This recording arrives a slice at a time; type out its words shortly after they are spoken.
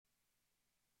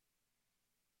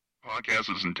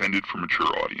podcast is intended for mature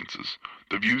audiences.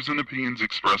 The views and opinions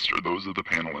expressed are those of the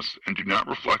panelists and do not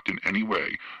reflect in any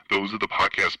way those of the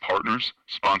podcast partners,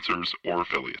 sponsors, or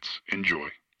affiliates. Enjoy.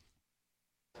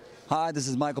 Hi, this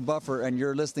is Michael Buffer, and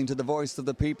you're listening to the Voice of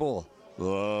the People.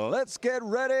 Let's get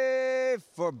ready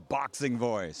for Boxing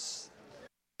Voice.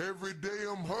 Every day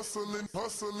I'm hustling,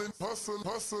 hustling, hustling,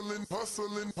 hustling,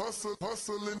 hustling, hustling,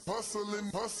 hustling,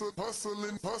 hustling, hustling,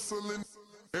 hustling, hustling.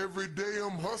 Every day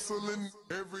I'm hustling,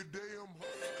 every day I'm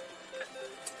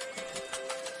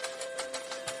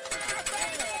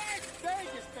Vegas,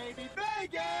 Vegas, baby,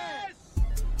 Vegas!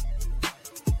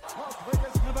 Las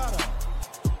Vegas, Nevada.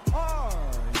 Are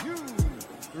you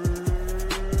ready?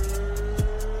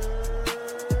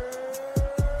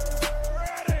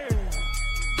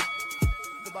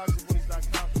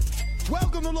 TheBoxingVoice.com.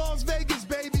 Welcome to Las Vegas,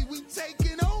 baby. We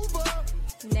taking over.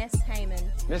 Ness Heyman.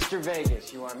 Mr.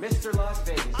 Vegas, you are Mr. Las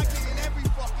Vegas. I get in every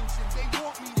fucking shit. They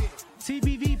want me there.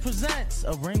 TBV presents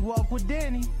a ring walk with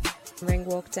Danny. Ring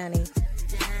Walk Danny.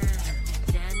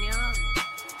 Daniel.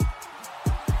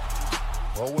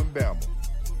 Owen Bama,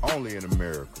 only in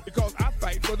America. Because I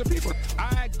fight for the people.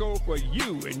 I go for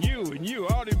you and you and you.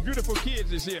 All these beautiful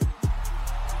kids is here.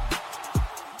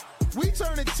 We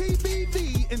turning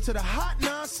TBV into the Hot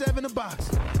 9-7 of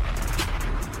boxing.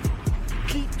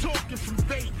 Keep talking from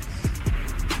Vegas.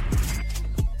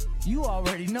 You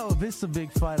already know if it's a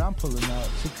big fight, I'm pulling out.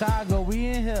 Chicago, we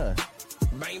in here.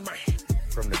 Man.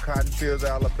 From the cotton fields of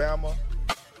Alabama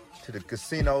to the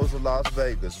casinos of Las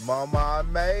Vegas. Mama, I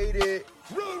made it.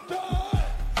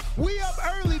 We up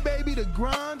early, baby. The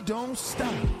grind don't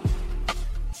stop.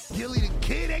 Gilly the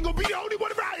Kid ain't gonna be the only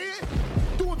one around here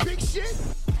doing big shit.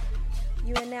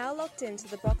 You are now locked into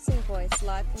the Boxing Voice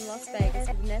live from Las Vegas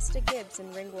with Nesta Gibbs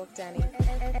and Ring Walk Danny.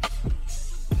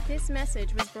 This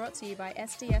message was brought to you by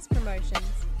SDS Promotions.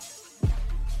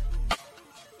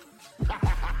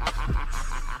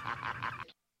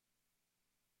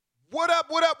 What up,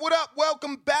 what up, what up?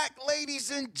 Welcome back, ladies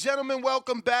and gentlemen.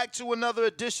 Welcome back to another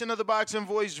edition of the Boxing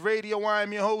Voice Radio. I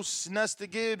am your host, Nesta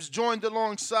Gibbs, joined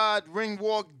alongside Ring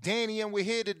Walk Danny, and we're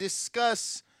here to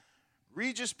discuss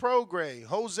Regis Prograis,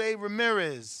 Jose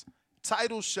Ramirez,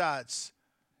 title shots,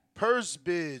 purse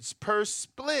bids, purse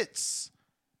splits,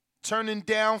 turning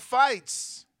down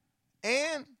fights,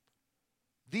 and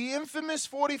the infamous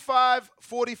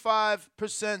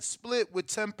 45% split with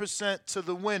 10% to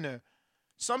the winner.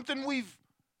 Something we've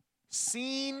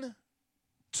seen,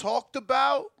 talked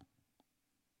about,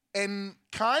 and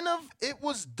kind of it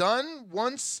was done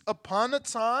once upon a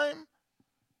time.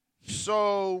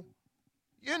 So,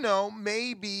 you know,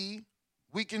 maybe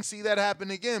we can see that happen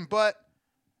again. But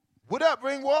what up,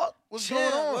 Ringwalk? What's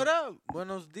going on? What up?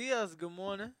 Buenos dias. Good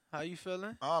morning. How you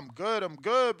feeling? I'm good,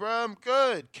 bro. I'm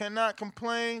good. Cannot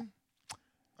complain.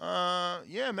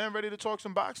 Yeah, man, ready to talk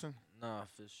some boxing. Nah,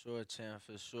 for sure, champ,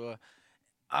 for sure.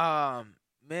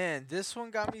 Man, this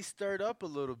one got me stirred up a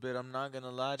little bit. I'm not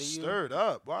gonna lie to you. Stirred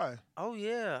up? Why? Oh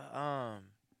yeah.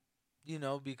 You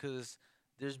know, because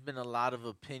there's been a lot of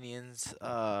opinions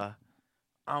on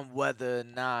whether or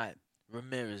not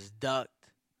Ramirez ducked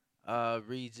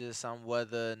Regis, on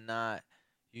whether or not,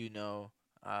 you know,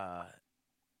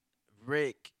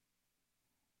 Rick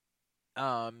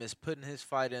is putting his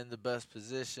fighter in the best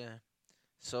position.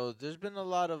 So there's been a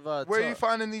lot of where are you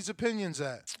finding these opinions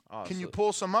at? Can you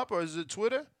pull some up, or is it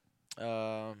Twitter?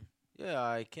 Yeah,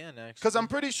 I can actually. Because I'm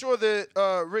pretty sure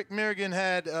that Rick Mirrigan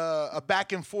had a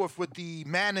back and forth with the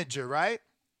manager, right?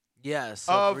 Yes,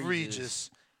 of Regis.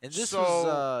 And this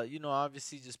was, you know,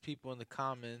 obviously just people in the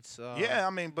comments. Yeah, I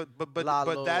mean, but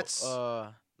that's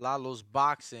Lalo's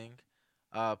Boxing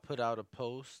put out a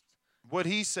post.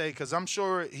 What'd he say? Because I'm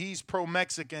sure he's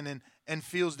pro-Mexican and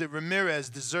feels that Ramirez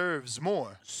deserves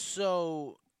more.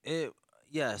 So it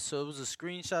was a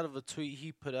screenshot of a tweet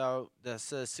he put out that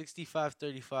says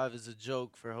 65-35 is a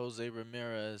joke for Jose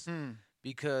Ramirez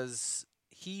because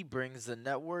he brings the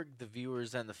network, the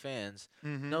viewers, and the fans.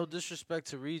 Mm-hmm. No disrespect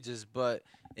to Regis, but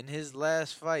in his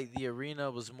last fight, the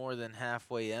arena was more than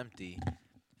halfway empty.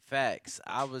 Facts.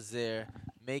 I was there.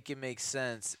 Make it make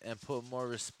sense and put more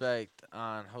respect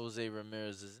on Jose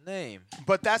Ramirez's name.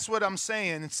 But that's what I'm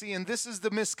saying. And see, and this is the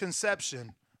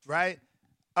misconception, right?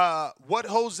 What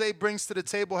Jose brings to the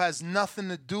table has nothing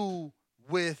to do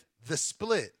with the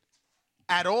split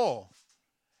at all.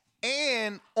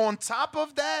 And on top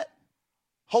of that,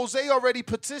 Jose already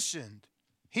petitioned.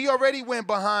 He already went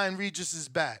behind Regis's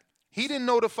back. He didn't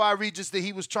notify Regis that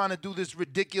he was trying to do this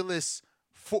ridiculous.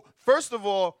 First of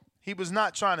all, he was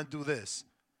not trying to do this.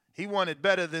 He wanted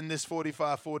better than this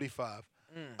 45-45.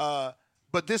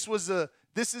 But this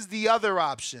is the other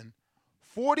option.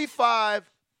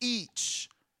 45 each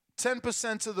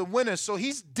 10% to the winner. So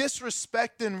he's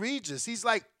disrespecting Regis. He's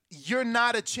like, you're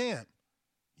not a champ.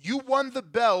 You won the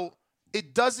belt.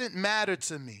 It doesn't matter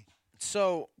to me.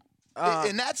 So,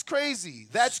 and that's crazy.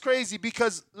 That's crazy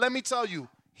because let me tell you,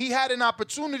 he had an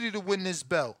opportunity to win this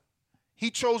belt.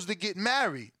 He chose to get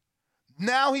married.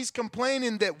 Now he's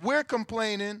complaining that we're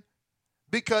complaining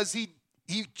because he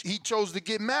chose to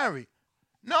get married.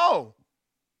 No.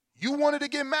 You wanted to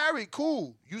get married.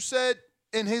 Cool. You said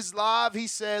in his live, he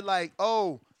said like,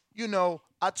 oh, you know,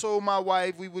 I told my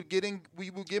wife we would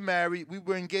get married. We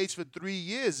were engaged for 3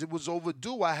 years. It was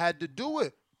overdue. I had to do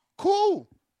it. Cool.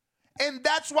 And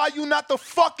that's why you're not the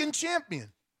fucking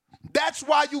champion. That's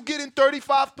why you getting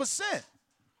 35%.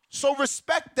 So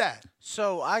respect that.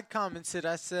 So I commented,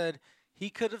 I said he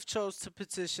could have chose to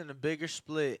petition a bigger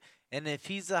split, and if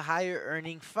he's a higher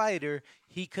earning fighter,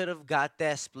 he could have got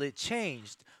that split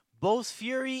changed. Both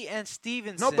Fury and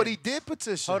Stevenson. No, but he did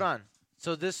petition. Hold on.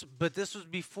 So this was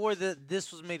before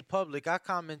this was made public. I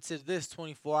commented this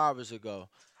 24 hours ago.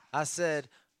 I said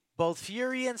both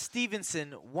Fury and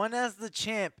Stevenson, one as the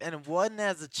champ and one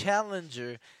as a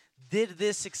challenger, did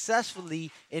this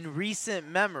successfully in recent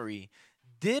memory.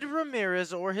 Did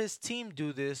Ramirez or his team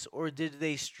do this, or did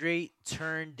they straight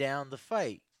turn down the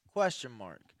fight? Question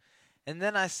mark. And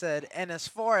then I said, and as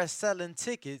far as selling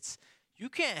tickets, you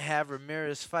can't have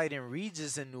Ramirez fighting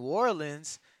Regis in New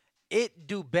Orleans. It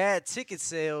do bad ticket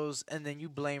sales, and then you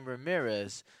blame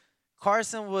Ramirez.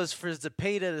 Carson was for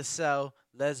Zepeda to sell.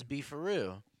 Let's be for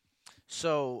real.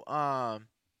 So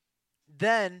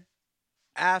then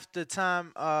after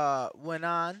time went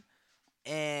on,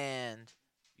 and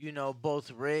you know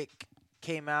both Rick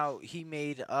came out. He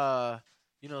made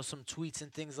you know some tweets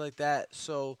and things like that.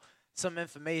 So some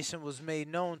information was made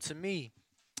known to me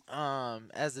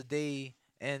as the day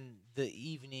and the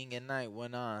evening and night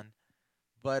went on.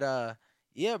 But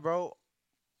yeah, bro.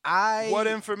 What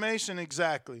information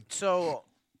exactly? So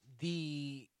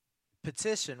the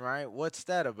petition, right? What's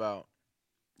that about?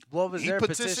 What was their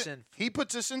petition? He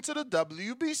petitioned to the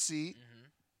WBC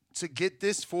to get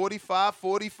this 45,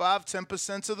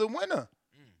 10% to the winner.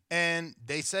 And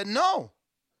they said no.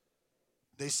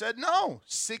 They said no.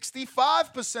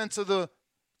 65% to the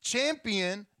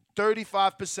champion,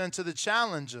 35% to the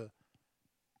challenger.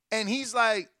 And he's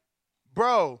like,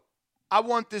 bro, I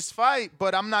want this fight,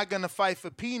 but I'm not going to fight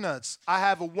for peanuts. I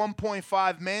have a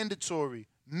 1.5 mandatory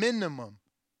minimum.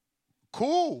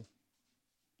 Cool.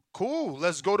 Cool.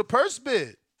 Let's go to purse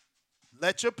bid.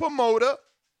 Let your promoter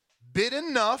bid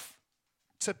enough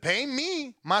to pay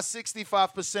me my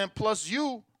 65% plus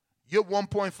you, your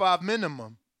 1.5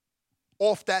 minimum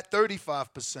off that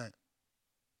 35%.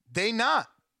 They not.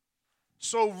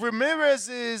 So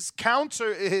Ramirez's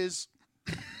counter is,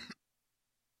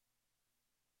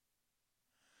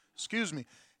 excuse me,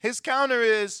 his counter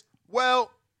is,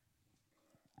 well,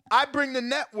 I bring the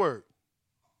network.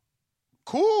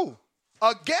 Cool.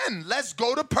 Again, let's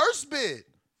go to purse bid.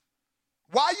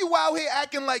 Why you out here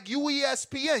acting like you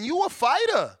ESPN? You a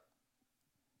fighter.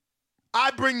 I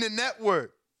bring the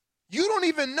network. You don't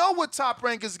even know what Top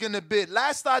Rank is going to bid.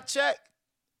 Last I checked,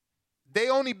 they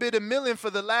only bid $1 million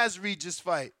for the last Regis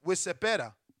fight with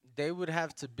Cepeda. They would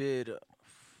have to bid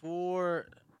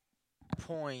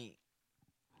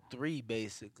 4.3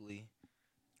 basically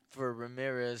for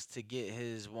Ramirez to get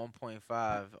his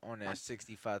 1.5 on that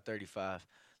 65-35.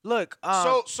 Look,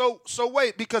 so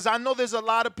wait, because I know there's a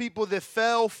lot of people that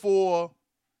fell for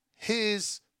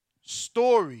his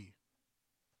story,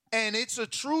 and it's a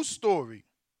true story.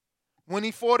 When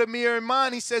he fought Amir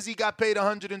Iman, he says he got paid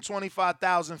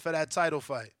 $125,000 for that title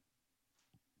fight.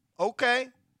 Okay,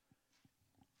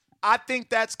 I think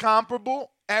that's comparable.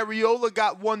 Areola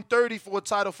got $130 for a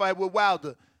title fight with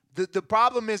Wilder. The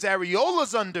problem is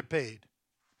Areola's underpaid.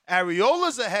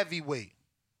 Areola's a heavyweight.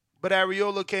 But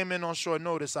Areola came in on short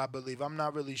notice, I believe. I'm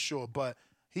not really sure. But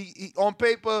he on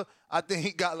paper, I think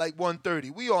he got like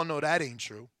 $130. We all know that ain't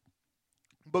true.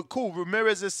 But cool,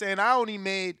 Ramirez is saying I only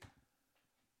made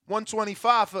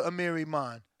 $125 for Amir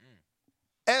Iman.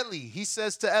 Ellie, he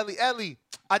says to Ellie,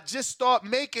 I just start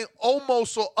making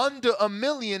almost or under $1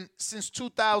 million since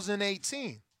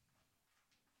 2018.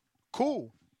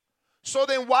 Cool. So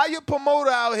then why your promoter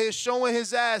out here showing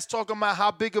his ass talking about how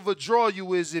big of a draw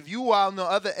you is if you are on the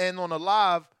other end on a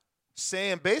live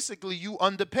saying basically you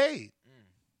underpaid?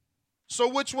 So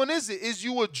which one is it? Is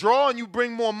you a draw and you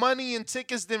bring more money and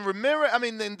tickets than Ramirez? I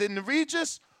mean, than the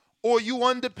Regis, or you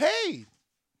underpaid?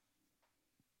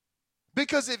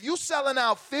 Because if you selling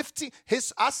out 15,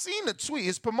 I seen the tweet.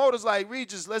 His promoter's like,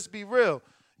 Regis, let's be real.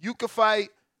 You could fight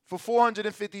for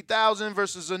 $450,000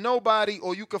 versus a nobody,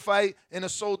 or you could fight in a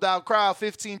sold-out crowd,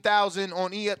 $15,000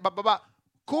 on ES, blah, blah, blah.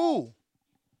 Cool.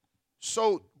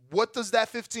 So what does that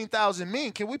 15,000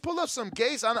 mean? Can we pull up some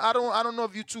gates? I don't know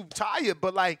if you're too tired,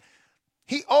 but like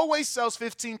he always sells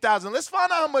 15,000. Let's find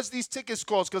out how much these tickets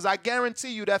cost, because I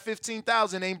guarantee you that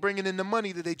 15,000 ain't bringing in the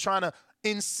money that they trying to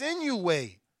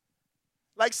insinuate.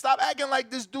 Like, stop acting like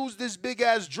this dude's this big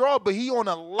ass draw, but he on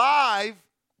a live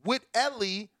with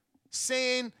Ellie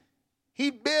saying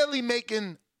he barely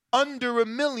making under $1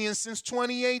 million since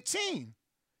 2018.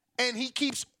 And he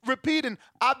keeps repeating,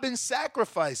 I've been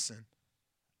sacrificing.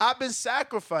 I've been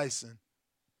sacrificing.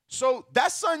 So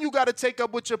that's something you got to take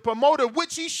up with your promoter,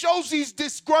 which he shows he's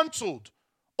disgruntled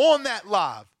on that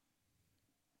live.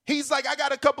 He's like, I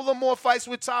got a couple of more fights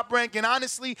with Top Rank, and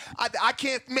honestly, I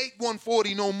can't make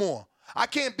 140 no more. I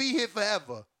can't be here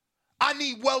forever. I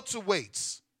need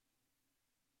welterweights.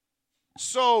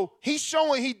 So he's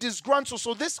showing he disgruntled.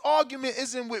 So this argument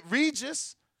isn't with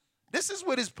Regis. This is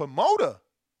with his promoter.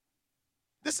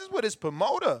 This is with his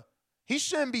promoter. He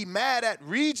shouldn't be mad at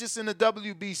Regis in the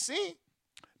WBC.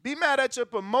 Be mad at your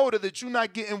promoter that you're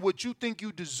not getting what you think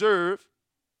you deserve.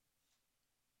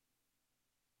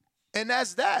 And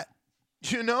that's that,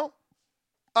 you know?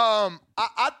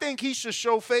 I think he should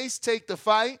show face, take the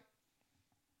fight,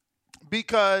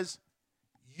 because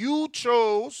you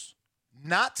chose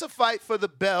not to fight for the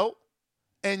belt,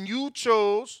 and you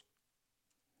chose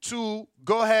to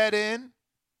go ahead and,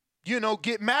 you know,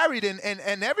 get married, and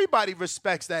everybody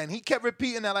respects that. And he kept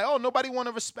repeating that, like, oh, nobody want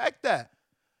to respect that.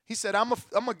 He said, I'm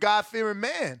a God-fearing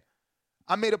man.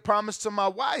 I made a promise to my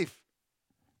wife.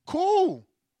 Cool.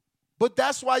 But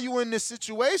that's why you in this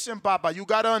situation, Papa. You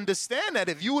got to understand that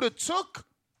if you would have took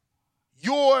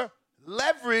your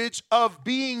leverage of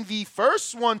being the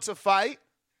first one to fight,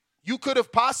 you could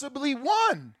have possibly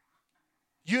won.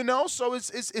 You know, so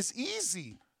it's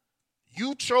easy.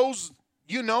 You chose,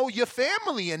 you know, your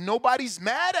family, and nobody's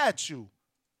mad at you.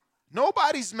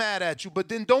 Nobody's mad at you, but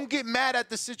then don't get mad at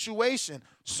the situation.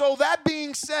 So that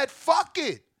being said, fuck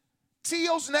it.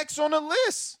 Tio's next on the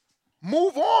list.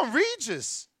 Move on,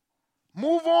 Regis.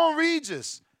 Move on,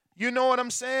 Regis. You know what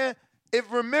I'm saying?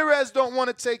 If Ramirez don't want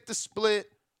to take the split,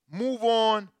 move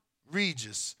on,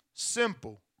 Regis.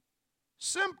 Simple.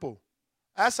 Simple.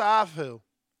 That's how I feel.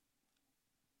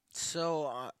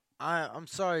 So I'm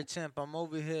sorry, Champ. I'm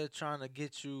over here trying to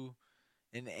get you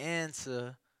an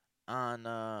answer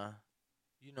on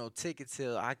you know, ticket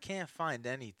sale. I can't find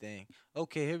anything.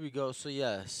 Okay, here we go. So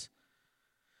yes.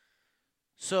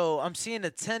 So I'm seeing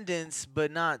attendance,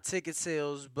 but not ticket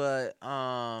sales. But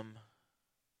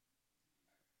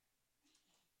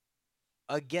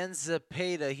against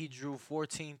Zepeda, he drew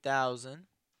 14,000.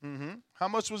 How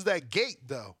much was that gate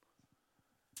though?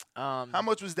 How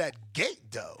much was that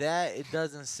gate though? That it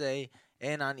doesn't say.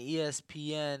 And on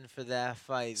ESPN for that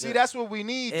fight. See, that's what we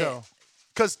need though,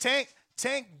 because Tank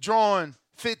drawing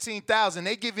 15,000.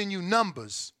 They giving you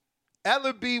numbers.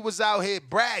 Ellerby was out here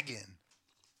bragging.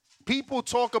 People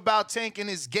talk about Tank and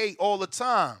his gate all the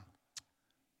time.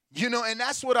 You know, and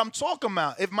that's what I'm talking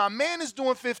about. If my man is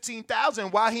doing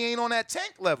 15,000, why he ain't on that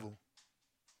Tank level?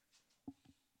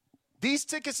 These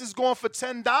tickets is going for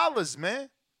 $10, man.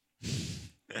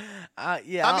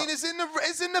 Yeah. I mean, it's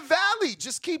in the valley.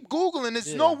 Just keep Googling.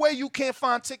 There's no way you can't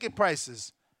find ticket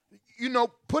prices. You know,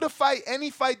 put a fight, any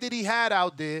fight that he had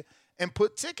out there, and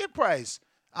put ticket price.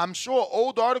 I'm sure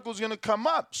old articles gonna come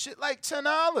up. Shit like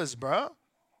 $10, bro.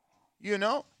 You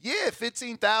know? Yeah,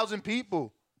 15,000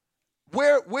 people.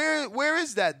 Where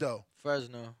is that though?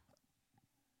 Fresno.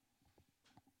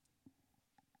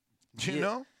 You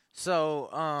know?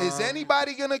 So is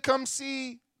anybody gonna come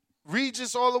see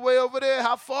Regis all the way over there?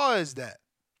 How far is that?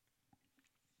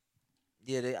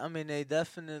 Yeah, they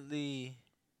definitely,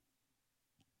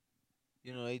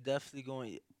 you know, they definitely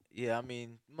going. Yeah, I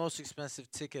mean, most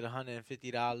expensive ticket,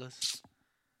 $150.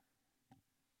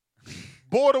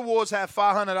 Border Wars have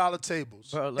 $500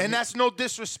 tables, Bro, and that's no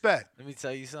disrespect. Let me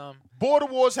tell you something. Border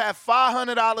Wars have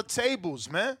 $500 tables,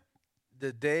 man.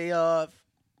 The day of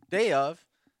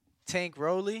Tank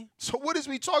Roley. So what is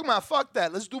we talking about? Fuck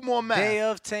that. Let's do more math. Day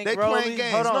of Tank they Roley. Playing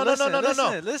games. Hold on,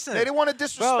 No. Listen. They want to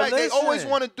disrespect. Bro, they always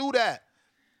want to do that.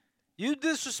 You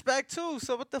disrespect too.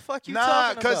 So what the fuck you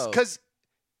talking about? Because,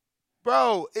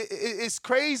 bro, it's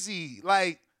crazy.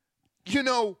 Like, you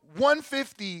know,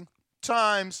 150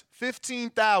 times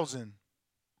 15,000,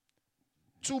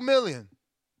 2 million,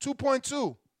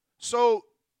 2.2. So,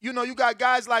 you know, you got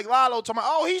guys like Lalo talking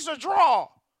about, oh, he's a draw.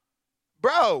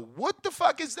 Bro, what the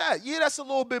fuck is that? Yeah, that's a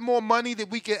little bit more money that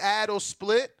we can add or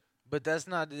split. But that's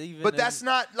not even. But that's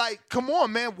not like, come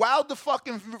on, man. Wilder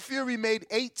fucking Fury made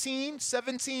 18,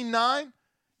 17-9.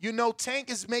 You know, Tank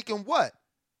is making what?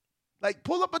 Like,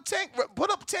 pull up Tank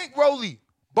Roley,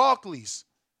 Barclays.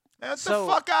 Man, get the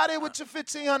fuck out of here with your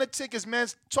 1,500 tickets, man.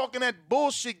 Talking that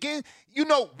bullshit. Getting,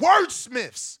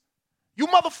 wordsmiths. You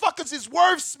motherfuckers is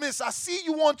wordsmiths. I see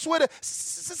you on Twitter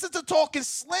talking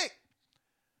slick.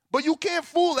 But you can't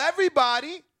fool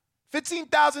everybody.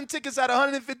 15,000 tickets at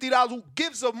 $150. Who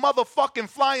gives a motherfucking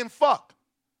flying fuck?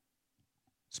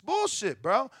 It's bullshit,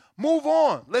 bro. Move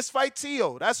on. Let's fight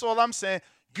Tio. That's all I'm saying.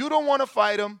 You don't want to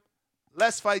fight him.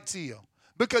 Let's fight Tio.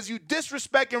 Because you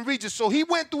disrespecting Regis. So he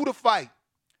went through the fight.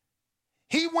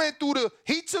 He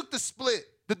took the split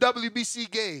the WBC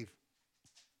gave.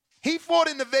 He fought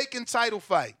in the vacant title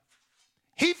fight.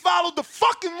 He followed the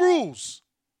fucking rules.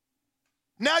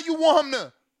 Now you want him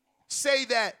to say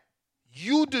that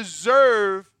you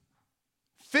deserve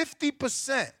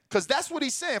 50%. Because that's what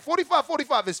he's saying.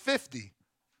 45-45 is 50.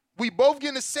 We both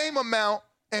get the same amount,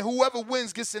 and whoever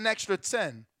wins gets an extra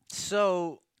 10.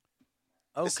 So,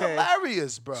 okay. It's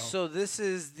hilarious, bro. So this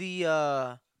is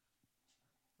the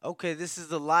this is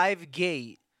the live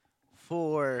gate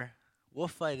for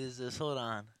what fight is this? Hold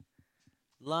on.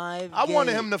 I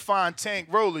wanted him to find Tank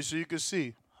Rolly so you could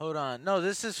see. Hold on. No,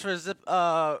 this is for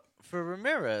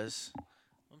Ramirez.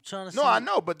 I'm trying to see. No, I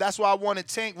know, but that's why I wanted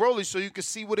Tank Rolly so you could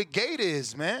see what a gate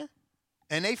is, man.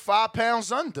 And they 5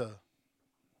 pounds under.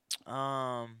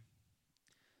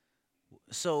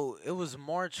 So it was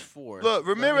March 4th. Look,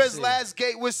 Ramirez last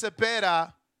gate with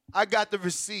Cepeda. I got the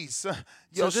receipts.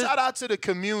 Yo, shout out to the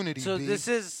community. So this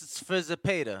is for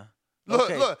Zepeda.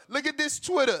 Look at this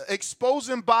Twitter,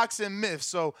 exposing boxing myths.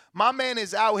 So my man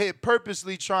is out here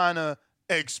purposely trying to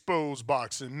expose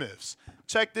boxing myths.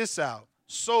 Check this out.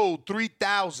 Sold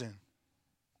 3,000.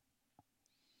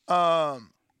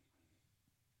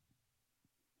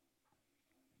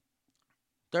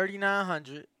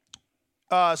 3,900.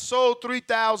 Sold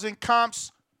 3,000.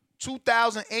 Comps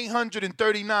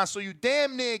 2,839. So you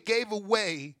damn near gave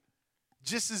away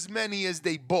just as many as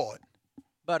they bought.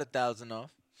 About 1,000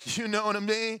 off. You know what I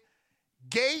mean?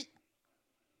 Gate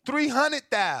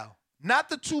 300,000. Not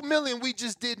the 2 million we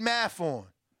just did math on.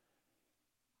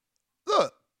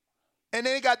 Look. And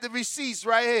then they got the receipts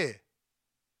right here.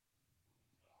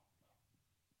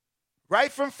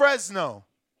 Right from Fresno.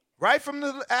 Right from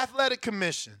the Athletic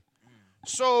Commission.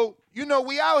 So,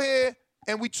 we out here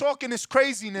and we talking this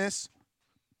craziness.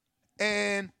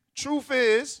 And truth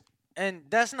is. And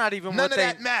that's not even none of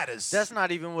that matters. That's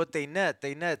not even what they net.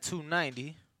 They net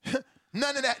 290.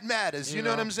 None of that matters. You know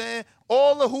what I'm saying?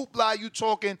 All the hoopla you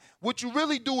talking, what you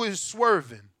really do is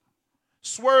swerving.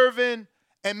 Swerving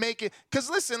and make it. Because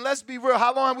listen, let's be real.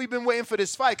 How long have we been waiting for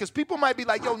this fight? Because people might be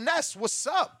like, yo, Ness, what's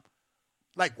up?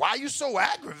 Like, why you so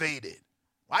aggravated?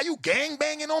 Why you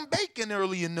gangbanging on bacon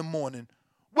early in the morning?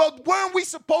 Well, weren't we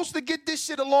supposed to get this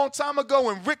shit a long time ago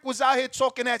and Rick was out here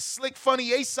talking that slick,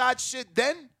 funny A-side shit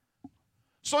then?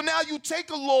 So now you take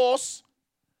a loss,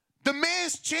 the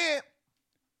man's champ,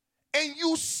 and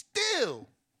you still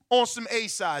on some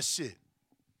A-side shit.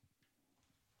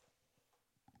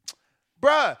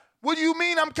 Bruh, what do you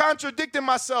mean I'm contradicting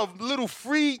myself? Little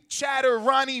free chatter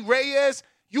Ronnie Reyes.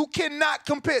 You cannot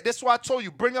compare. That's why I told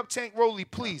you, bring up Tank Rolly,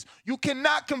 please. You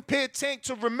cannot compare Tank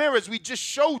to Ramirez. We just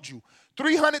showed you.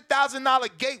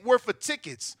 $300,000 gate worth of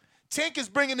tickets. Tank is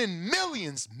bringing in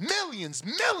millions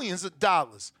of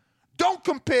dollars. Don't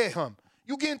compare him.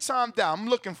 You getting timed out. I'm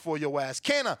looking for your ass.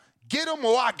 Can I get him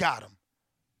or I got him?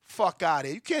 Fuck out of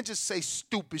here. You can't just say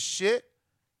stupid shit.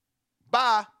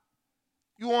 Bye.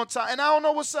 You on time. And I don't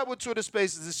know what's up with Twitter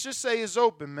Spaces. It should say it's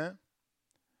open, man.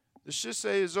 It should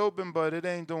say it's open, but it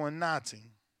ain't doing nothing.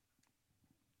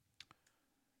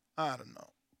 I don't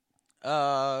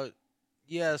know.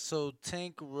 Yeah, so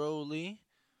Tank Rolly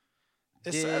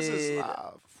it says it's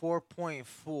live.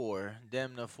 4.4,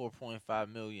 damn near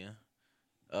 4.5 million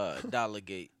dollar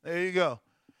gate. There you go.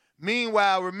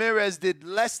 Meanwhile, Ramirez did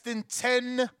less than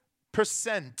 10%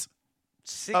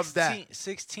 of that.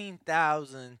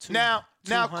 16,000. Now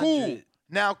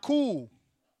cool.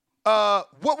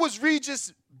 What was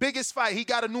Regis' biggest fight? He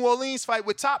got a New Orleans fight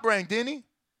with Top Rank, didn't he?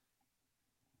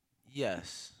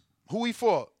 Yes. Who he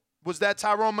fought? Was that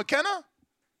Tyrone McKenna?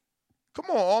 Come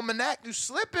on, Almanac, you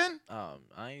slipping? I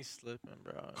ain't slipping,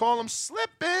 bro. Call him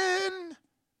slipping.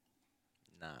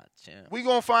 Nah, champ. We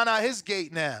gonna find out his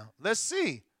gate now. Let's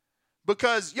see.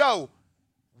 Because,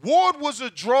 Ward was a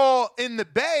draw in the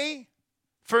Bay.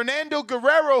 Fernando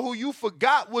Guerrero, who you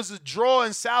forgot was a draw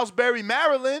in Salisbury,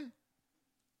 Maryland.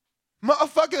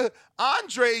 Motherfucker,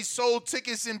 Andre sold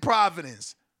tickets in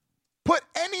Providence. Put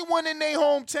anyone in their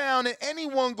hometown and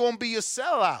anyone gonna be a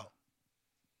sellout.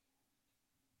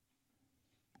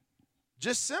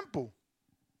 Just simple.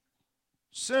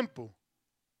 Simple.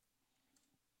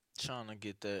 Trying to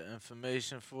get that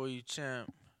information for you,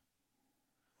 champ.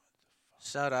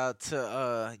 Shout out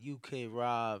to UK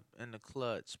Rob and the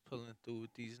Clutch pulling through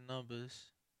with these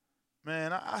numbers.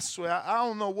 Man, I swear, I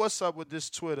don't know what's up with this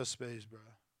Twitter space, bro.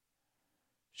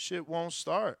 Shit won't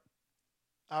start.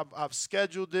 I've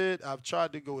scheduled it. I've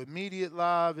tried to go immediate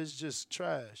live. It's just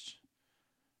trash.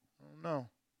 I don't know.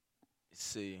 Let's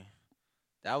see.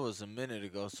 That was a minute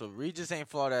ago. So Regis ain't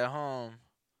fought at home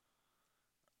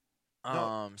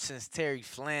since Terry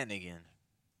Flanagan.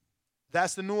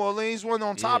 That's the New Orleans one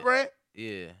on Top Rank?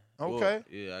 Yeah. Okay. Well,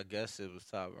 yeah, I guess it was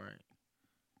Top Rank.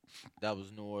 That was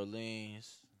New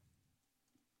Orleans.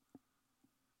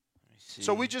 Let me see.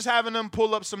 So we just having them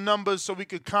pull up some numbers so we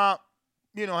could have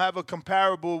a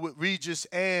comparable with Regis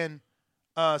and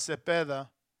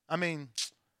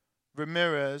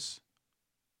Ramirez.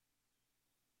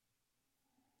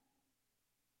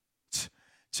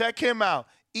 Check him out.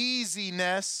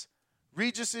 Easiness.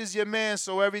 Regis is your man,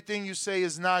 so everything you say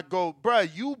is not gold. Bruh,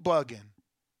 you bugging.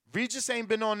 Regis ain't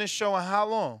been on this show in how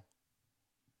long?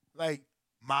 Like,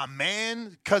 my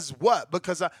man? Because what?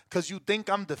 Because you think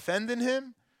I'm defending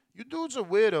him? You dudes are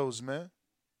weirdos, man.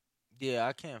 Yeah,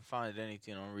 I can't find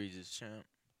anything on Regis, champ.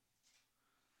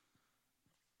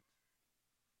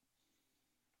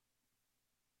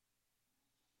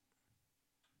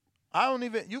 I don't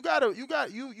even. You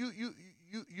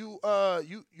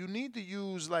need to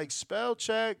use like spell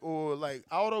check or like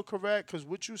autocorrect because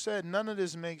what you said, none of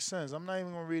this makes sense. I'm not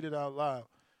even gonna read it out loud.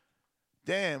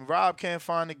 Damn, Rob can't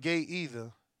find the gate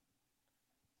either.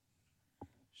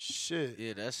 Shit.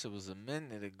 Yeah, that shit was a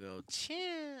minute ago.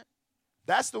 Champ.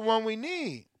 That's the one we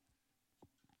need.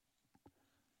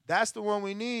 That's the one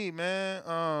we need,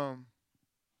 man.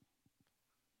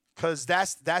 Cause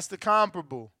that's the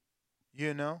comparable,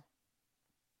 you know.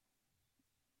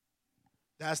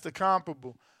 That's the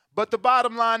comparable. But the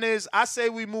bottom line is, I say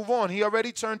we move on. He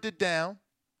already turned it down.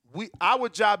 Our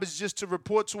job is just to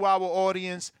report to our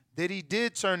audience that he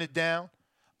did turn it down.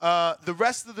 The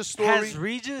rest of the story. Has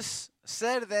Regis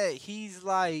said that he's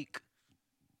like,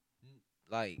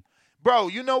 bro,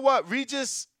 you know what?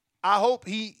 Regis, I hope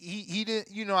he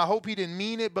didn't, I hope he didn't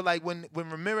mean it. But like when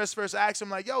Ramirez first asked him,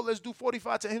 like, yo, let's do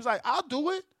 45 to him, he was like, I'll do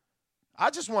it.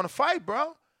 I just want to fight,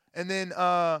 bro. And then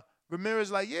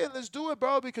Ramirez like, yeah, let's do it,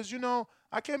 bro, because,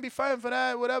 I can't be fighting for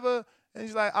that, whatever. And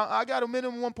he's like, I got a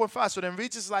minimum 1.5. So then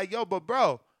Regis is like, yo, but,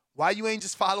 bro, why you ain't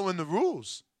just following the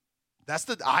rules?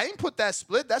 I ain't put that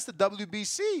split. That's the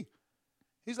WBC.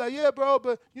 He's like, yeah, bro,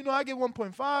 but, I get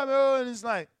 1.5, bro. And it's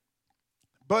like,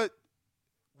 but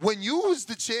when you was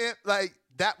the champ, like,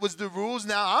 that was the rules.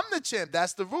 Now I'm the champ.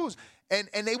 That's the rules. And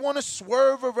they want to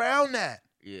swerve around that.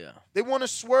 Yeah. They want to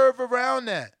swerve around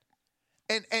that.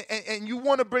 And you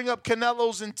want to bring up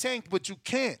Canelo's and Tank, but you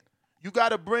can't. You got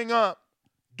to bring up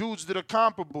dudes that are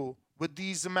comparable with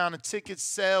these amount of tickets,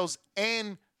 sales,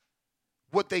 and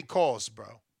what they cost,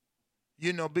 bro.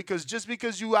 Because just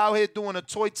because you out here doing a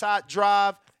toy tot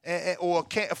drive or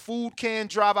a food can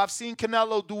drive, I've seen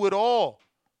Canelo do it all.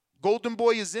 Golden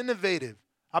Boy is innovative.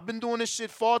 I've been doing this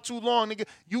shit far too long, nigga.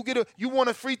 You want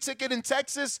a free ticket in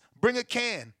Texas? Bring a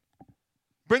can.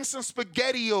 Bring some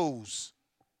SpaghettiOs.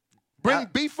 Bring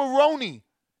beefaroni.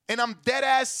 And I'm dead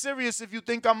ass serious if you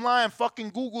think I'm lying. Fucking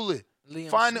Google it.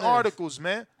 Find the articles,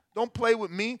 man. Don't play with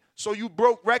me. So you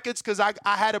broke records because I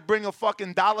had to bring a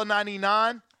fucking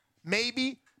 $1.99?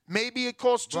 Maybe it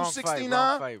cost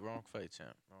 $2.69. Wrong fight,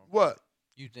 champ. What?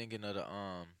 You thinking of the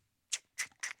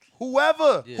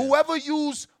Whoever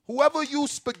used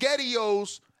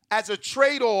SpaghettiOs as a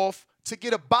trade-off to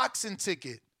get a boxing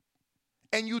ticket,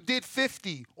 and you did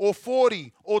 50 or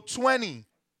 40 or 20.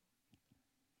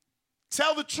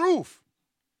 Tell the truth.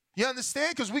 You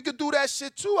understand? Because we could do that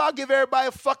shit too. I'll give everybody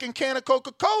a fucking can of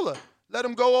Coca-Cola. Let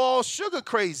them go all sugar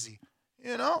crazy.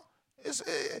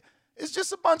 It's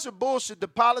just a bunch of bullshit. The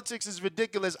politics is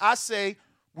ridiculous. I say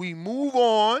we move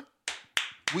on.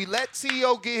 We let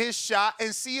T.O. get his shot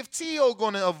and see if T.O.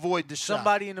 going to avoid the shot.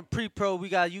 Somebody in the pre-pro, we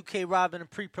got UK Rob in the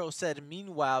pre-pro said,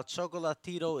 meanwhile,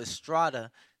 Chocolatito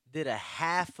Estrada did a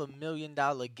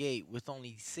 $500,000 gate with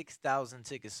only 6,000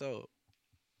 tickets sold.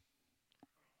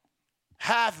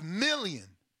 $500,000.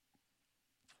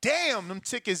 Damn, them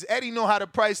tickets. Eddie know how to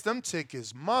price them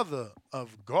tickets. Mother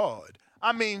of God.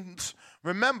 I mean,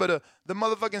 remember the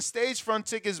motherfucking stage front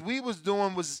tickets we was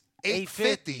doing was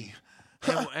 $850.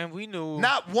 And we knew.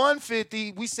 Not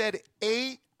 $150. We said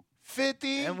 $850.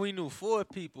 And we knew 4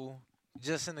 people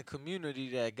just in the community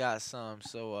that got some.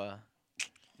 So,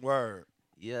 word.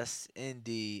 Yes,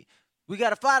 indeed. We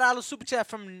got a $5 super chat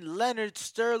from Leonard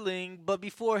Sterling. But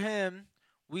before him,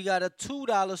 we got a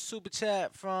 $2 super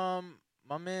chat from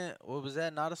My man, what was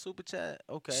that? Not a super chat?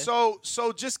 Okay. So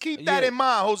just keep that in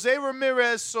mind. Jose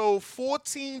Ramirez sold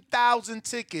 14,000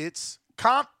 tickets,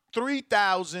 comp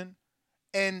 3,000,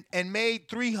 and made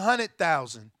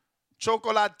 300,000.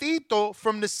 Chocolatito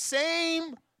from the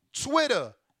same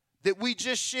Twitter that we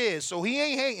just shared. So he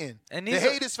ain't hating. And the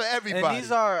hate is for everybody. And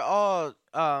these are all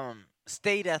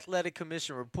State Athletic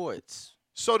Commission reports.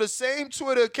 So the same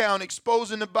Twitter account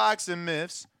exposing the boxing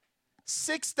myths,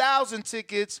 6,000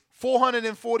 tickets,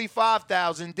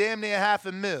 445,000, damn near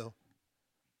 $500,000.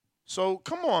 So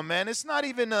come on, man. It's not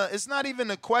even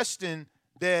a question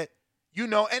that,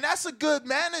 and that's a good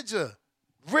manager.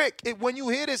 Rick, when you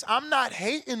hear this, I'm not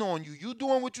hating on you. You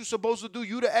doing what you're supposed to do.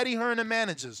 You the Eddie Hearn of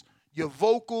managers. You're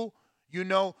vocal, you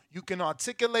can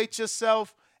articulate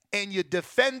yourself, and you're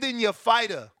defending your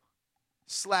fighter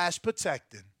 /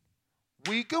 protecting.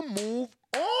 We can move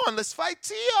on. Let's fight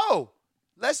T.O.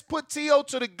 Let's put T.O.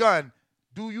 to the gun.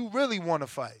 Do you really want to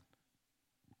fight?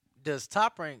 Does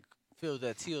Top Rank feel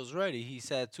that T.O.'s ready? He's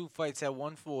had 2 fights at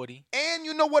 140. And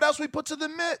you know what else we put to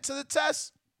the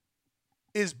test?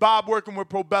 Is Bob working with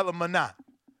Probellum or not?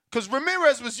 Because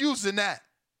Ramirez was using that,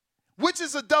 which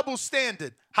is a double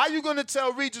standard. How you going to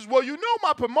tell Regis, well,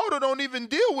 my promoter don't even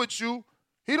deal with you.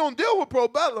 He don't deal with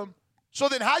Probellum. So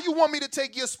then how you want me to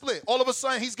take your split? All of a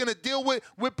sudden he's going to deal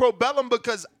with Probellum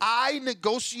because I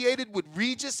negotiated with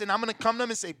Regis, and I'm going to come to him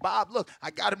and say, Bob, look, I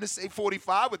got him to say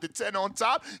 45 with the 10 on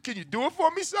top. Can you do it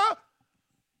for me, sir?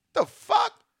 The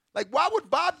fuck? Like, why would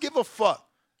Bob give a fuck?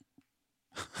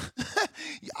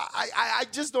 I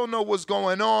just don't know what's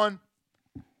going on.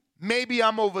 Maybe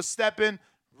I'm overstepping.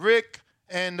 Rick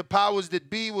and the powers that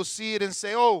be will see it and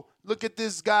say, oh, look at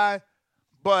this guy.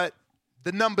 But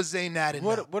the numbers ain't adding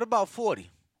up. What about 40?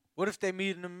 What if they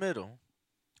meet in the middle?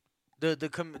 The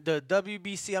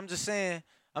WBC, I'm just saying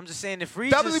if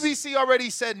Regis... WBC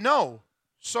already said no.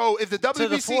 So if the WBC... To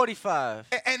the 45.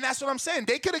 And that's what I'm saying.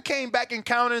 They could have came back and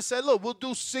counted and said, look, we'll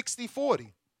do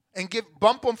 60-40 and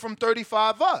bump them from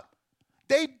 35 up.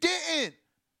 They didn't.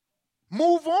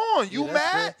 Move on. You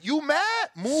mad? Fair. You mad?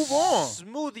 Move on.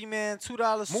 Smoothie Man,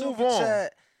 $2 super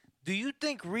chat. Do you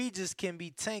think Regis can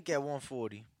beat Tank at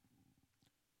 140?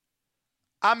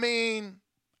 I mean,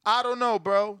 I don't know,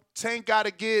 bro. Tank got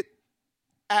to get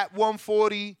at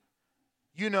 140,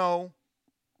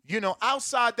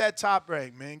 outside that Top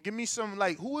Rank, man. Give me some,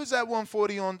 who is at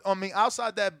 140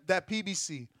 outside that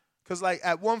PBC? Because,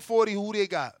 at 140, who they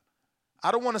got?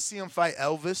 I don't want to see him fight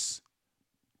Elvis.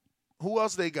 Who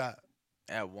else they got?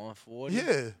 At 140?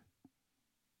 Yeah.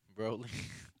 Broly.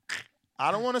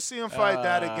 I don't want to see him fight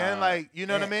that again. You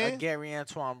know what I mean? Gary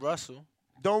Antoine Russell.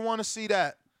 Don't want to see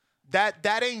that.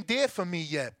 That ain't there for me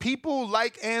yet. People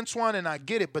like Antoine, and I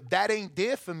get it, but that ain't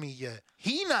there for me yet.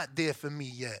 He not there for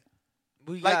me yet.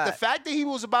 The fact that he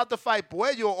was about to fight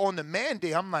Puello on the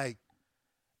mandate, I'm like,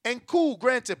 and cool,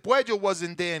 granted, Puello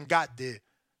wasn't there and got there,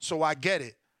 so I get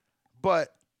it.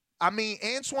 But, I mean,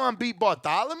 Antoine beat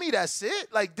Bartholomew, that's it?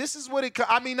 This is what it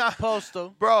 –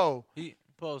 Postal. Bro.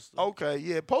 Postal. Okay,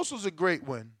 yeah, Postal's a great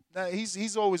win.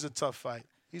 He's always a tough fight.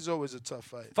 He's always a tough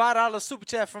fight. $5 super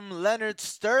chat from Leonard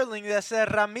Sterling that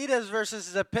said Ramirez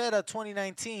versus Zepeda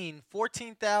 2019,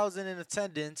 14,000 in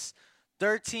attendance,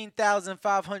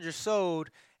 13,500 sold,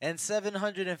 and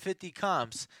 750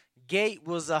 comps. Gate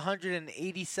was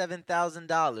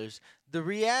 $187,000. The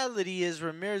reality is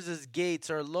Ramirez's gates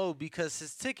are low because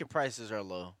his ticket prices are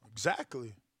low.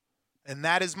 Exactly. And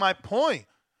that is my point.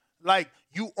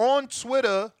 You on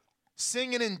Twitter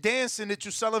singing and dancing that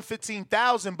you're selling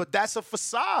 15,000, but that's a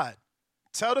facade.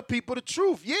 Tell the people the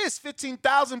truth. Yeah, it's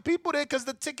 15,000 people there because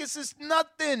the tickets is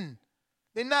nothing.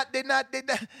 They're not.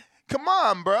 Come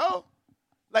on, bro.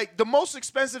 The most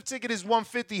expensive ticket is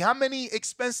 150. How many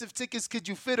expensive tickets could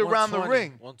you fit around the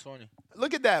ring? 120.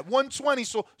 Look at that, 120.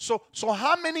 So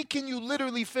how many can you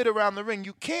literally fit around the ring?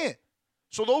 You can't.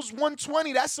 So those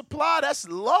 120, that supply, that's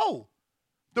low.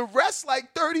 The rest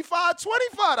 $35,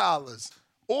 $25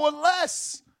 or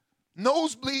less.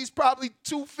 Nosebleeds probably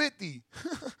 $250.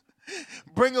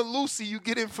 Bring a Lucy, you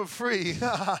get in for free.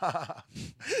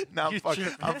 I'm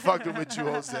fucking with you,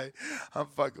 Jose. I'm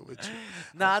fucking with you.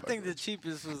 I think the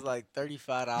cheapest was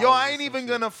 $35. Yo, I ain't even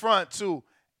gonna front too.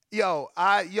 How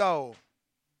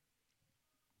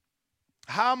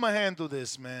I'ma handle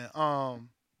this, man?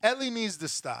 Ellie needs to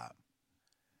stop.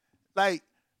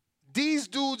 These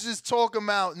dudes is talking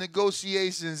about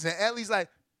negotiations, and Ellie's like,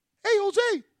 hey,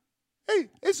 Jose, hey,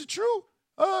 is it true?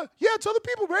 Yeah, tell the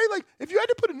people, right? If you had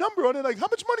to put a number on it, how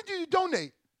much money do you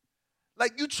donate?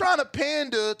 You trying to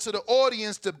pander to the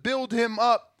audience to build him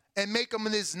up and make him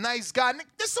this nice guy.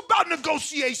 This is about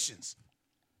negotiations.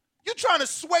 You trying to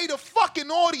sway the fucking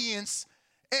audience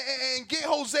and get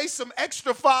Jose some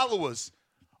extra followers.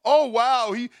 Oh,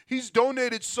 wow, he's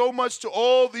donated so much to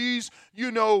all these,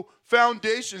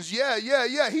 foundations. Yeah,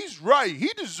 he's right. He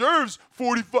deserves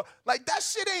 45. Like, that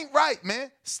shit ain't right, man.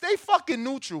 Stay fucking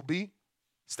neutral, B.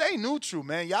 Stay neutral,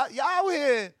 man. Y'all out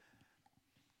here.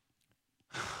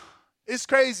 It's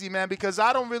crazy, man, because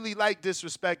I don't really like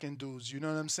disrespecting dudes, you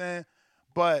know what I'm saying?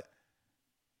 But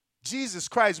Jesus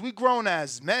Christ, we grown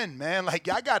as men, man. Like,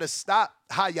 y'all got to stop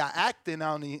how y'all acting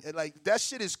on the, like, that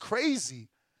shit is crazy.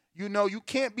 You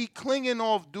can't be clinging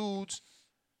off dudes.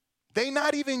 They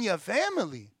not even your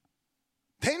family.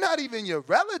 They not even your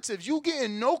relatives. You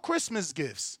getting no Christmas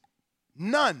gifts.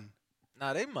 None.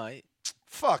 Nah, they might.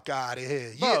 Fuck out of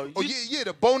here. Bro,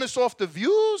 The bonus off the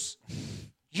views.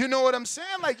 You know what I'm saying?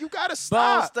 Like, you got to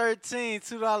stop. Bones13,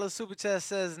 $2 super chat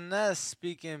says, Ness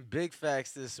speaking big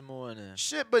facts this morning.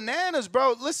 Shit, bananas,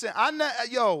 bro. Listen,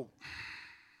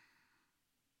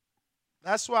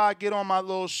 that's why I get on my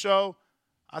little show.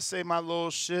 I say my little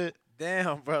shit.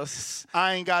 Damn, bro.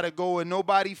 I ain't got to go in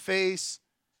nobody's face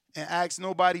and ask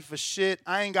nobody for shit.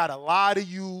 I ain't got to lie to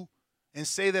you and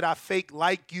say that I fake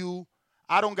like you.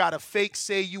 I don't got to fake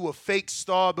say you a fake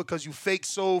star because you fake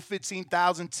sold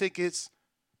 15,000 tickets.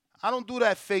 I don't do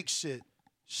that fake shit.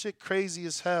 Shit crazy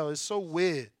as hell. It's so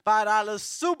weird. $5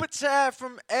 super chat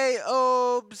from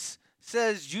A-Obes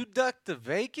says, you ducked the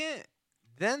vacant,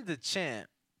 then the champ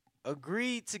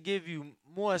agreed to give you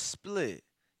more split.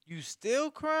 You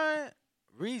still crying?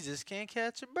 Regis can't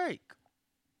catch a break.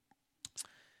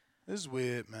 It's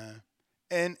weird, man.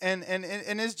 And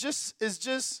it's just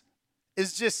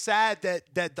sad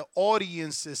that the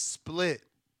audience is split.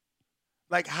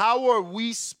 Like, how are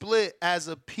we split as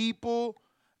a people,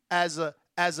 as a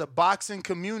boxing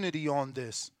community on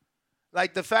this?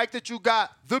 Like, the fact that you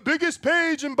got the biggest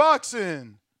page in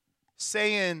boxing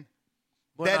saying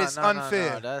it's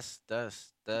unfair. No,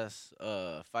 that's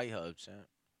Fight Hub, champ.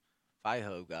 Fight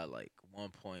Hub got like 1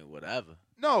 point whatever.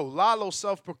 No, Lalo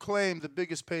self-proclaimed the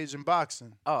biggest page in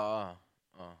boxing. Oh.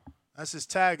 That's his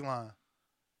tagline.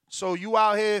 So you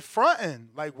out here fronting.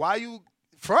 Like, why you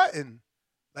fronting?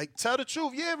 Like, tell the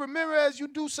truth. Yeah, Ramirez, you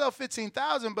do sell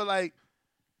 15,000, but like,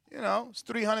 it's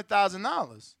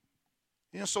 $300,000.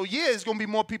 So yeah, it's gonna be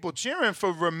more people cheering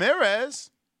for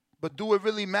Ramirez, but do it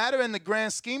really matter in the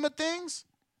grand scheme of things?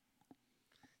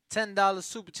 $10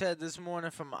 super chat this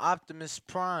morning from Optimus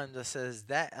Prime that says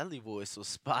that Ellie voice was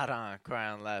spot on,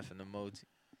 crying, laughing emoji.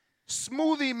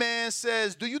 Smoothie Man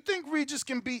says, do you think Regis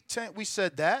can beat Tank? We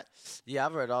said that. Yeah,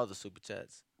 I've read all the super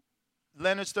chats.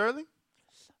 Leonard Sterling?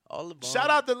 All the Shout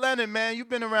out to Leonard, man. You've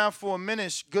been around for a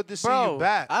minute. Good to see you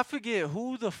back. I forget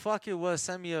who the fuck it was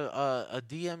sent me a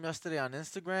DM yesterday on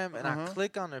Instagram, and I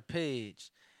click on their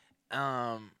page.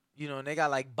 And they got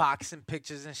like boxing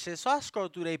pictures and shit. So I scroll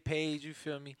through their page, you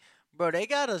feel me? Bro, they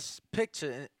got a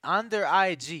picture on their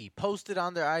IG, posted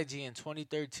on their IG in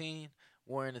 2013,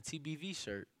 wearing a TBV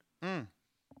shirt.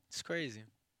 It's crazy.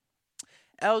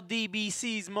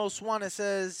 LDBC's Most Wanted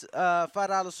says,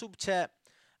 $5 super chat.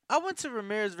 I went to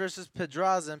Ramirez versus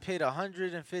Pedraza and paid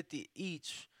 $150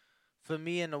 each for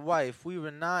me and the wife. We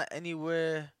were not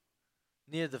anywhere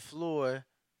near the floor.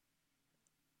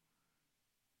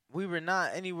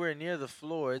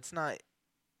 It's not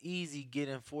easy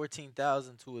getting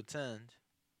 14,000 to attend.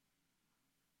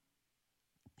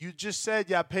 You just said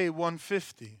y'all paid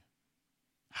 $150.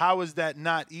 How is that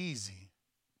not easy?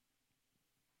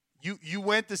 You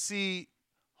went to see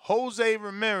Jose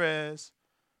Ramirez.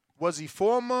 Was he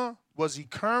former? Was he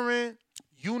current?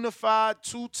 Unified,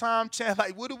 two-time champ?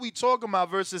 Like, what are we talking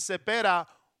about versus Cepeda,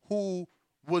 who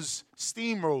was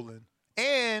steamrolling?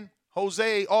 And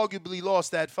Jose arguably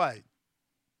lost that fight.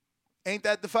 Ain't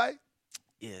that the fight?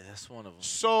 Yeah, that's one of them.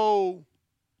 So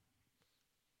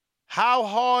how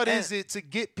hard is it to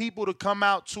get people to come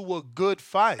out to a good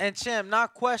fight? And, champ,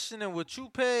 not questioning what you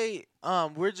pay.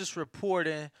 We're just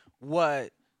reporting what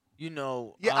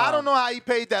Yeah, I don't know how he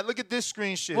paid that. Look at this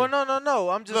screen shit. Well,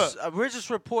 no. We're just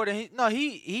reporting.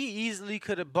 He easily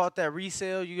could have bought that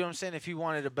resale. You know what I'm saying? If he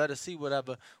wanted a better seat,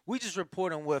 whatever. We just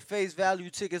reporting what face value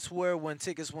tickets were when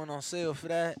tickets went on sale for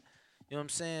that. You know what I'm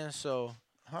saying? So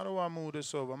how do I move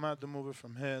this over? I'm gonna have to move it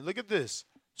from here. Look at this.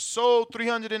 Sold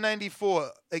 $394,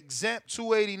 exempt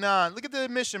 $289. Look at the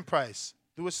admission price.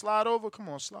 Do it slide over? Come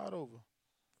on, slide over.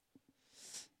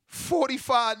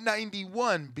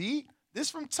 $45.91, B. This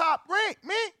from Top Rank,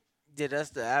 man. Yeah,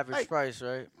 that's the average price,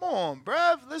 right? Come on,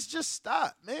 bruv. Let's just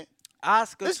stop, man.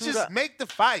 Oscar, let's just make the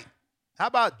fight. How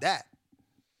about that?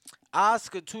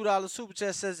 Oscar, $2 super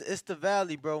chat says, it's the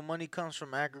valley, bro. Money comes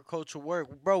from agricultural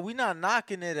work. Bro, we not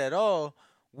knocking it at all.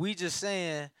 We just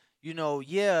saying,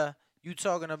 yeah, You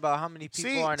talking about how many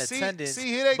people are in attendance? See,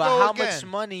 here they but go how again.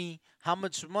 How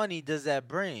much money does that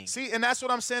bring? See, and that's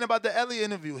what I'm saying about the Ellie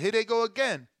interview. Here they go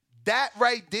again. That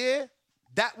right there,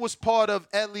 that was part of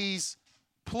Ellie's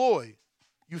ploy.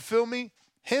 You feel me?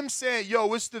 Him saying,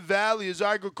 yo, it's the valley, it's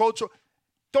agricultural.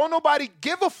 Don't nobody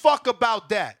give a fuck about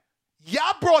that.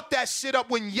 Y'all brought that shit up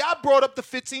when y'all brought up the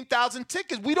 15,000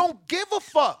 tickets. We don't give a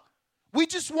fuck. We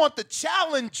just want the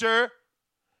challenger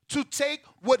to take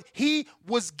what he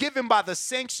was given by the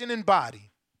sanctioning body.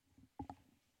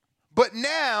 But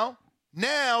now,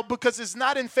 because it's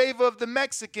not in favor of the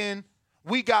Mexican,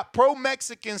 we got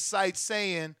pro-Mexican sites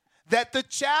saying that the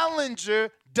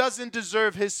challenger doesn't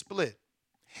deserve his split.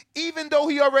 Even though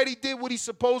he already did what he's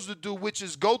supposed to do, which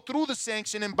is go through the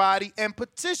sanctioning body and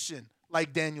petition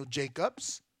like Daniel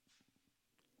Jacobs.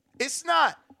 It's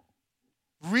not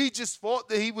Regis' fault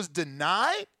that he was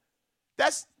denied.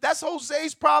 That's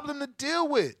Jose's problem to deal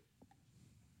with.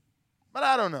 But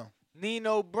I don't know.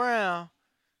 Nino Brown,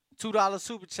 $2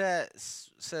 super chat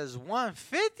says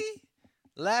 150.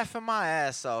 Laughing my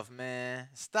ass off, man.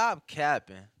 Stop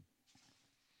capping.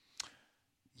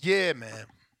 Yeah, man.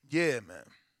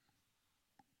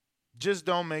 Just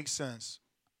don't make sense.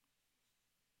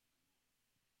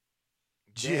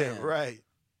 Damn. Yeah, right.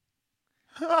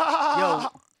 Yo.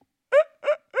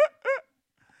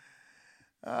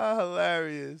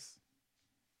 Hilarious.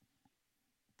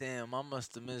 Damn, I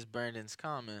must have missed Brandon's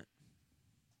comment.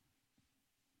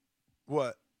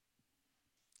 What?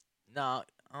 Nah,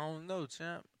 I don't know,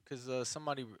 champ. Because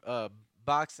somebody,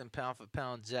 Boxing Pound for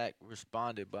Pound Jack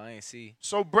responded, but I ain't see.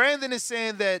 So Brandon is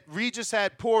saying that Regis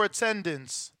had poor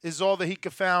attendance is all that he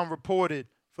could found reported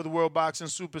for the World Boxing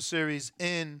Super Series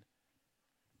in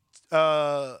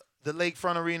the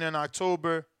Lakefront Arena in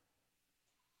October.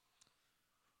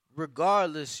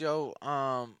 Regardless, yo,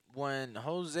 when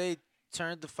Jose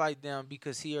turned the fight down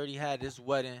because he already had his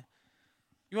wedding,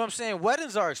 you know what I'm saying?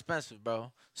 Weddings are expensive,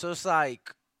 bro. So it's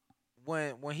like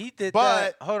when he did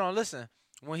that. Hold on, listen.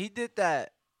 When he did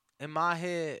that, in my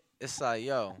head, it's like,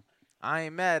 yo, I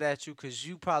ain't mad at you because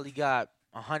you probably got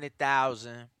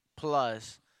 100,000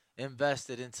 plus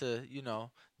invested into, you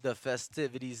know, the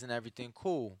festivities and everything.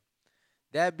 Cool.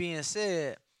 That being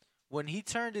said, when he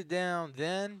turned it down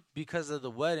then because of the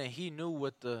wedding, he knew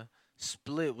what the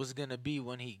split was going to be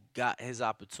when he got his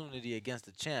opportunity against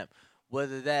the champ.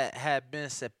 Whether that had been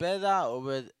Cepeda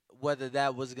or whether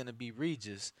that was going to be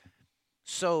Regis.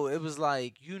 So it was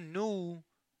like you knew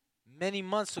many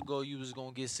months ago you was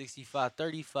going to get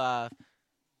 65-35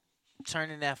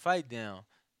 turning that fight down.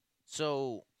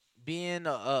 So being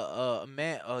a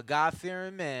man, a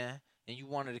God-fearing man, and you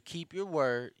wanted to keep your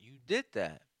word, you did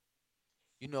that.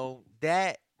 You know,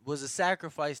 that was a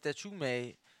sacrifice that you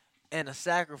made and a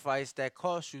sacrifice that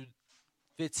cost you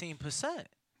 15%.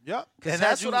 Yep. And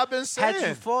that's what I've been saying. Had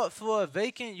you fought for a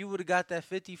vacant, you would have got that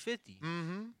 50-50.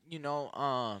 Mm-hmm. You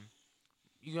know,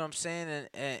 you know what I'm saying?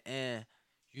 And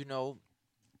you know,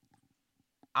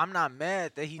 I'm not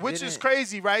mad that he Which didn't. is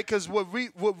crazy, right? Because what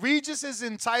Regis is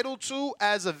entitled to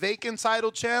as a vacant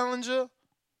title challenger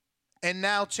and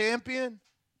now champion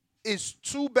is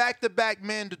 2 back-to-back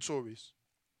mandatories.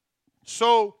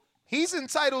 So he's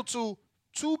entitled to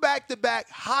 2 back-to-back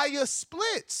higher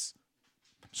splits.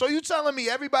 So you telling me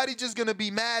everybody just going to be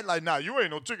mad like, nah, you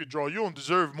ain't no ticket draw. You don't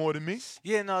deserve more than me?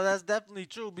 Yeah, no, that's definitely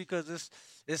true because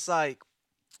it's like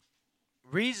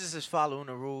Regis is following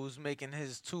the rules, making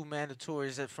his 2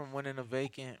 mandatories from winning a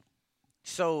vacant.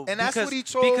 So and that's what he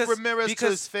told Ramirez to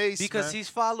his face, because man. He's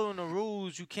following the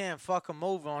rules. You can't fuck him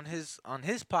over on his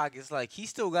pockets. Like he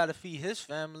still got to feed his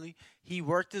family. He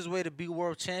worked his way to be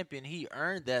world champion. He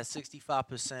earned that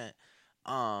 65%.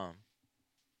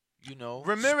 You know,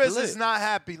 Ramirez split. is not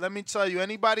happy. Let me tell you,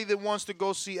 anybody that wants to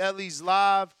go see Ellie's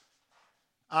live,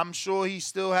 I'm sure he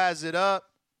still has it up.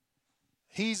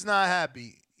 He's not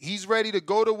happy. He's ready to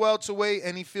go to welterweight,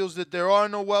 and he feels that there are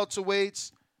no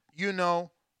welterweights. You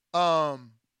know,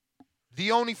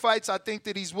 the only fights I think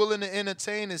that he's willing to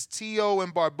entertain is Tio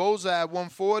and Barboza at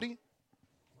 140,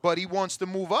 but he wants to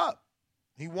move up.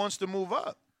 He wants to move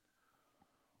up.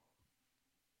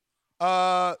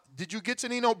 Did you get to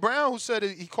Nino Brown who said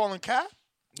he calling cap?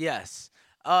 Yes.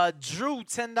 Drew,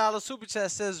 $10 super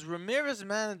chat says Ramirez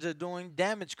manager doing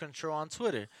damage control on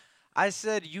Twitter. I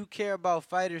said you care about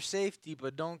fighter safety,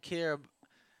 but don't care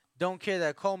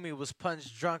that Comey was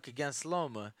punched drunk against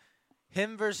Loma.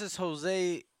 Him versus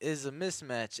Jose is a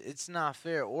mismatch. It's not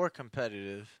fair or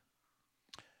competitive.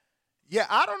 Yeah,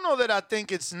 I don't know that I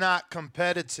think it's not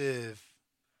competitive.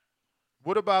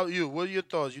 What about you? What are your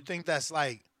thoughts? You think that's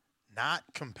like not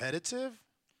competitive?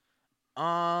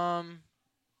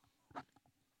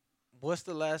 What's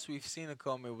the last we've seen of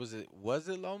Coleman? Was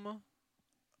it Loma?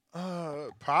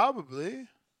 Probably.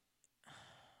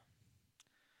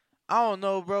 I don't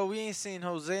know, bro. We ain't seen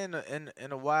Jose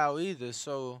in a while either.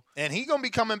 So And he gonna be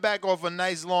coming back off a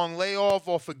nice long layoff,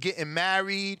 off of getting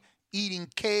married, eating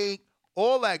cake,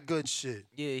 all that good shit.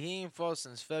 yeah, he ain't fought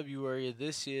since February of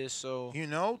this year. So You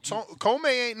know,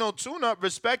 Comey ain't no tune-up.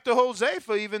 Respect to Jose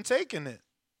for even taking it.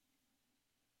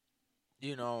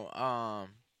 you know,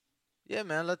 yeah,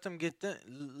 man. Let them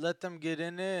get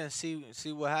in there and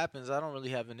see what happens. I don't really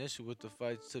have an issue with the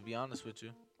fights, to be honest with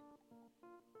you.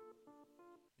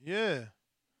 Yeah.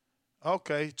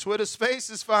 Okay. Twitter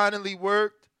Spaces finally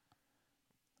worked.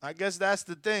 I guess that's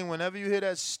the thing. Whenever you hear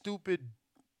that stupid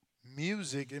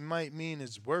music, it might mean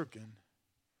it's working.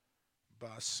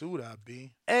 Basuda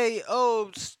B. Hey,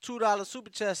 $2 super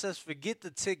chat says, "Forget the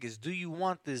tickets. Do you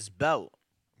want this belt?"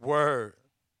 Word.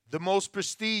 The most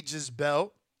prestigious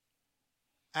belt.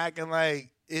 Acting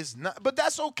like it's not. But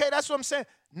that's okay. That's what I'm saying.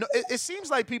 No, it seems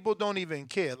like people don't even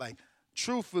care. Like,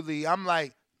 truthfully, I'm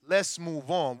like, let's move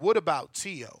on. What about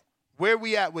T.O.? Where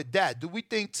we at with that? Do we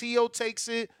think T.O. takes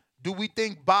it? Do we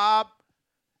think Bob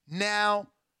now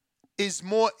is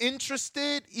more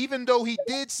interested? Even though he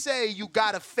did say you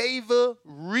got to favor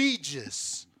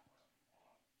Regis.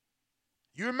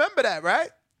 You remember that,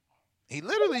 right? He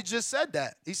literally just said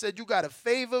that. He said you got to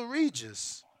favor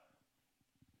Regis.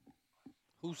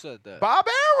 Who said that? Bob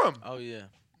Arum. Oh yeah,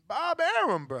 Bob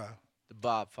Arum, bro. the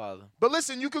Bob father. But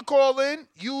listen, you can call in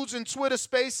using Twitter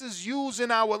Spaces, using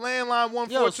our landline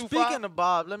 1425. Yo, speaking of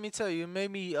Bob, let me tell you, it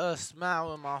made me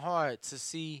smile in my heart to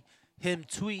see him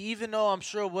tweet. Even though I'm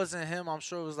sure it wasn't him, I'm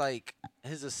sure it was like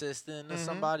his assistant or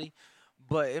somebody.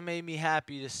 But it made me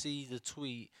happy to see the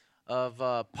tweet of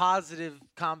positive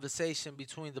conversation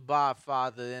between the Bob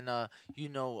father and the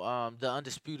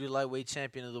undisputed lightweight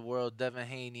champion of the world, Devin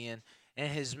Haney, and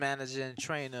his manager and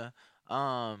trainer,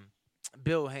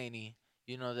 Bill Haney.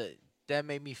 You know, that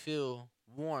made me feel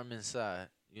warm inside,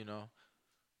 you know.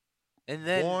 And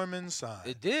then warm inside.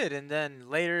 It did. And then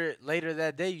later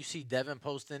that day, you see Devin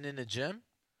posting in the gym.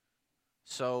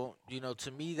 So, you know,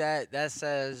 to me that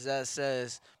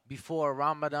says before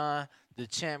Ramadan, the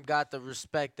champ got the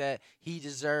respect that he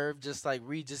deserved, just like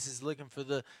Regis is looking for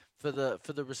the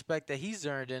respect that he's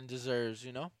earned and deserves,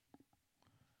 you know?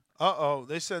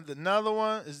 They sent another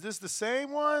one. Is this the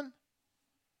same one?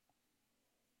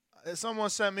 Someone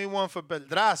sent me one for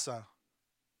Pedraza.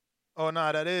 Oh,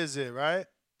 no, that is it, right?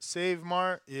 Save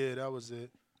Mart? Yeah, that was it.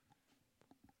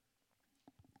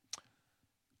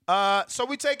 So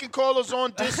we taking callers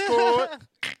on Discord,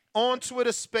 on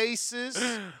Twitter Spaces,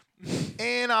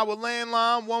 and our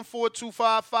landline,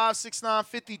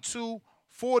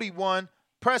 1-425-569-5241.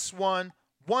 Press 1.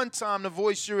 One time to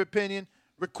voice your opinion.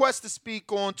 Request to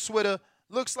speak on Twitter.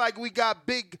 Looks like we got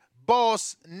Big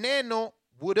Boss Nano.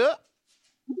 What up?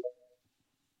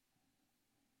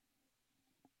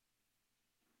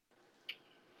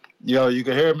 Yo, you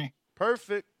can hear me?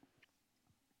 Perfect.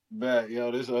 Bet.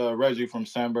 Yo, this Reggie from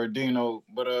San Bernardino.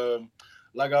 But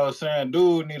like I was saying,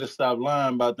 dude need to stop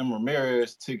lying about them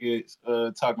Ramirez tickets,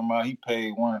 talking about he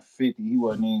paid $150. He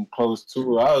wasn't even close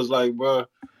to it. I was like, bro,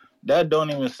 that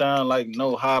don't even sound like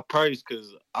no high price,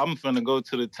 because I'm finna go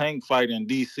to the Tank fight in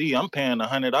D.C. I'm paying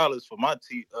 $100 for my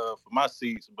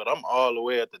seats, but I'm all the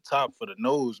way at the top for the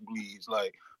nosebleeds.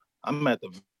 Like, I'm at the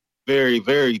very,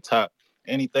 very top.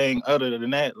 Anything other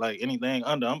than that, like anything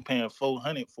under, I'm paying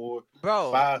 $400 for,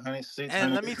 bro, $500, $600,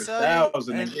 and let me tell you,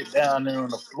 $1,000 and get down there on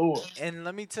the floor. And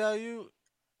let me tell you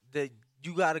that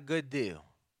you got a good deal,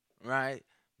 right?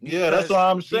 Yeah, that's what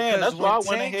I'm saying. That's why I went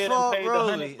Tank ahead and paid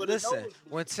Rolly, $100 for the listen,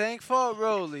 when Tank fought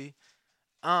Rolly,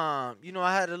 you know,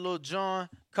 I had a little John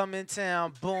come in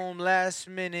town, boom, last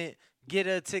minute, get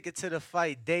a ticket to the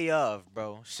fight day of,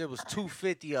 bro. Shit was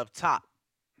 $250 up top.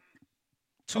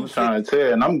 I'm trying to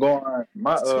tell, and I'm going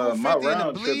my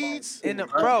round bleeds in the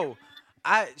bro.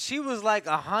 She was like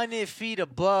 100 feet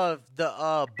above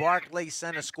the Barclays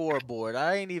Center scoreboard.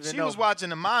 I ain't even. She was watching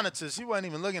the monitors. She wasn't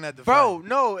even looking at the bro. fight.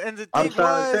 No, and the thing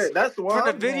was, that's from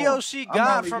the video going. she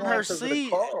got from her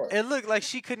seat, it looked like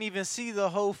she couldn't even see the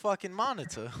whole fucking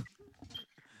monitor.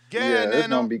 Yeah, it's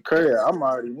gonna be crazy. I'm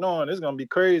already knowing it's gonna be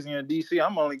crazy in DC.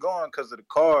 I'm only going because of the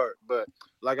card, but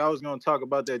like I was gonna talk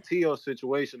about that T.O.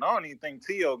 situation. I don't even think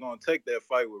T.O. gonna take that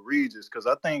fight with Regis, because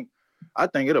I think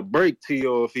it'll break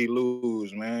T.O. if he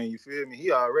lose, man. You feel me?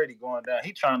 He already going down.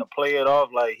 He trying to play it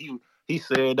off like he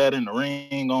said that in the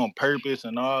ring on purpose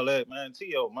and all that, man.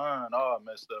 T.O. mind all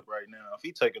messed up right now. If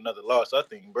he take another loss, I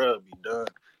think bruh be done.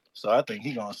 So I think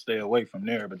he gonna stay away from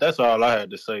there. But that's all I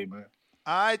had to say, man.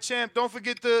 All right, champ. Don't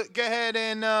forget to go ahead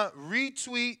and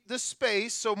retweet the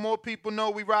space so more people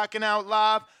know we rocking out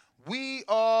live. We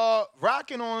are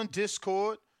rocking on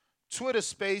Discord, Twitter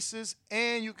Spaces,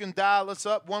 and you can dial us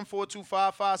up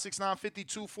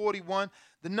 1-425-569-5241.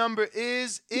 The number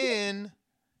is in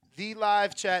the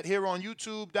live chat here on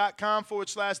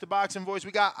YouTube.com/The Boxing Voice.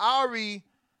 We got Ari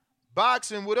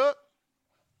Boxing. What up?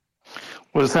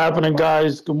 What's happening,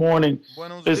 guys? Good morning.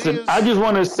 Buenos Listen, dias. I just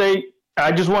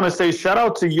want to say shout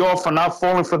out to y'all for not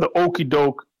falling for the okie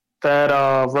doke that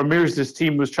Ramirez's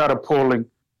team was trying to pulling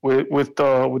with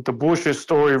the bullshit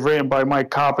story written by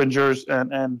Mike Coppingers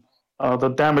and the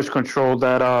damage control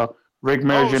that Rick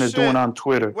Merrigan is doing on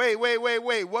Twitter. Wait.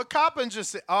 What Coppinger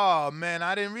said? Oh, man,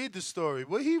 I didn't read the story.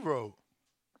 What he wrote?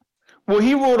 Well,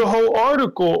 he wrote a whole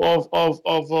article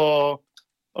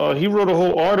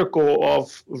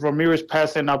of Ramirez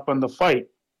passing up on the fight.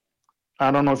 I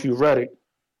don't know if you read it.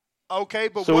 Okay,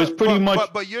 but so it's pretty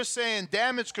much. But you're saying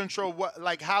damage control. What?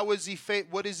 Like, how is he?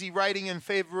 What is he writing in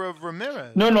favor of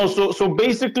Ramirez? No. So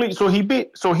basically,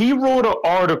 he wrote an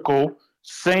article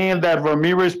saying that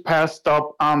Ramirez passed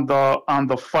up on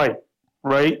the fight,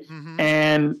 right?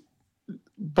 Mm-hmm.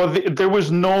 But there was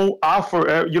no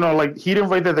offer. Like he didn't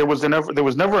write that there was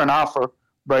never an offer,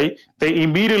 right? They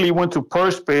immediately went to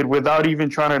purse bid without even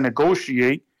trying to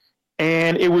negotiate,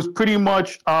 and it was pretty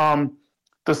much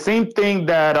the same thing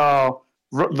that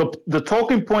the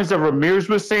talking points that Ramirez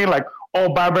was saying, like,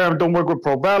 oh, Barbarian don't work with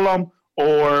Probellum,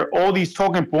 or all these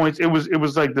talking points. It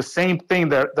was like the same thing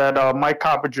that Mike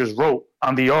Coppinger wrote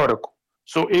on the article.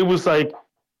 So it was like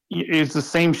it's the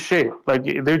same shit. Like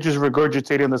they're just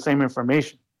regurgitating the same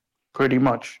information, pretty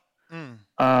much. And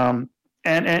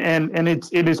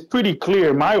it is pretty clear,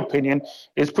 in my opinion,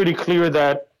 it's pretty clear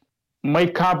that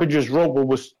Mike Coppinger wrote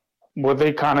what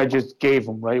they kind of just gave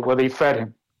him, right? What they fed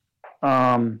him.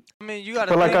 I mean, you got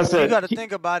to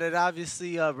think about it.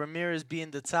 Obviously, Ramirez being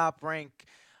the top rank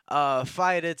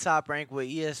fighter, top rank with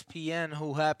ESPN,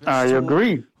 who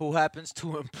happens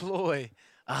to employ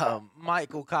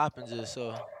Michael Coppinger.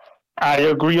 So I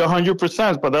agree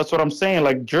 100%. But that's what I'm saying.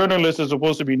 Like journalists are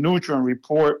supposed to be neutral and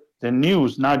report the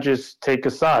news, not just take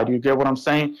a side. You get what I'm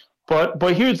saying?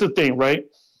 But here's the thing, right?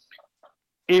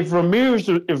 If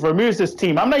Ramirez's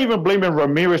team, I'm not even blaming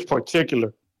Ramirez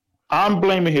particular. I'm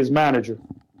blaming his manager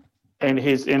and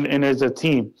as a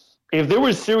team. If they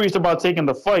were serious about taking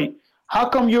the fight, how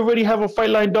come you already have a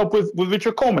fight lined up with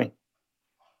Richard Coleman?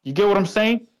 You get what I'm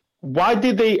saying? Why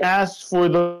did they ask for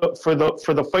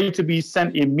the fight to be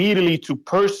sent immediately to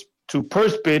purse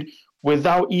bid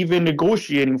without even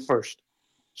negotiating first?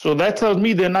 So that tells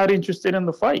me they're not interested in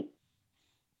the fight.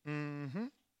 Mm-hmm.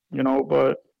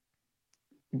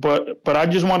 But I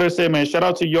just wanted to say, man, shout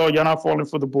out to y'all. You're not falling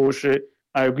for the bullshit.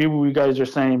 I agree with what you guys are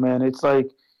saying, man. It's like,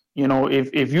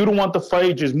 if you don't want the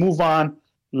fight, just move on.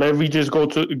 Let me just go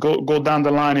down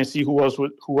the line and see who else is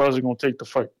going to take the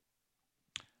fight.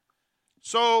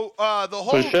 So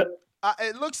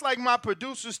it looks like my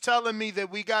producer's telling me that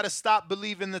we got to stop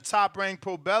believing the Top Rank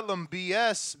Probellum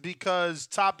BS because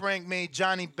Top Rank made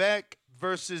Johnny Beck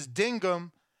versus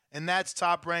Dingham, and that's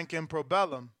Top Rank and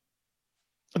Probellum.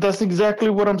 That's exactly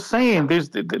what I'm saying.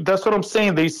 That's what I'm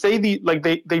saying. They say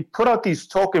they put out these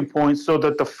talking points so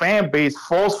that the fan base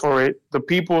falls for it. The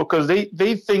people, because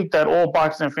they think that all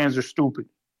boxing fans are stupid.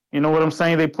 You know what I'm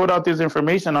saying? They put out this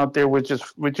information out there, which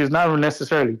is not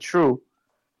necessarily true.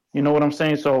 You know what I'm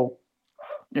saying? So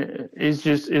it's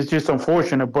just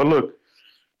unfortunate. But look,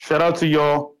 shout out to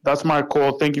y'all. That's my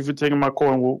call. Thank you for taking my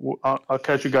call, and I'll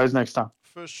catch you guys next time.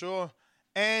 For sure.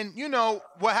 And,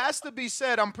 what has to be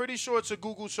said, I'm pretty sure it's a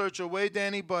Google search away,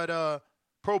 Danny, but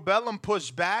Probellum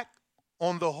pushed back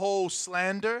on the whole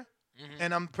slander,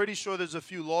 and I'm pretty sure there's a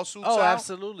few lawsuits out. Oh,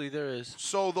 absolutely, there is.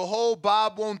 So the whole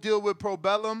Bob won't deal with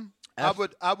Probellum, I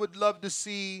would love to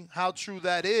see how true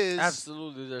that is.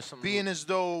 Absolutely, there's some being as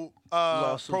though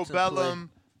Probellum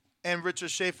and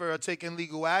Richard Schaefer are taking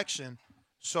legal action.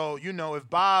 So, if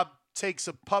Bob takes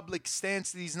a public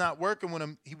stance that he's not working with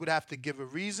him, he would have to give a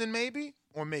reason maybe,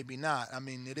 or maybe not. I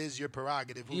mean, it is your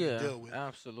prerogative who you deal with.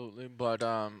 Absolutely. But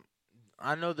I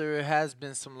know there has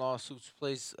been some lawsuits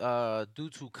placed due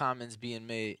to comments being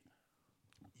made.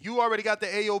 You already got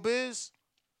the AO Biz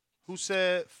who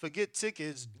said, forget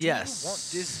tickets. Do you want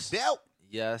this belt?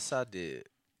 Yes, I did.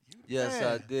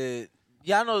 I did.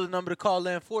 Y'all know the number to call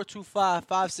in,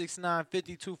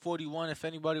 425-569-5241. If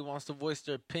anybody wants to voice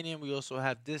their opinion, we also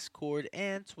have Discord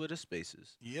and Twitter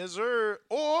Spaces. Yes, sir.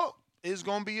 Or it's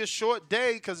going to be a short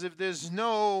day because if there's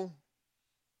no,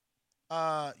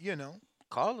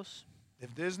 callers.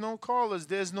 If there's no callers,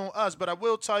 there's no us. But I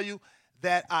will tell you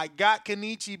that I got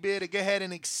Kenichi Bear to go ahead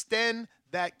and extend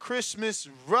that Christmas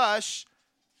rush,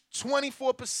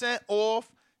 24%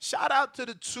 off. Shout out to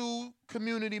the 2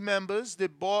 community members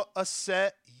that bought a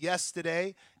set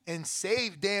yesterday and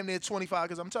saved damn near 25,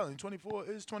 because I'm telling you, 24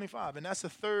 is 25, and that's a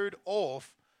third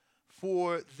off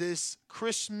for this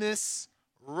Christmas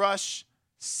rush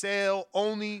sale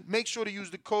only. Make sure to use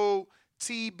the code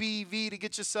TBV to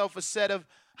get yourself a set of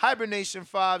Hibernation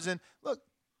 5s. And look,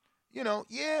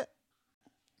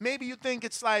 maybe you think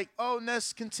it's like, oh,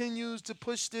 Ness continues to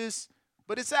push this,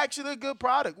 but it's actually a good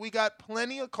product. We got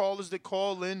plenty of callers that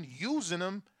call in using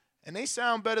them, and they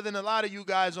sound better than a lot of you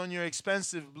guys on your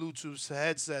expensive Bluetooth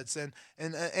headsets.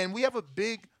 And we have a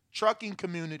big trucking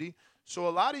community, so a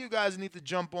lot of you guys need to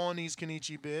jump on these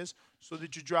Kenichi Bears so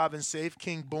that you're driving safe.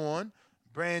 King Born,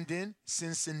 Brandon,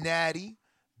 Cincinnati,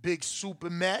 Big Super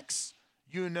Mex,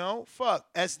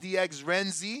 SDX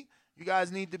Renzi. You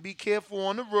guys need to be careful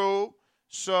on the road.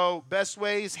 So best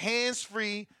way is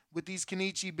hands-free with these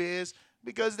Kenichi Bears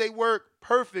because they work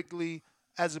perfectly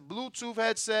as a Bluetooth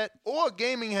headset or a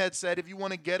gaming headset if you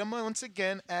want to get them, once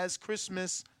again, as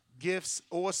Christmas gifts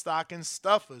or stocking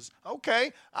stuffers.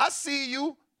 Okay, I see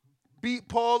you, Beat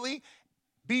Paulie.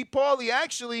 Beat Paulie,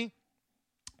 actually,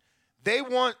 they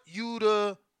want you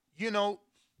to,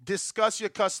 discuss your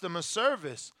customer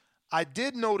service. I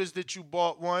did notice that you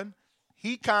bought one.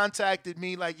 He contacted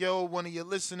me like, yo, one of your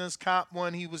listeners caught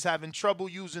one. He was having trouble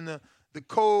using the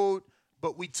code,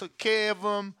 but we took care of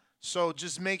him. So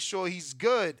just make sure he's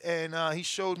good. And he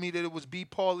showed me that it was B.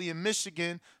 Paulie in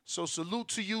Michigan. So salute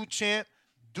to you, champ.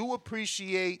 Do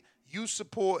appreciate you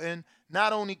supporting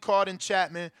not only Cardin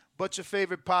Chapman, but your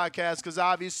favorite podcast, because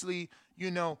obviously,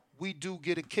 we do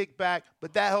get a kickback,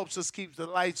 but that helps us keep the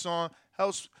lights on,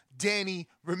 helps Danny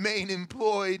remain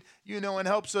employed, and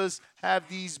helps us have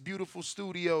these beautiful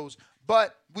studios.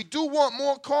 But we do want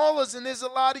more callers, and there's a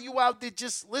lot of you out there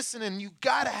just listening. You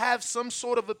got to have some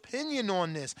sort of opinion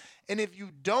on this. And if you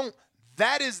don't,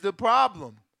 that is the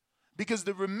problem. Because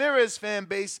the Ramirez fan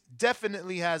base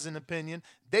definitely has an opinion.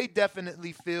 They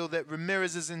definitely feel that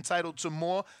Ramirez is entitled to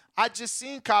more. I just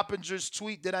seen Coppinger's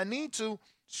tweet that I need to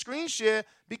screen share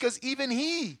because even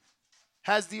he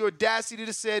has the audacity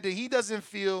to say that he doesn't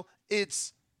feel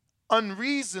it's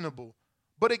unreasonable.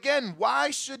 But again,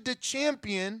 why should the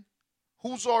champion,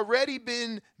 who's already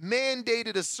been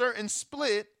mandated a certain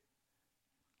split,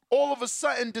 all of a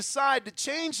sudden decide to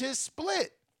change his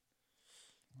split?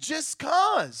 Just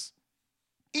cause.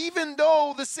 Even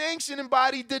though the sanctioning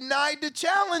body denied the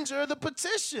challenger the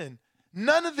petition.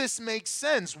 None of this makes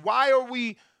sense. Why are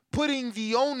we putting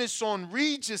the onus on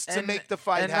Regis to make the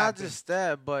fight happen? And not just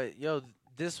that, but,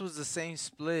 this was the same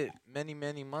split many,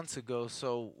 many months ago.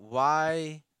 So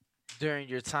why, during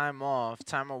your time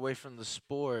away from the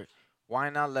sport, why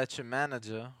not let your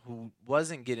manager, who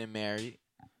wasn't getting married,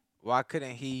 why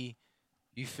couldn't he,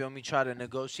 try to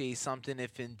negotiate something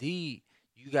if indeed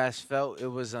you guys felt it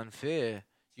was unfair?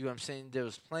 You know what I'm saying? There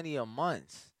was plenty of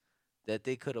months that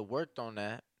they could have worked on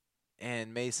that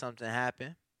and made something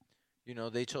happen.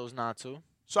 They chose not to.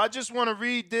 So I just want to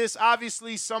read this.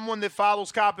 Obviously, someone that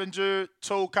follows Coppinger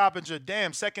told Coppinger,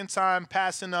 damn, second time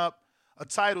passing up a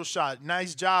title shot.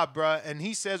 Nice job, bruh. And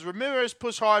he says, Ramirez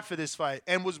pushed hard for this fight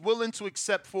and was willing to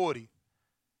accept 40.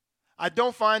 I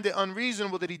don't find it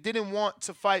unreasonable that he didn't want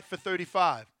to fight for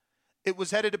 35. It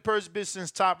was headed to Purse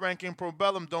Bison's top-ranking Pro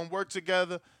Bellum don't work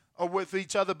together or with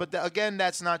each other. But again,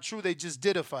 that's not true. They just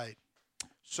did a fight.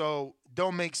 So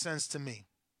don't make sense to me.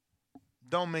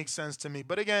 Don't make sense to me.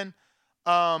 But again,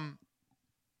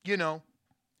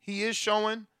 he is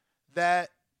showing that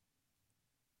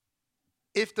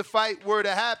if the fight were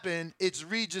to happen, it's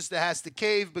Regis that has to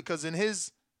cave because in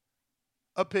his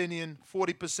opinion,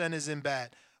 40% isn't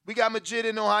bad. We got Majid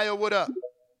in Ohio. What up?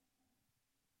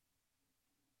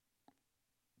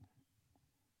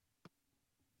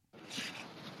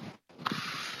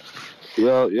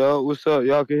 Yo, what's up?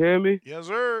 Y'all can hear me? Yes,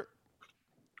 sir.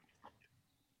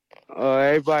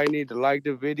 Everybody need to like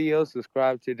the video,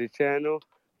 subscribe to the channel,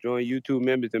 join YouTube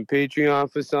members and Patreon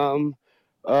for something.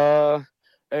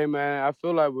 Hey, man, I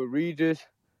feel like with Regis,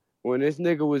 when this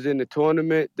nigga was in the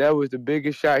tournament, that was the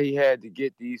biggest shot he had to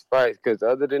get these fights. Because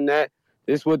other than that,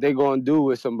 this is what they going to do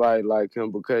with somebody like him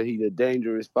because he's a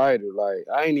dangerous fighter. Like,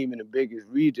 I ain't even the biggest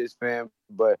Regis fan,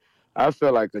 but I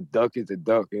feel like a duck is a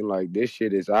duck. And, like, this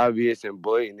shit is obvious and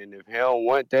blatant. And if he don't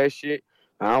want that shit,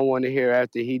 I don't want to hear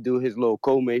after he do his little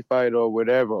co-main fight or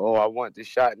whatever, oh, I want the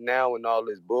shot now and all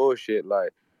this bullshit.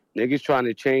 Like, niggas trying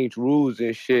to change rules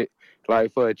and shit,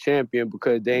 like, for a champion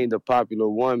because they ain't the popular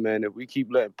one, man. If we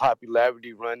keep letting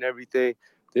popularity run everything,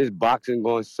 this boxing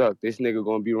going to suck. This nigga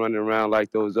going to be running around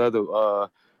like those other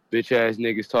bitch-ass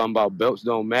niggas talking about belts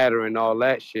don't matter and all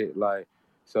that shit. Like,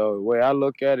 So the way I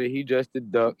look at it, he just a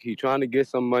duck. He trying to get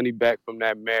some money back from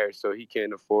that marriage, so he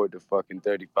can't afford the fucking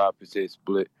 35%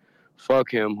 split.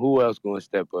 Fuck him. Who else gonna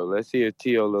step up? Let's see if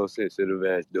T.O. little sensitive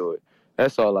ass do it.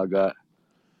 That's all I got.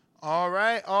 All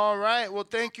right. Well,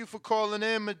 thank you for calling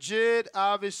in, Majid.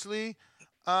 Obviously,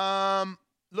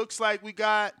 looks like we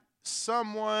got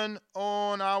someone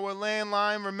on our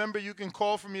landline. Remember, you can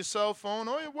call from your cell phone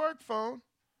or your work phone.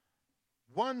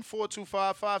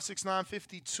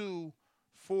 1-425-569-5241.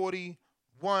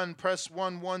 Press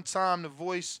 1 one time to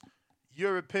voice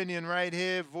your opinion right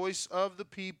here. Voice of the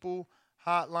People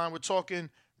hotline. We're talking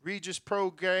Regis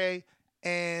Prograis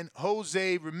and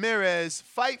Jose Ramirez.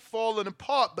 Fight falling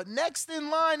apart. But next in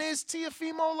line is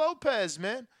Teofimo Lopez,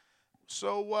 man.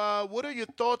 So what are your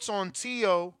thoughts on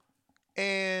Teo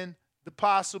and the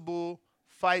possible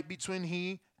fight between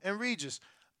he and Regis?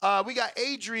 We got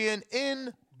Adrian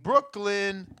in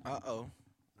Brooklyn. Uh-oh.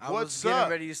 I What's was getting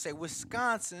up? ready to say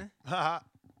Wisconsin.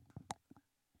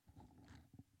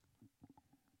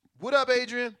 What up,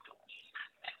 Adrian?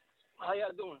 How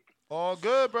y'all doing? All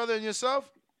good, brother. And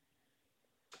yourself?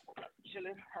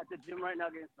 Chilling at the gym right now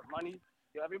getting some money.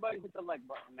 Yo, everybody hit the like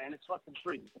button, man. It's fucking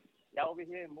free. Y'all over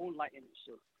here moonlighting and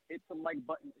shit. Hit the like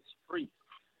button. It's free.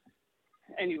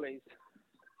 Anyways,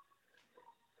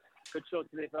 good show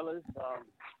today, fellas. I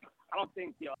don't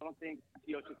think Theo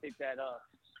should take that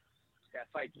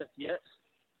fight just yet.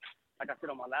 Like I said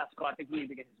on my last call, I think we need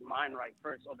to get his mind right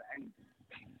first over anything.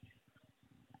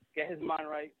 Get his mind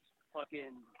right.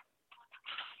 Fucking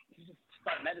just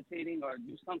start meditating or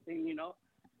do something, you know.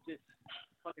 Just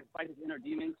fucking fight his inner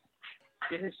demons.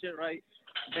 Get his shit right.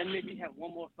 Then maybe have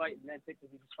one more fight and then take the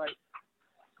Regis fight.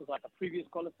 Because like a previous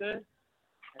caller said,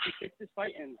 if he takes this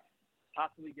fight and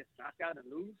possibly gets knocked out and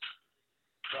lose,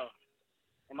 bro,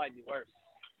 it might be worse.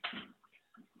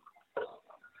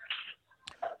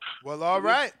 Well, all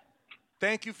right.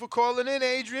 Thank you for calling in,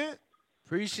 Adrian.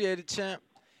 Appreciate it, champ.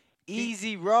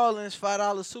 Easy Rollins,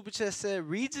 $5 super chat said,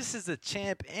 Regis is a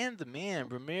champ and the man.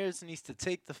 Ramirez needs to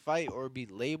take the fight or be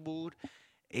labeled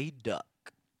a duck.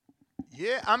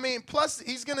 Yeah, I mean, plus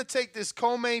he's going to take this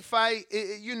Comey fight.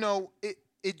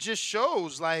 It just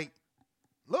shows, like,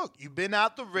 look, you've been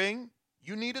out the ring.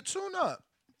 You need a tune-up.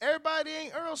 Everybody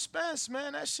ain't Earl Spence,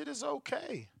 man. That shit is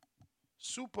okay.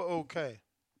 Super okay.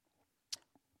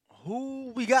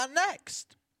 Who we got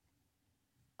next?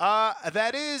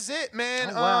 That is it, man.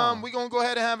 Oh, wow. We're going to go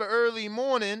ahead and have an early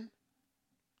morning.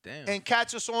 Damn. And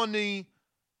catch us on the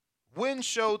Win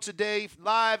Show today,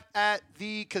 live at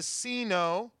the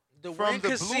casino. The from Win the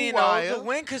Casino. Blue Wire. The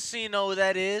Win Casino,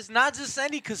 that is. Not just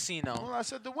any casino. Well, I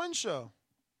said the Win Show.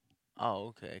 Oh,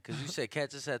 okay. Because you said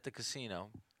catch us at the casino.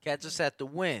 Catch us at the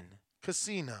Win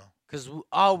Casino. Because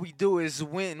all we do is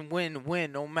win, win,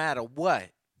 win, no matter what.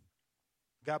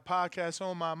 Got podcasts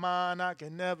on my mind. I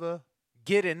can never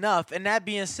get enough. And that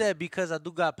being said, because I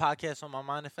do got podcasts on my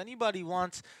mind, if anybody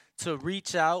wants to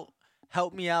reach out,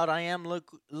 help me out. I am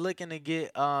looking to get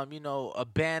a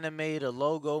banner made, a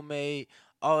logo made,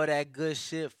 all that good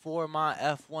shit for my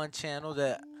F1 channel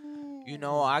that we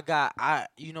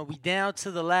down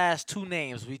to the last two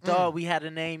names. We thought we had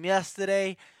a name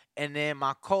yesterday, and then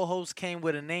my co-host came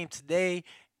with a name today.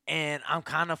 And I'm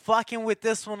kind of fucking with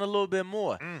this one a little bit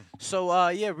more. So,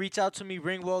 reach out to me,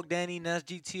 Ringwalk Danny, Ness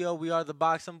GTO. We are the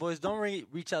Boxing Boys. Don't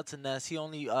reach out to Ness. He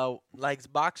only likes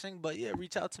boxing. But, yeah,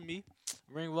 reach out to me,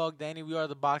 Ringwalk Danny. We are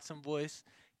the Boxing Boys.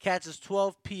 Catch us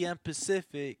 12 p.m.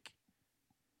 Pacific,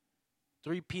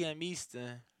 3 p.m.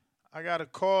 Eastern. I got a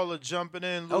caller jumping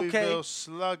in, Louisville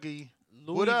Sluggy.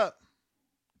 What up?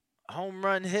 Home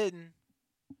run hitting.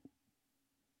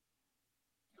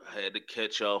 I had to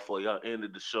catch y'all for y'all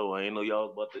ended the show. I ain't know y'all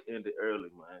was about to end it early,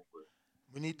 man. But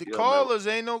we need the callers.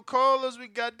 Man. Ain't no callers. We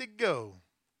got to go.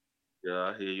 Yeah,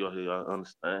 I hear you. I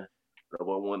understand. I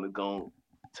wanted to go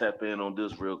tap in on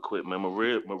this real quick, man.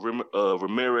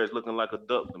 Ramirez looking like a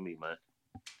duck to me, man.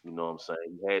 You know what I'm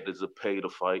saying? He had the Zepeda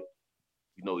fight.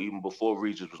 Even before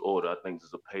Regis was ordered, I think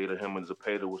him and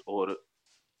Zepeda was ordered.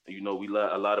 And,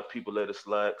 a lot of people let it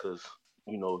slide because,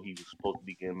 he was supposed to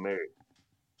be getting married.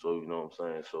 So, you know what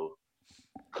I'm saying? So,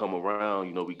 come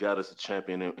around, we got us a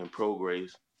champion in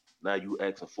Prograis. Now you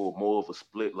asking for more of a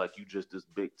split like you just this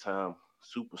big-time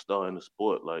superstar in the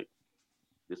sport. Like,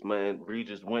 this man,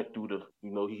 Regis went through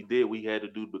he did what he had to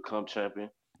do to become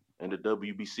champion. And the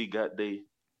WBC got their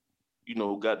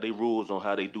rules on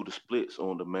how they do the splits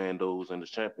on the Mandos and the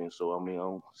champions. So, I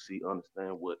don't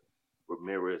understand what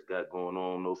Ramirez got going on.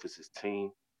 I don't know if it's his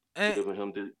team giving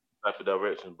him this type of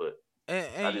direction, but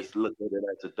I just look at it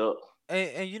as a duck.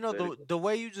 And the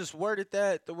way you just worded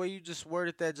that,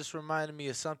 just reminded me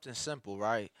of something simple,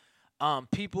 right?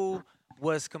 People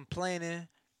was complaining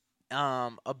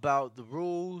about the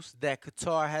rules that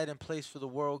Qatar had in place for the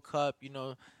World Cup. You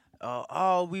know,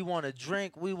 oh, we want to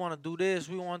drink, we want to do this,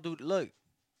 we want to do. Look,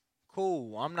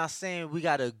 cool. I'm not saying we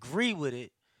gotta agree with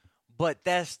it, but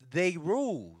that's they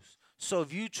rules. So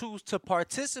if you choose to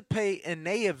participate in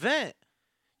their event,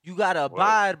 you gotta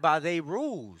abide by their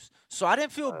rules. So I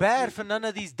didn't feel bad for none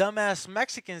of these dumbass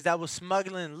Mexicans that was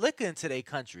smuggling liquor into their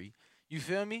country. You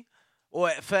feel me? Or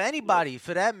for anybody,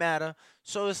 for that matter.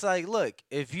 So it's like, look,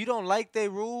 if you don't like their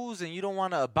rules and you don't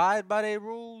want to abide by their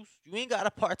rules, you ain't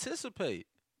gotta participate.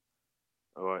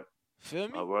 All right. Feel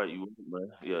me? All right, you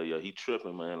man. Yeah, he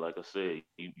tripping, man. Like I said,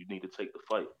 you need to take the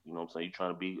fight. You know what I'm saying? You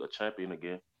trying to be a champion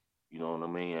again. You know what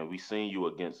I mean? And we seen you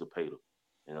against Zepeda.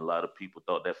 And a lot of people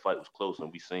thought that fight was close,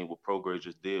 and we seen what Prograis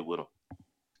just did with him.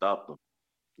 Stopped him.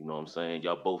 You know what I'm saying?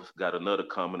 Y'all both got another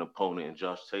common opponent in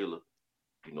Josh Taylor.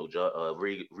 You know,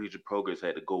 Regis Prograis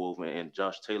had to go over in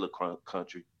Josh Taylor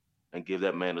country and give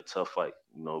that man a tough fight.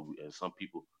 You know, and some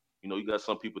people, you know, you got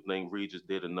some people think Regis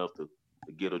did enough to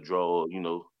get a draw, you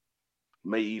know,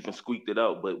 may even squeaked it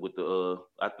out. But with the,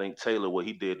 I think Taylor, what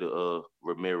he did to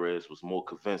Ramirez was more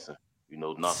convincing, you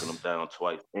know, knocking him down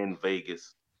twice in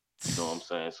Vegas. You know what I'm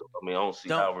saying? So I mean, I don't see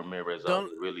how Ramirez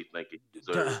really think he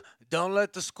deserves. Don't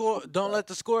let the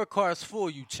scorecards fool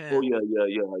you, champ. Oh yeah.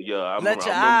 Let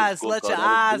your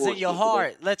eyes and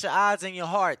your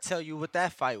heart tell you what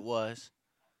that fight was.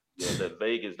 Yeah, that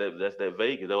Vegas, that's that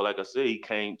Vegas. Though, like I said, he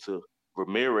came to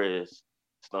Ramirez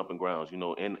stomping grounds, you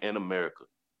know, in America,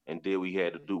 and did what he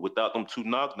had to do. Without them 2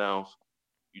 knockdowns,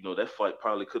 you know, that fight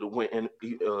probably could have went in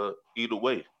either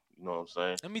way. You know what I'm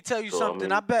saying? Let me tell you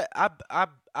something. I bet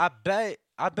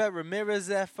Ramirez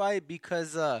that fight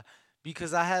because I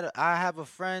have a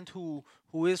friend who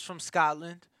is from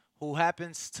Scotland, who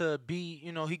happens to be,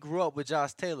 you know, he grew up with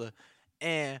Josh Taylor,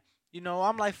 and you know,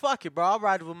 I'm like, fuck it, bro. I'll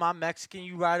ride with my Mexican,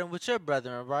 you riding with your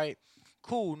brethren, right?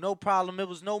 Cool, no problem. It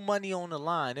was no money on the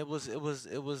line. It was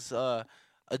a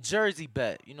jersey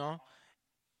bet, you know.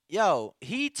 Yo,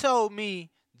 he told me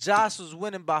Josh was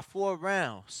winning by 4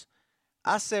 rounds.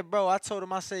 I said, bro, I told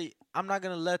him, I say, I'm not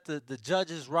going to let the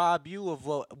judges rob you of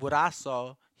what I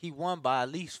saw. He won by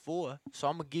at least 4. So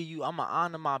I'm going to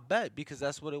honor my bet because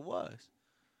that's what it was.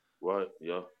 Right,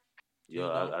 yeah. You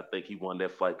know? I think he won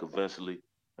that fight convincingly.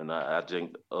 And I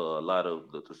think a lot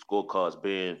of the scorecards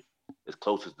being as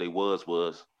close as they was,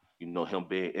 you know, him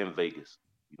being in Vegas.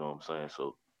 You know what I'm saying?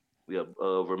 So, yeah,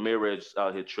 Ramirez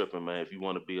out here tripping, man. If you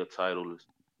want to be a titleist,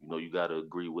 you know, you got to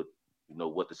agree with, you know,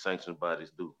 what the sanction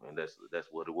bodies do. And that's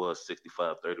what it was,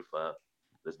 65-35.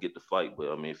 Let's get the fight.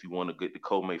 But, I mean, if you want to get the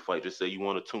co-main fight, just say you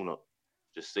want a tune-up.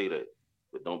 Just say that.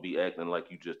 But don't be acting like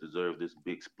you just deserve this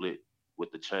big split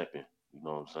with the champion. You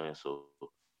know what I'm saying? So,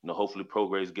 you know, hopefully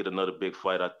Prograis get another big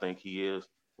fight. I think he is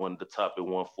one of the top at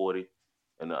 140.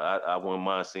 And I wouldn't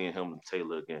mind seeing him and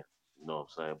Taylor again. You know what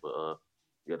I'm saying? But,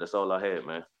 yeah, that's all I had,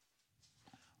 man.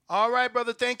 All right,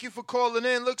 brother. Thank you for calling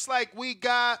in. Looks like we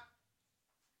got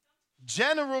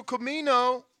General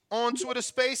Camino on Twitter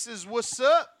Spaces. What's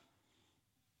up?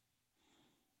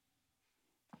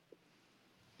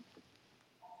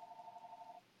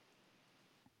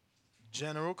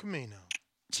 General Camino.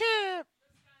 Champ.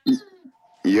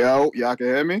 Yo, y'all can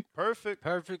hear me?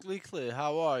 Perfectly clear.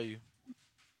 How are you?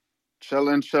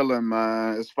 Chilling,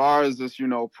 man. As far as this, you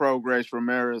know, Prograis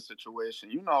Ramirez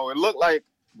situation, you know, it looked like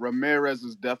Ramirez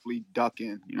is definitely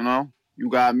ducking, you know? You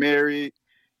got married.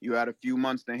 You had a few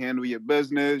months to handle your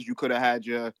business. You could have had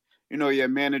your, you know, your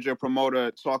manager,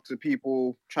 promoter talk to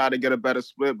people, try to get a better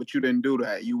split, but you didn't do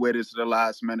that. You waited to the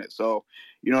last minute. So,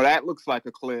 you know, that looks like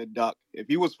a clear duck. If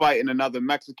he was fighting another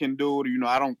Mexican dude, you know,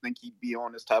 I don't think he'd be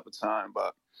on this type of time.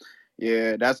 But,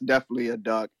 yeah, that's definitely a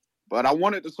duck. But I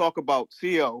wanted to talk about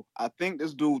Tio. I think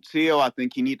this dude, Tio, I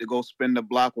think he need to go spin the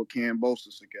block with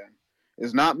Kambosos again.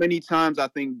 There's not many times I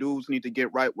think dudes need to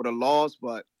get right with a loss,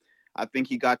 but I think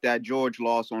he got that George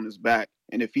loss on his back.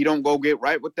 And if he don't go get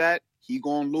right with that, he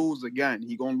going to lose again.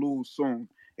 He going to lose soon,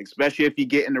 especially if he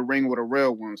get in the ring with a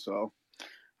real one. So,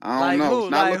 I don't know.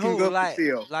 It's not looking good for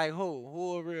Tio. Like who?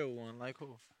 Who a real one? Like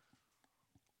who?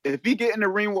 If he get in the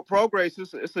ring with Prograis,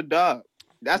 it's a dub.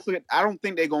 I don't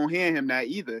think they're going to hand him that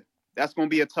either. That's going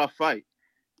to be a tough fight.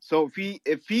 So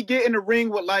if he get in the ring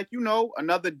with, like, you know,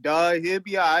 another dud, he'll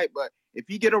be all right. But if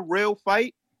he get a real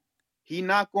fight, he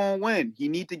not going to win. He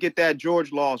need to get that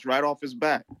George loss right off his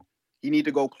back. He need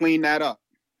to go clean that up.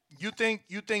 You think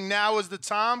now is the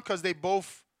time because they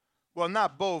both, well,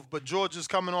 not both, but George is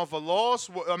coming off a loss?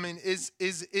 I mean,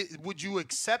 would you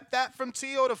accept that from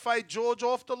Tio to fight George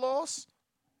off the loss?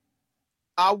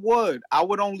 I would. I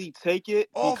would only take it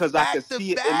because I could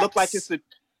see it. It looked like it's a...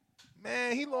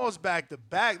 Man, he lost back to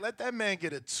back. Let that man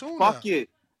get a tune-up. Fuck it.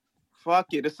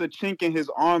 Fuck it. It's a chink in his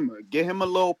armor. Get him a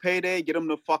little payday. Get him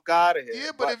the fuck out of here.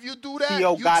 Yeah, but if you do that,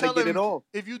 T.O. you gotta tell get him, it off.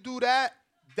 if you do that,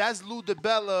 that's Lou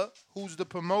DiBella, who's the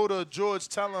promoter, George,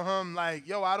 telling him, like,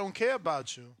 yo, I don't care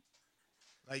about you.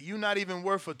 Like, you not even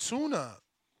worth a tune-up.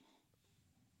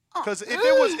 Because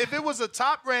if it was a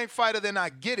top-ranked fighter, then I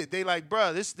get it. They like,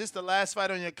 bruh, this the last fight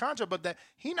on your contract, but that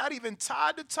he not even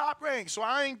tied to top rank, so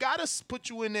I ain't got to put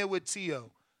you in there with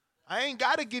T.O. I ain't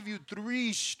got to give you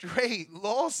 3 straight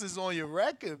losses on your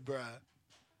record, bruh.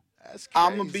 That's crazy.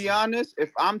 I'm going to be honest.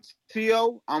 If I'm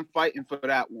T.O., I'm fighting for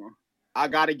that one. I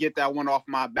got to get that one off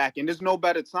my back, and there's no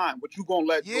better time. But you going to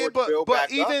let George build back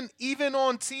up? Even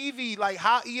on TV, like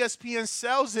how ESPN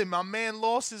sells it, my man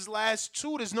lost his last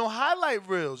 2. There's no highlight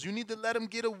reels. You need to let him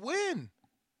get a win.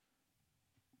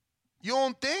 You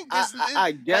don't think?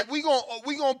 I get. Like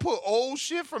we gonna put old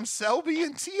shit from Selby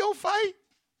and T.O. fight?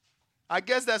 I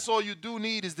guess that's all you do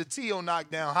need is the T.O.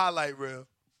 knockdown highlight reel.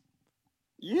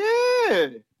 Yeah.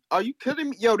 Are you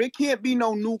kidding me? Yo, there can't be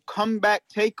no new comeback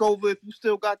takeover if you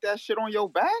still got that shit on your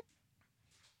back.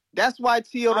 That's why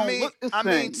T.O. don't look the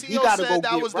same. T.O. said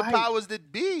that was the powers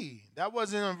that be. That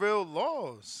wasn't a real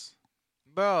loss.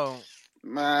 Bro.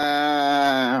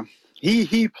 Man,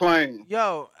 he playing.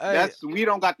 Yo, we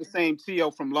don't got the same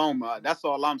T.O. from Loma. That's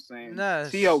all I'm saying.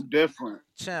 T.O. different.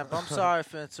 Champ, I'm sorry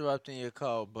for interrupting your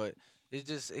call, but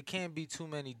it can't be too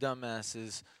many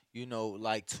dumbasses, you know,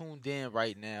 like tuned in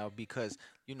right now because,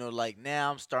 you know, like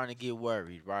now I'm starting to get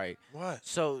worried, right? What?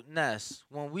 So Ness,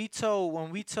 when we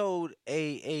told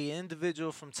a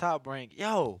individual from Top Rank,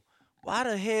 yo, why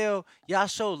the hell y'all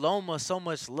show Loma so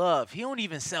much love? He don't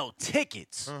even sell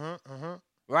tickets.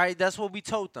 Right? That's what we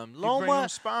told them. Loma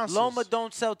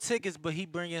don't sell tickets, but he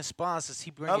bring in sponsors.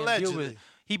 He bring in viewers.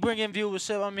 He bring in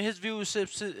viewership. I mean, his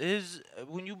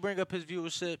when you bring up his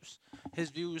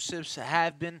viewerships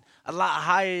have been a lot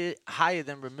higher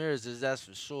than Ramirez's. That's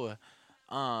for sure.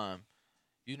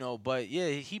 You know, but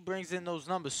yeah, he brings in those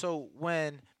numbers. So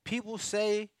when people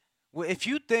say, well, if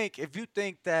you think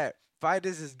that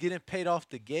fighters is getting paid off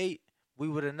the gate, we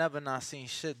would have never not seen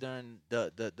shit during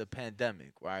the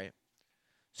pandemic, right?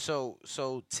 So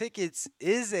tickets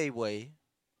is a way,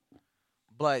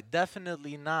 but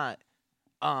definitely not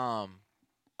a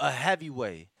heavy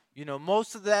way. You know,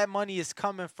 most of that money is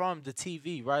coming from the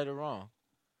TV, right or wrong.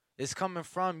 It's coming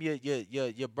from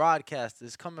your broadcaster.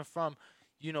 It's coming from,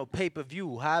 you know,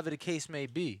 pay-per-view, however the case may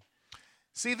be.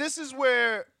 See, this is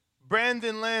where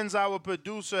Brandon Lenz, our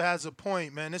producer, has a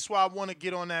point, man. That's why I want to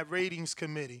get on that ratings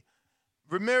committee.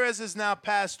 Ramirez has now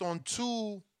passed on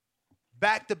 2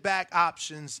 back-to-back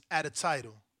options at a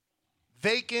title.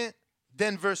 Vacant,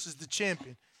 then versus the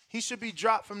champion. He should be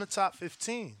dropped from the top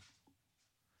 15.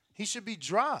 He should be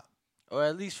dropped. Or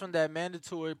at least from that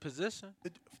mandatory position.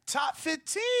 Top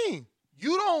 15.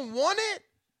 You don't want it?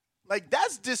 Like,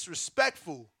 that's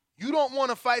disrespectful. You don't want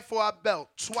to fight for our belt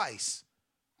twice.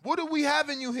 What are we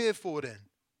having you here for then?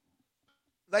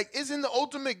 Like, isn't the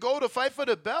ultimate goal to fight for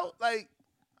the belt? Like,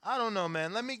 I don't know,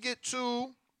 man. Let me get to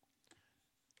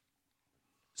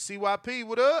CYP.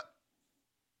 What up?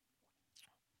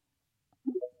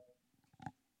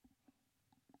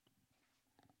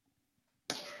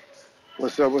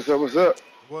 What's up?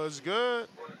 What's good?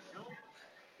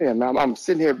 Yeah, man, I'm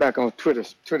sitting here back on Twitter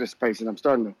space, and I'm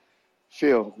starting to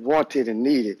feel wanted and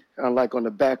needed, unlike on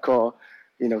the back call,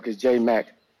 you know, because J-Mac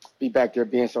be back there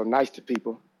being so nice to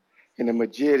people. And then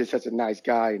Majid is such a nice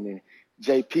guy, and then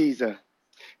JP's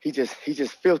he just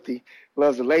filthy,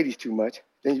 loves the ladies too much.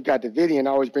 Then you got Davidian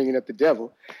always bringing up the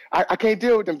devil. I can't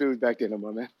deal with them dudes back there no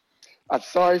more, man. I'm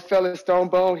sorry, fella, Stone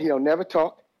Bone. He don't never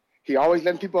talk. He always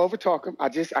letting people overtalk him. I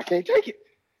can't take it.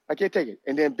 I can't take it.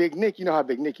 And then Big Nick, you know how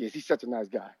Big Nick is. He's such a nice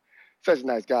guy.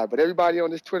 But everybody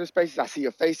on this Twitter Spaces, I see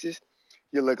your faces.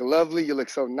 You look lovely. You look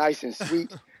so nice and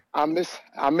sweet. I'm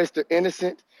Mr.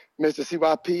 Innocent, Mr.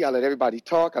 CYP. I let everybody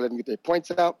talk. I let them get their points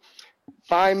out.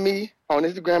 Find me on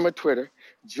Instagram or Twitter.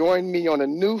 Join me on a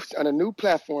new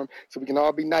platform so we can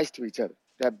all be nice to each other.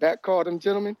 That back call, them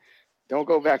gentlemen, don't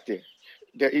go back there.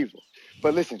 They're evil.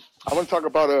 But listen, I want to talk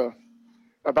about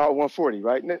 140,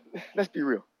 right? Let's be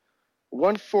real.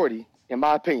 140, in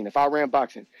my opinion, if I ran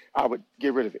boxing, I would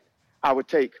get rid of it. I would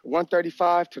take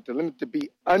 135 to the limit to be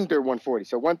under 140.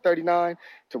 So 139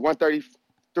 to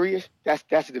 133, that's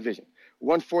the division.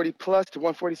 140 plus to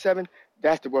 147,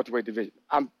 that's the welterweight division.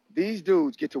 These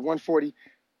dudes get to 140.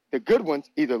 The good ones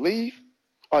either leave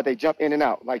or they jump in and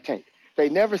out like Tank. They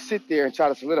never sit there and try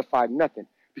to solidify nothing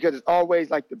because it's always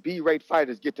like the B-rate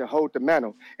fighters get to hold the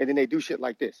mantle and then they do shit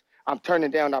like this. I'm turning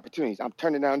down opportunities. I'm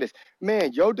turning down this.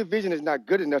 Man, your division is not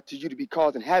good enough to you to be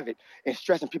causing havoc and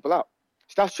stressing people out.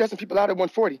 Stop stressing people out at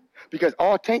 140 because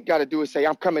all Tank got to do is say,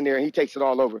 I'm coming there, and he takes it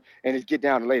all over and it's get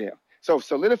down and lay down. So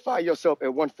solidify yourself at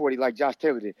 140 like Josh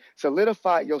Taylor did.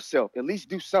 Solidify yourself. At least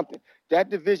do something. That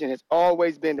division has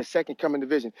always been the second coming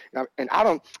division. And I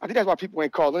think that's why people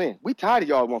ain't calling in. We tired of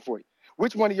y'all at 140.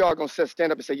 Which one of y'all going to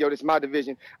stand up and say, yo, this is my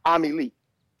division. I'm elite.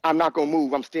 I'm not going to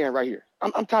move. I'm staying right here.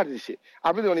 I'm tired of this shit.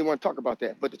 I really don't even want to talk about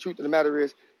that. But the truth of the matter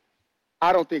is,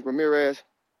 I don't think Ramirez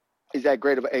is that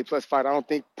great of an A-plus fighter. I don't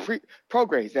think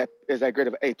Prograis is that great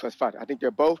of an A-plus fighter. I think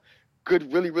they're both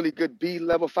good, really, really good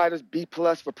B-level fighters,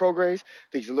 B-plus for Prograis.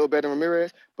 I think he's a little better than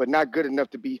Ramirez, but not good enough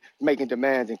to be making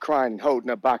demands and crying and holding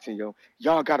up boxing, yo.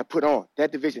 Y'all got to put on.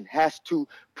 That division has to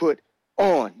put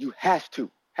on. You have to.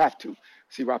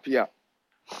 See Rapi out.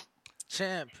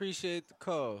 Champ, appreciate the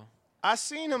call. I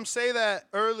seen him say that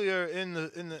earlier in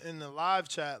the live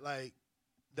chat, like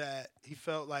that he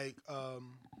felt like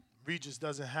Regis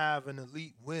doesn't have an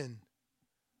elite win.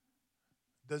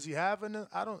 Does he have an?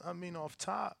 I mean, off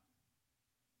top,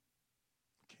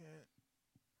 can't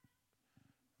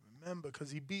remember because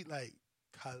he beat like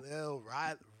Khalil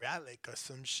Ralik or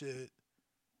some shit. You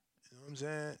know what I'm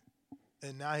saying?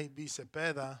 And now he beat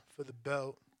Cepeda for the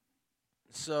belt.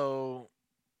 So,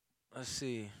 let's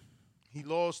see. He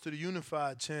lost to the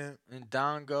unified champ. And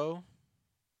Dongo.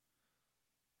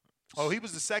 Oh, he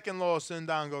was the second loss in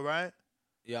Dongo, right?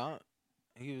 Yeah.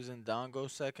 He was in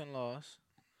Dongo's second loss.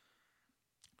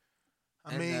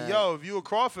 I mean, if you a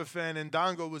Crawford fan, and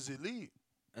Dongo was elite.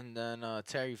 And then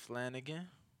Terry Flanagan.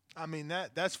 I mean,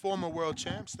 that's former world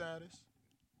champ status.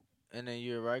 And then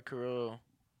you're right, Kirill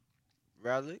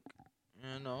Ralik.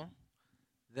 You know.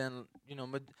 Then,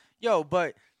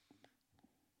 but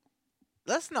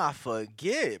let's not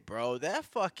forget, bro, that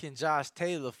fucking Josh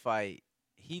Taylor fight,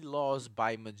 he lost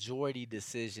by majority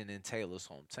decision in Taylor's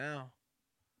hometown.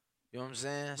 You know what I'm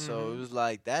saying? Mm-hmm. So it was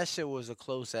like that shit was a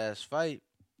close-ass fight.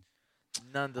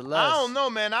 Nonetheless. I don't know,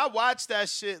 man. I watched that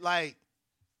shit like,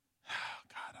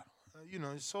 God,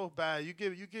 it's so bad. You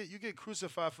get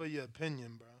crucified for your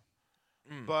opinion, bro.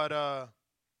 But,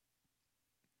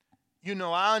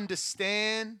 I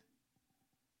understand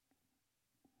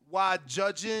why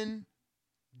judging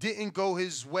didn't go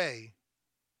his way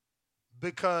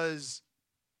because,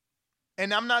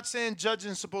 and I'm not saying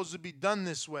judging is supposed to be done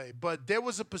this way, but there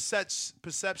was a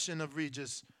perception of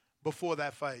Regis before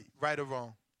that fight, right or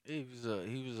wrong. He was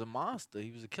a monster. He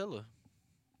was a killer.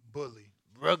 Bully.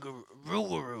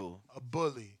 Ruguru. A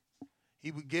bully.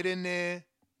 He would get in there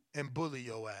and bully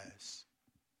your ass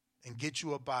and get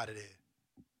you up out of there.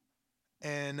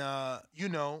 And,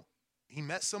 he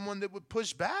met someone that would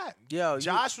push back.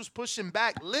 Josh was pushing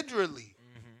back literally,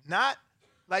 not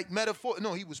like metaphor.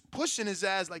 No, he was pushing his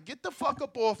ass like, get the fuck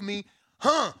up off me.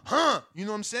 Huh. You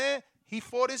know what I'm saying? He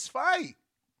fought his fight.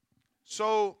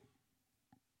 So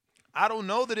I don't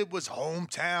know that it was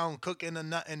hometown cooking or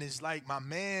nothing. It's like my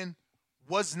man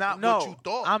was not what you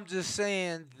thought. I'm just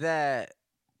saying that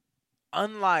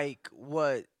unlike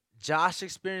what Josh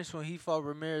experienced when he fought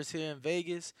Ramirez here in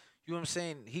Vegas, you know what I'm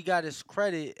saying? He got his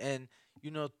credit, and,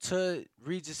 to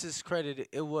Regis's credit,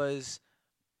 it was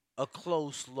a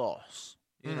close loss.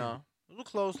 You know? It was a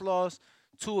close loss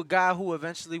to a guy who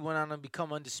eventually went on to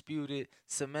become undisputed,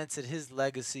 cemented his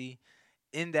legacy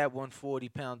in that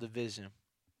 140-pound division.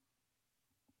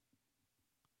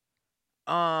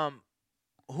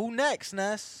 Who next,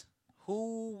 Ness?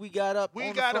 Who we got up on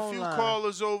the phone line? We got a few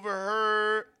callers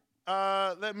overheard.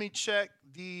 Let me check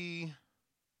the...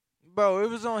 Bro, it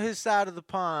was on his side of the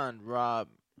pond, Rob.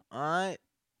 All right?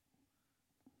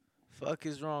 Fuck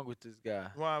is wrong with this guy?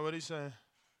 Why? What he saying?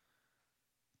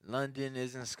 London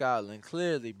is in Scotland.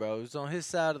 Clearly, bro. It was on his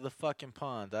side of the fucking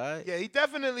pond, all right? Yeah, he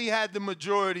definitely had the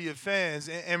majority of fans.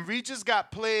 And Regis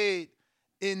got played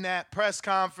in that press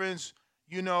conference.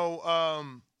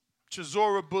 Chisora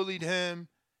bullied him.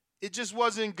 It just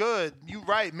wasn't good. You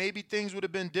right. Maybe things would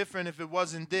have been different if it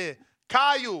wasn't there.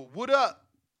 Kyle, what up?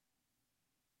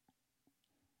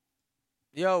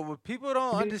 Yo, what people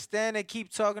don't understand, they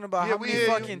keep talking about how many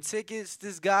fucking tickets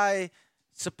this guy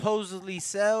supposedly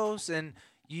sells, and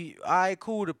all right,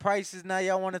 cool, the prices now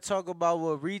y'all want to talk about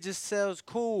what Regis sells?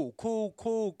 Cool. Cool.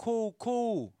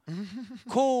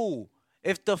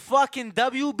 If the fucking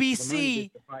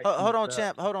WBC, hold on,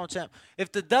 champ.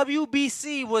 If the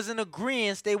WBC was in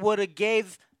agreement, they would have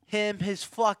gave him his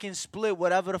fucking split,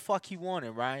 whatever the fuck he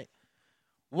wanted, right?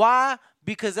 Why?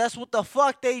 Because that's what the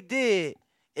fuck they did.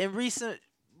 In recent,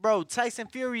 bro, Tyson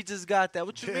Fury just got that.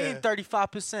 What you mean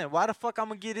 35%? Why the fuck I'm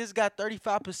going to get this guy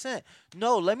 35%?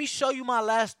 No, let me show you my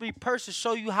last 3 purses,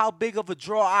 show you how big of a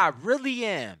draw I really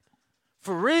am.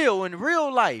 For real, in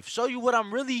real life. Show you what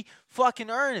I'm really fucking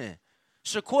earning.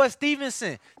 Shakur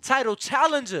Stevenson, title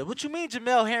challenger. What you mean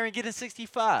Jamel Herring getting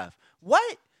 65?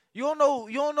 What? You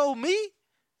don't know me?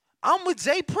 I'm with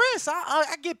Jay Prince.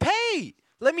 I get paid.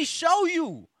 Let me show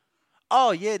you.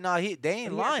 Oh yeah, no, they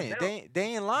ain't lying. They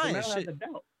ain't lying. Jamel has Shit. a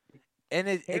belt. And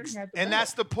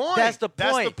that's the point. That's the point.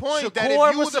 That's the point. That Shakur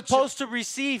if you was supposed to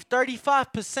receive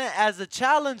 35% as a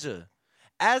challenger.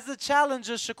 As a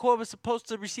challenger, Shakur was supposed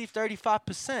to receive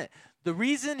 35%. The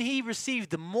reason he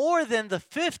received more than the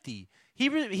 50,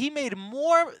 he made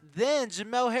more than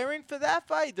Jamel Herring for that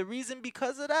fight. The reason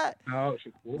because of that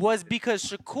was because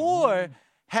Shakur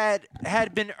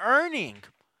had been earning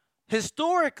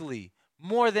historically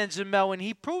more than Jamel, and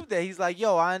he proved that. He's like,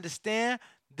 yo, I understand.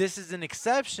 This is an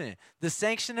exception. The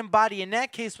sanctioning body in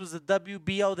that case was the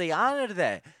WBO. They honored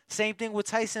that. Same thing with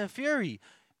Tyson Fury.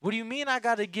 What do you mean I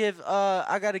gotta give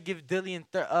Dillian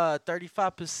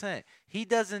 35%? He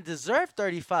doesn't deserve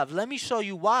 35. Let me show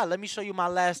you why. Let me show you my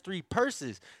last 3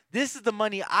 purses. This is the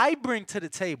money I bring to the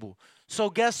table. So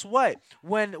guess what?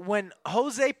 When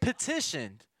Jose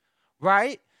petitioned,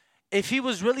 right? If he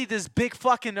was really this big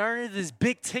fucking earner, this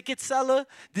big ticket seller,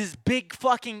 this big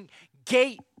fucking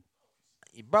gate,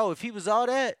 bro, if he was all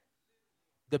that,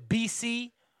 the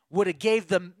BC would have gave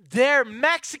them their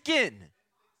Mexican.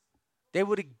 They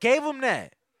would have gave him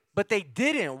that, but they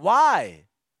didn't. Why?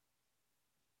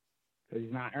 Because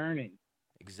he's not earning.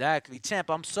 Exactly. Champ,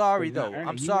 I'm sorry, though.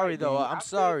 I'm sorry, though. I'm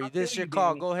sorry. This your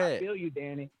call. Go ahead. I feel you,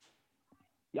 Danny.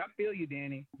 Y'all feel you,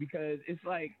 Danny, because it's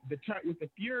like with the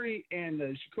Fury and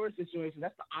the Shakur situation,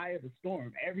 that's the eye of the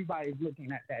storm. Everybody's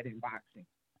looking at that in boxing.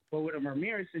 But with a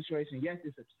Ramirez situation, yes,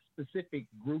 it's a specific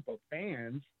group of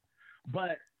fans,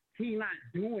 but he's not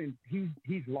doing.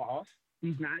 He's lost.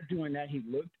 He's not doing that. He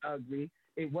looked ugly.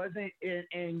 It wasn't,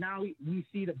 and now we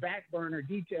see the back burner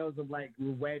details of like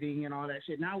the wedding and all that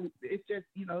shit. Now it's just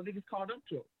niggas caught up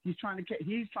to him. He's trying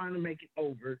to make it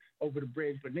over the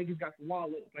bridge, but niggas got the wall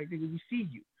up. Like nigga,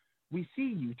 we see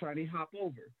you trying to hop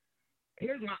over.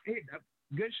 Here's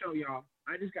good show, y'all.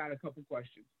 I just got a couple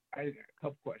questions.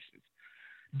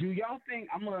 Do y'all think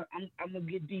I'm gonna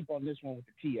get deep on this one with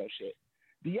the T.O. shit?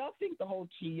 Do y'all think the whole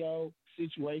T.O.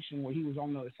 situation where he was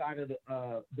on the other side of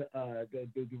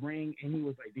the ring and he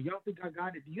was like, "Do y'all think I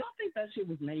got it?" Do y'all think that shit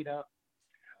was made up?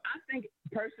 I think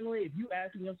personally, if you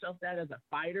asking yourself that as a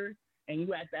fighter and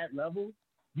you at that level,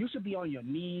 you should be on your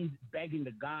knees begging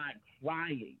to God,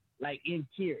 crying like in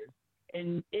tears.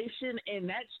 And it shouldn't. And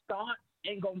that thought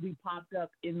ain't gonna be popped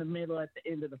up in the middle at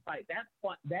the end of the fight. That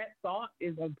thought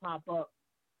is gonna pop up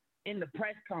in the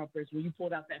press conference when you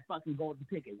pulled out that fucking golden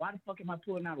ticket. Why the fuck am I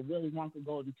pulling out a Willy Wonka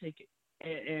golden ticket?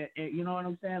 And you know what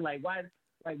I'm saying? Like why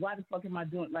the fuck am I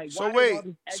doing? Like so wait.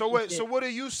 So what are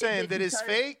you saying, that it's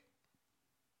fake?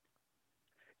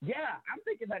 Yeah, I'm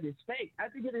thinking that it's fake. I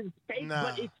think it is fake,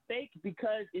 but it's fake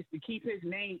because it's to keep his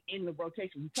name in the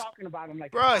rotation. You're talking about him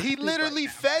like, bro, he literally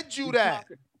fed you that.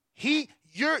 You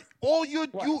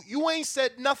ain't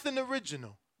said nothing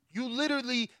original. You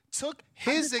literally took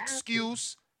his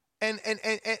excuse and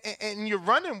you're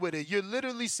running with it. You're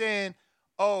literally saying,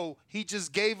 "Oh, he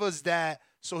just gave us that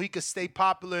so he could stay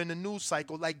popular in the news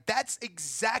cycle." Like, that's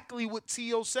exactly what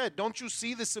T.O. said. Don't you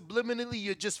see the subliminally?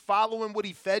 You're just following what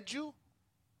he fed you?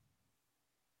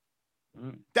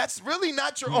 That's really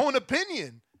not your own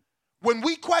opinion. When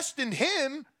we questioned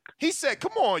him, he said,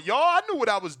 "Come on, y'all. I knew what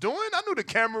I was doing. I knew the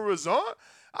camera was on.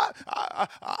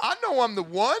 I know I'm the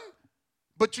one."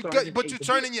 But you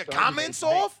turning your comments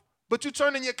off. But you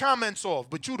turning your comments off.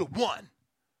 But you the one.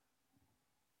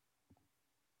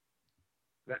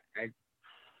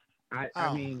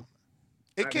 I mean,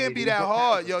 it can't be that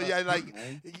hard, yo. Yeah, like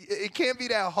it can't be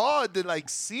that hard to like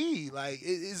see. Like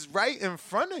it's right in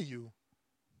front of you.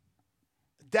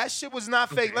 That shit was not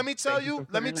fake. Let me tell you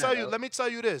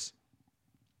this.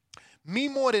 Me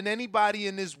more than anybody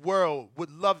in this world would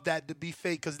love that to be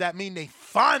fake, because that mean they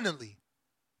finally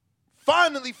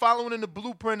following in the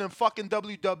blueprint of fucking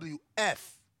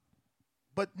WWF.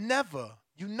 But never.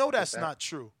 You know that's not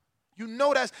true. You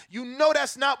know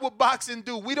that's not what boxing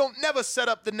do. We don't never set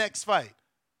up the next fight.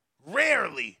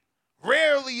 Rarely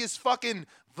is fucking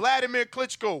Vladimir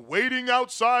Klitschko waiting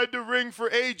outside the ring for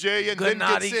AJ and then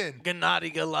gets in.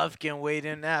 Gennady Golovkin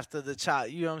waiting after the chop.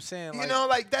 You know what I'm saying? Like,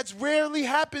 like that's rarely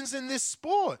happens in this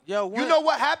sport. Yo, you know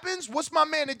what happens? What's my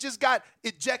man that just got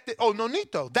ejected? Oh,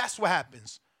 Nonito. That's what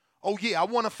happens. Oh, yeah, I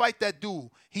want to fight that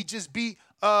dude. He just beat,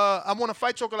 I want to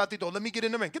fight Chocolatito. Let me get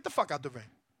in the ring. Get the fuck out the ring.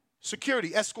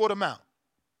 Security, escort him out.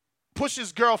 Push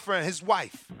his girlfriend, his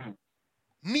wife.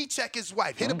 Knee check his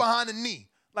wife. Hit her behind the knee.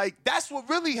 Like, that's what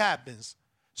really happens.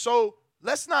 So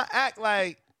let's not act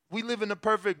like we live in a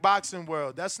perfect boxing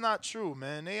world. That's not true,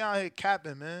 man. They out here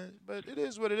capping, man. But it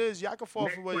is what it is. Y'all can fall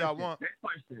for what y'all want. Next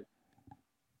question.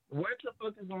 What the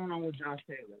fuck is going on with Josh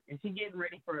Taylor? Is he getting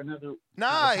ready for another?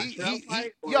 Nah,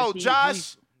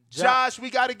 Josh, we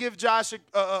got to give Josh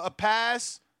a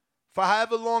pass for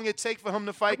however long it takes for him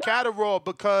to fight Catterall,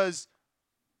 because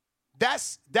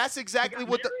that's exactly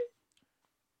what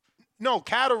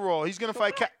Catterall. He's gonna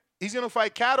fight. He's gonna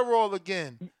fight Catterall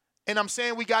again, and I'm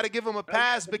saying we got to give him a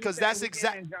pass because that's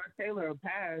exactly. Josh Taylor a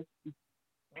pass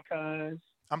because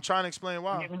I'm trying to explain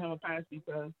why. Giving him a pass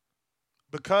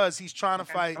because he's trying to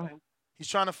fight. He's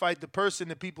trying to fight the person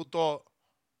that people thought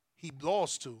he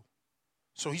lost to.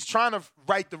 So he's trying to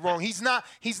right the wrong. He's not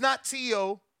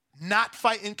Tio, not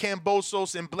fighting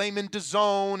Kambosos and blaming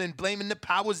DAZN and blaming the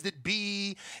powers that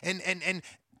be, and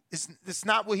it's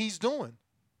not what he's doing.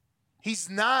 He's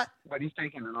not. But he's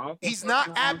taking it off. He's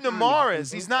not Abner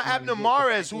Mares. He's not Abner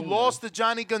Mares, who lost to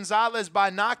Johnny Gonzalez by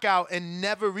knockout and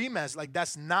never rematched. Like,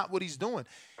 that's not what he's doing.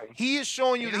 He is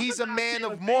showing you that he's a man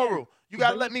of moral. You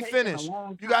gotta let me finish.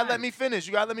 You gotta let me finish.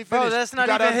 Bro, that's not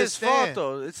even his fault,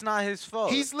 though. It's not his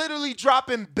fault. He's literally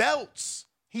dropping belts.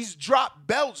 He's dropped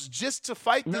belts just to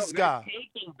fight this guy.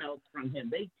 Taking belts from him.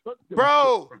 They took them.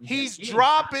 Bro, he's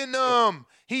dropping them.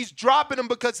 He's dropping them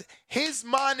because his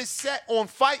mind is set on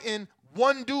fighting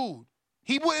one dude.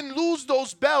 He wouldn't lose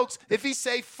those belts if he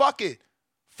say, fuck it.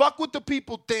 Fuck what the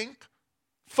people think.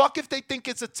 Fuck if they think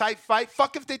it's a tight fight.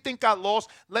 Fuck if they think I lost.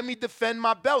 Let me defend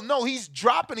my belt. No, he's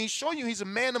dropping. He's showing you he's a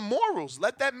man of morals.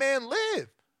 Let that man live.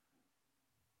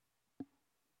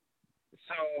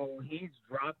 So he's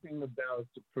dropping the belts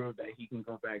to prove that he can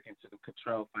go back into the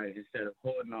Cottrell fight instead of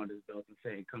holding on to his belts and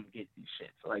saying, "Come get these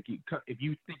shit." So like, if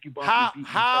you think you bought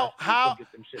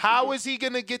how is he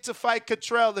gonna get to fight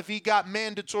Cottrell if he got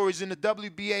mandatories in the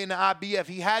WBA and the IBF?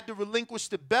 He had to relinquish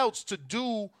the belts to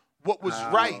do what was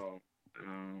right.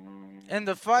 And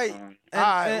the fight. All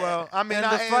right. Well, I mean,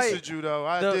 I answered you though.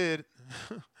 I did.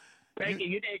 Thank you.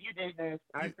 You did that.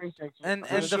 I appreciate you. And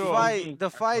the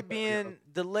fight being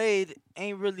delayed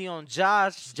ain't really on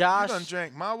Josh. Josh, you done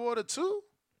drank my water too,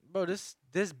 bro. This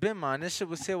been mine. This shit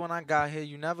was here when I got here.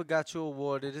 You never got your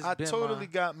award. I totally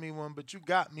got me one, but you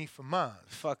got me for mine.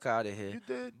 Fuck out of here. You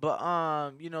did. But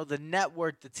you know, the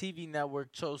TV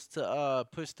network chose to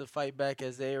push the fight back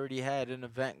as they already had an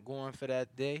event going for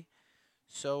that day.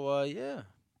 So yeah.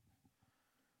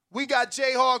 We got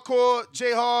J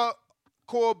Hardcore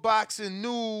Boxing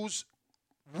News.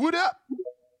 What up?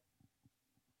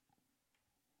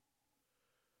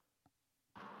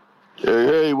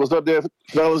 Hey, what's up there,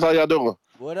 fellas? How y'all doing?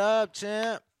 What up,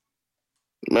 champ?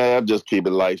 Man, I'm just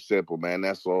keeping life simple, man.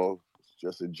 That's all.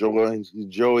 Just enjoy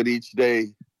it each day.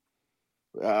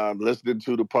 Listening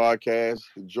to the podcast,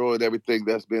 enjoying everything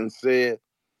that's been said.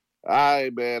 All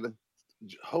right, man.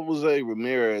 Jose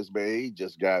Ramirez, man, he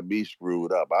just got me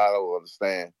screwed up. I don't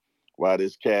understand why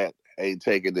this cat ain't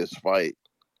taking this fight.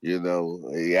 You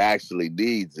know, he actually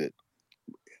needs it.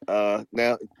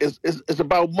 Now it's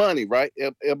about money, right?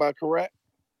 Am I correct?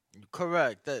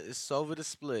 Correct. It's over the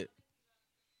split.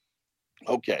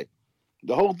 Okay.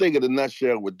 The whole thing in a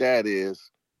nutshell with that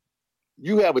is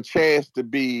you have a chance to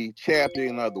be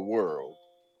champion of the world.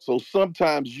 So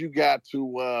sometimes you got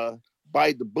to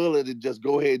bite the bullet and just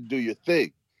go ahead and do your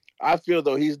thing. I feel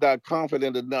though he's not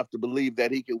confident enough to believe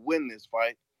that he can win this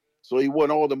fight. So he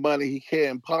won all the money he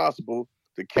can possible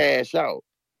to cash out.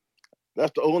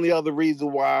 That's the only other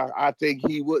reason why I think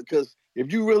he would. Because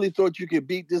if you really thought you could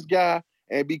beat this guy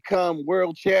and become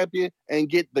world champion and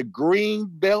get the green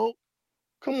belt,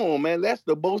 come on, man. That's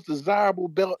the most desirable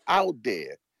belt out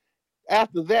there.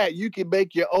 After that, you can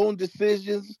make your own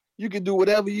decisions. You can do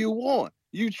whatever you want.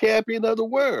 You champion of the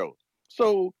world.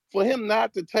 So for him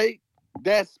not to take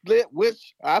that split,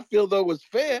 which I feel though was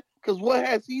fair, because what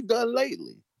has he done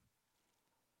lately?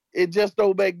 It just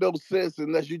don't make no sense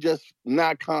unless you're just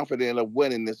not confident of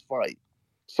winning this fight.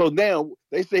 So now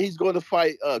they say he's going to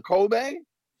fight Kobe.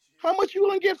 How much you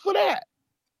going to get for that?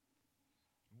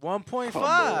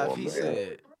 1.5, he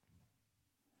said.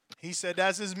 He said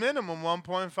that's his minimum,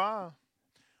 1.5.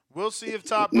 We'll see if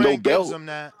Top Rank gives him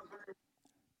that.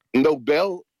 No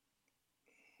belt.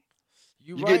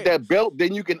 You get that belt,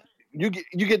 then you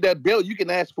get that belt, you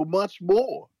can ask for much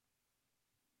more.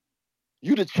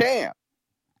 You the champ.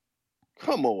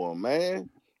 Come on,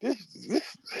 man. This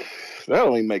that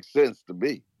don't even make sense to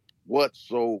me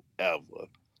whatsoever.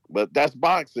 But that's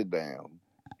boxing down.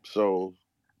 So,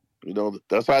 you know,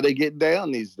 that's how they get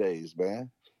down these days, man.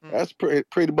 That's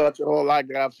pretty much all I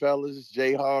got, fellas.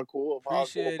 J Hardcore of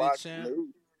Hardcore Boxing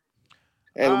News.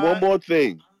 And one more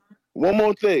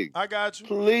thing. I got you.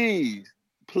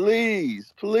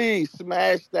 please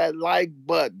smash that like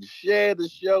button, share the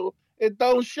show, and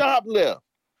don't shoplift.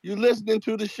 You listening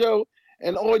to the show,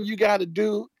 and all you got to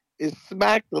do is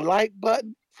smack the like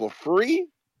button for free?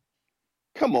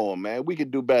 Come on, man. We can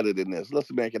do better than this.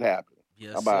 Let's make it happen.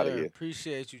 Yes, I'm sir. out of here.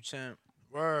 Appreciate you, champ.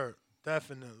 Word,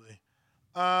 definitely.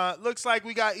 Looks like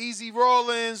we got Easy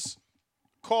Rollins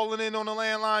calling in on the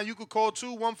landline. You could call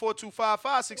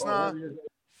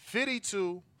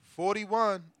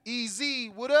 2-142-5569-5241. Easy,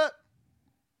 what up?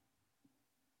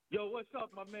 Yo, what's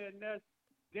up, my man Ness?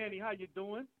 Danny, how you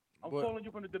doing? I'm What? calling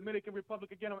you from the Dominican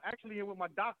Republic again. I'm actually here with my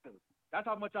doctor. That's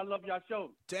how much I love y'all show.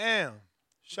 Damn.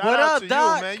 Shout What out up, to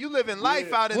Doc? you, man. You living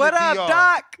life out in What the up, DR.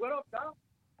 Doc? What up, Doc?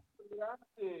 How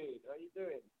you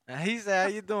doing? And he said, how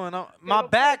you doing? My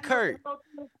back hurt.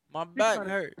 My back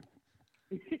hurt.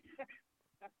 He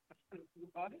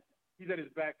said his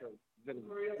back hurt.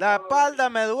 La espalda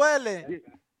me duele.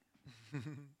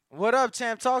 What up,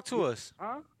 champ? Talk to us.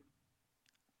 Huh?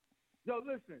 Yo,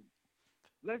 listen.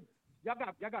 Y'all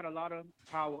got a lot of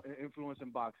power and influence in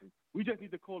boxing. We just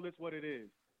need to call this what it is.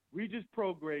 Regis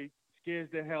Prograis scares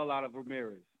the hell out of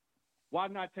Ramirez. Why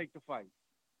not take the fight?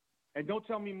 And don't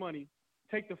tell me money.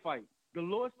 Take the fight. The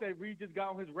loss that Regis got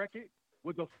on his record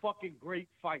was a fucking great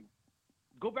fight.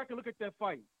 Go back and look at that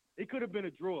fight. It could have been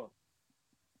a draw.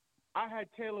 I had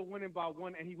Taylor winning by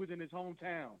 1, and he was in his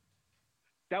hometown.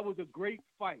 That was a great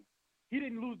fight. He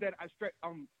didn't lose that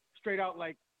straight out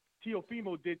like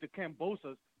Teofimo did to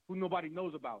Cambosos, who nobody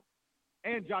knows about.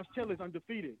 And Josh Taylor's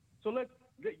undefeated. So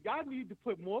y'all need to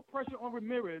put more pressure on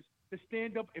Ramirez to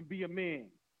stand up and be a man.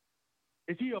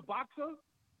 Is he a boxer,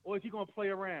 or is he going to play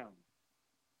around?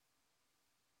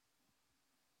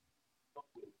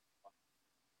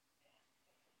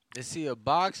 Is he a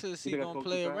boxer? Is he You think gonna I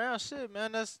play spoke too around? Shit,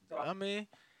 man. I mean,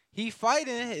 he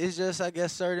fighting. It's just, I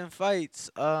guess, certain fights.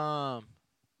 Some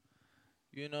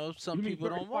You people mean certain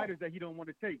don't want. fighters that he don't want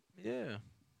to take. Yeah.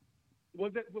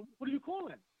 What do you call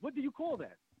that? What do you call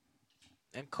that?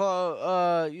 And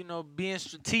call, being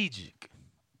strategic.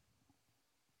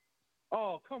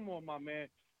 Oh, come on, my man.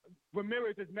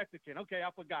 Ramirez is Mexican. Okay, I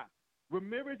forgot.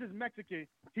 Ramirez is Mexican.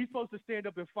 He's supposed to stand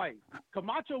up and fight.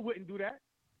 Camacho wouldn't do that.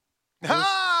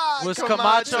 Was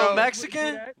Camacho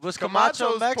Mexican? Was Camacho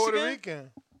Camacho's Mexican? Puerto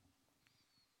Rican.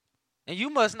 And you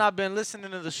must not been listening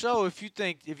to the show if you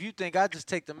think I just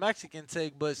take the Mexican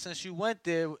take, but since you went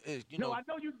there, No, I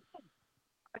know you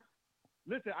don't.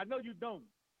 Listen, I know you don't.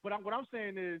 But what I'm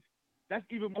saying is that's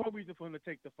even more reason for him to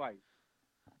take the fight.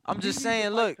 I'm He just needs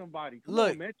saying, to fight look, somebody. Come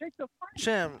look, on, man, take the fight.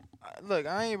 champ, look,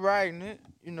 I ain't riding it,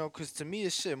 because to me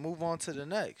it's shit. Move on to the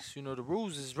next. The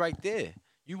rules is right there.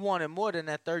 You wanted more than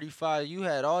that 35. You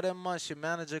had all that months. Your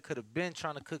manager could have been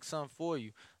trying to cook something for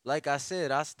you. Like I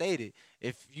said, I stated,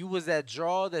 if you was that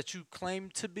draw that you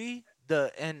claimed to be,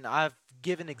 and I've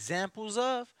given examples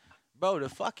of, bro, the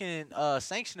fucking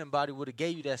sanctioning body would have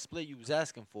gave you that split you was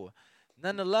asking for.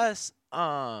 Nonetheless,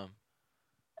 but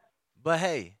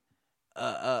hey,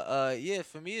 yeah,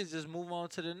 for me it's just move on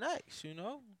to the next.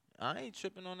 I ain't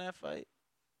tripping on that fight.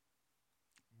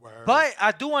 Word. But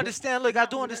I do understand. Look, I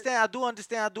do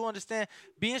understand.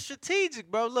 Being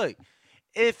strategic, bro. Look,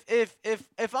 if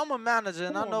I'm a manager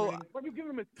and I know, Man. Why you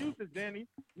giving him excuses, Danny?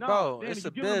 No, bro, Danny, it's you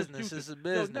a giving him business. excuses. It's a Yo,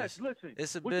 business. Ness, listen,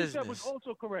 It's a what you said was business.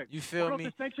 also correct. You feel Why don't me?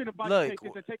 the sanctioning body Look, take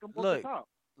it and take him off look, the top?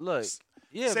 look.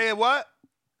 Yeah. Say what?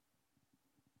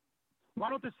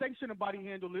 Why don't the sanctioning body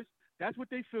handle this? That's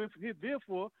what they feel there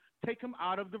for. Take him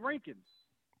out of the rankings.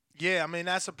 Yeah, I mean,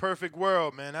 that's a perfect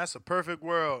world, man. That's a perfect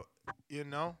world,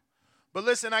 But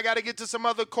listen, I got to get to some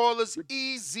other callers.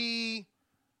 Easy.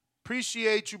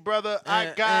 Appreciate you, brother.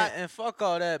 And fuck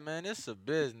all that, man. It's a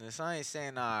business. I ain't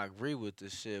saying I agree with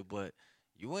this shit, but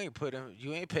you ain't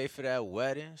pay for that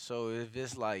wedding. So if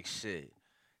it's like shit,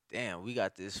 damn, we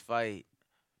got this fight.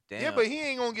 Damn. Yeah, but he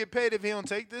ain't gonna get paid if he don't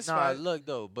take this fight. Look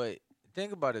though, but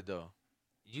think about it though.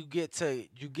 You get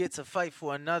to fight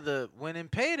for another winning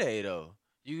payday though.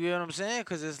 You get what I'm saying?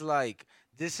 Cause it's like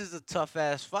this is a tough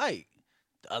ass fight.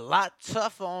 A lot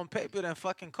tougher on paper than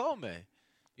fucking Comey.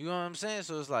 You know what I'm saying?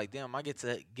 So it's like, damn, I get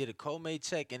to get a Comey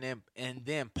check and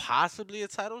then possibly a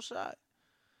title shot.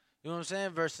 You know what I'm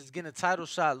saying? Versus getting a title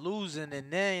shot, losing,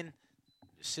 and then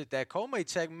shit, that Comey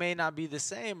check may not be the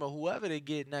same or whoever they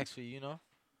get next for you,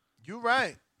 You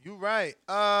right.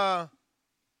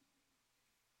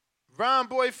 Ron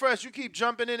Boy Fresh, you keep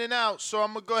jumping in and out, so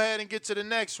I'm gonna go ahead and get to the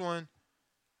next one.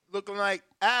 Looking like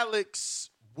Alex.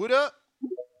 What up?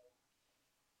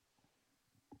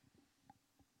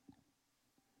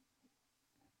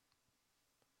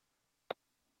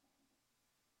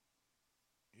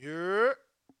 You're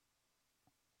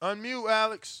unmute,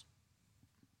 Alex.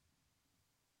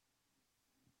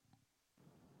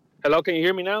 Hello, can you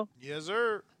hear me now? Yes,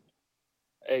 sir.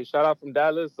 Hey, shout out from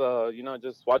Dallas.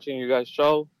 Just watching you guys'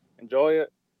 show, enjoy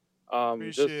it.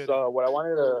 Appreciate it. What I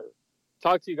wanted to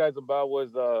talk to you guys about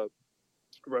was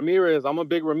Ramirez. I'm a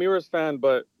big Ramirez fan,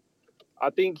 but I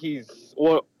think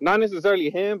not necessarily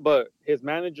him, but his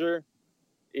manager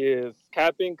is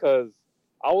capping because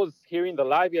I was hearing the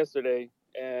live yesterday,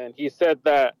 and he said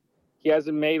that he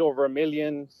hasn't made over $1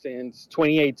 million since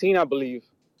 2018, I believe.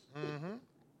 Mm-hmm.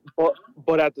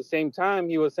 But at the same time,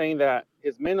 he was saying that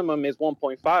his minimum is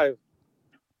 1.5.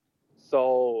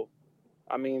 So,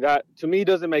 I mean, that to me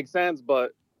doesn't make sense.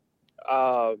 But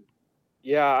I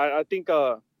think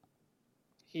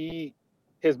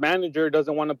his manager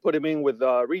doesn't want to put him in with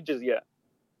Regis yet.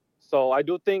 So I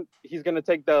do think he's gonna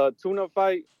take the tune-up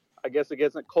fight, I guess,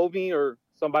 against Kobe or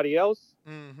somebody else.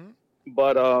 Mm-hmm.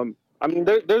 But I mean,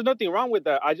 there's nothing wrong with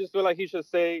that. I just feel like he should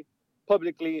say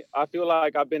publicly, I feel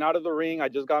like I've been out of the ring. I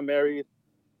just got married.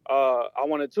 I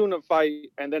want a tune-up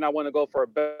fight, and then I want to go for a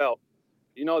belt.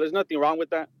 There's nothing wrong with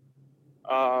that.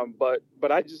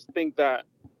 But I just think that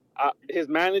his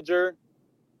manager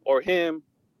or him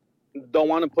don't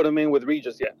want to put him in with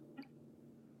Regis yet,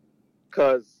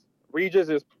 because Regis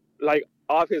is like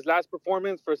off his last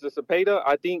performance versus Cepeda.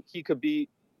 I think he could beat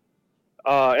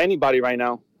anybody right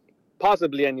now,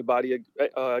 possibly anybody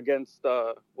against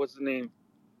what's his name,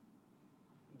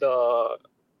 the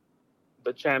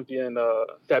champion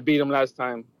that beat him last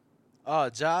time. Oh,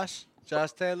 Josh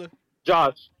Taylor.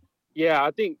 Josh. Yeah,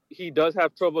 I think he does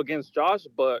have trouble against Josh,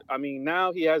 but I mean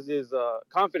now he has his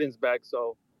confidence back,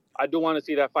 so I do want to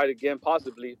see that fight again,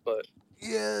 possibly. But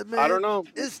yeah, man, I don't know.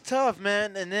 It's tough,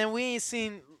 man. And then we ain't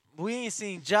seen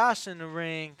Josh in the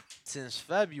ring since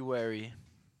February.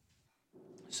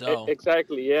 So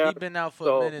exactly, yeah. He been out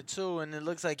for a minute too, and it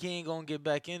looks like he ain't gonna get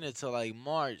back in it till like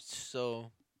March. So,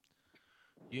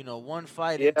 one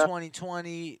fight in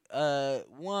 2020,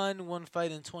 one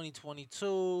fight in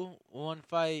 2022, one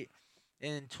fight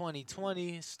in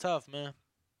 2020. It's tough, man.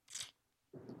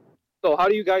 So how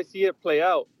do you guys see it play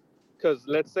out? Because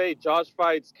let's say Josh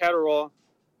fights Catterall,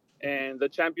 and the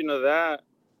champion of that,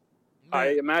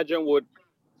 I imagine, would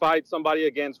fight somebody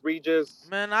against Regis.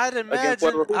 Man, I'd imagine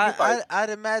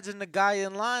the guy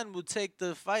in line would take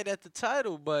the fight at the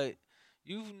title, but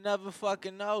you never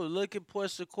fucking know. Look at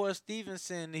Shakur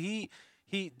Stevenson. The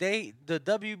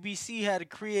WBC had to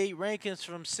create rankings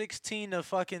from 16 to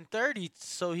fucking 30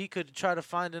 so he could try to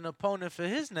find an opponent for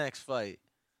his next fight.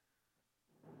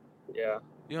 Yeah.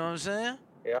 You know what I'm saying?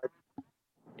 Yeah.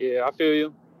 Yeah, I feel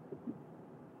you.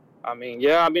 I mean,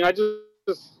 I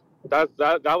just that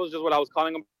was just what I was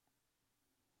calling him.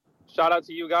 Shout out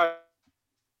to you guys.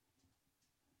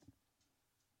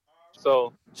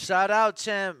 So shout out,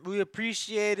 champ. We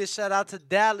appreciate it. Shout out to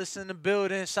Dallas in the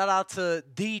building. Shout out to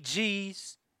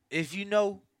DGs. If you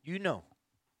know, you know.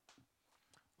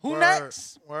 Who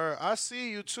next? Word. I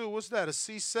see you too. What's that? A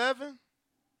C7?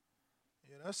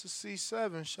 Yeah, that's a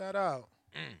C7. Shout out.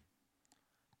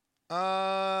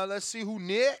 Let's see who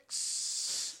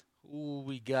next. Who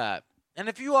we got? And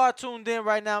if you are tuned in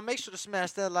right now, make sure to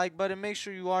smash that like button. Make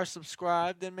sure you are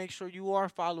subscribed. And make sure you are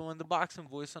following The Boxing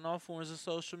Voice on all forms of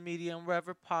social media and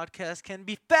wherever podcasts can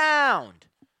be found.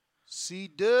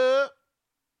 C-Dub,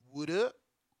 what up?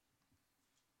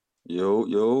 Yo.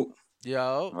 Yo.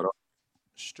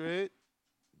 Straight.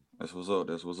 That's what's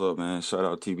up, man. Shout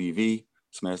out TBV.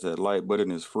 Smash that like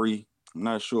button. It's free. I'm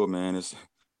not sure, man. It's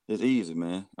easy,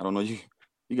 man. I don't know.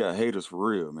 You got haters for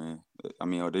real, man. I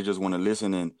mean, they just want to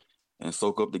listen and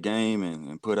soak up the game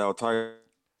and put out tire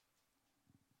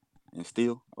and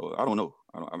steal. I don't know.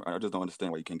 I just don't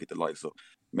understand why you can't get the likes. So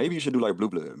maybe you should do like Blue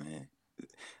Blood, man.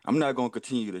 I'm not gonna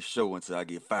continue the show until I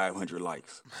get 500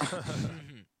 likes.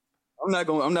 I'm not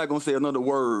gonna say another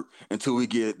word until we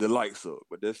get the likes up.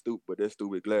 But that's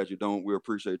stupid. Glad you don't. We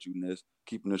appreciate you, Ness,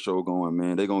 keeping the show going,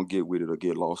 man. They gonna get with it or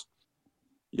get lost.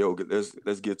 Yo,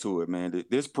 let's get to it, man.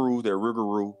 This proves that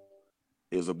Rougarou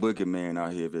is a boogeyman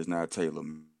out here if it's not Taylor.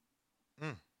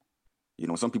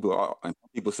 Some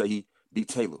people say he beat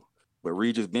Taylor, but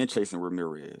Regis been chasing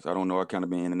Ramirez. I don't know. I kind of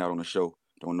been in and out on the show.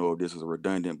 Don't know if this is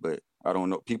redundant, but I don't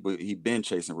know. He been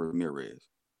chasing Ramirez.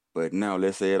 But now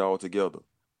let's say it all together.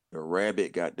 The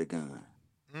rabbit got the gun.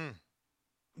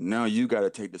 Now you got to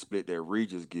take the split that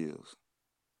Regis gives.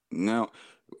 Now,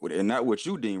 and not what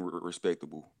you deem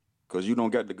respectable, because you don't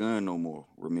got the gun no more,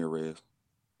 Ramirez.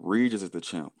 Regis is the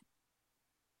champ.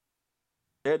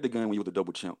 You had the gun when you were the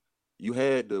double champ. You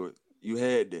had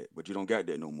that, but you don't got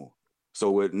that no more.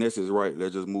 So what Ness is right.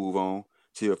 Let's just move on.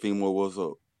 Tell Fimo what's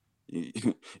up.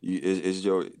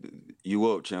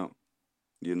 You up, champ.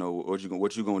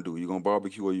 What you gonna do? You gonna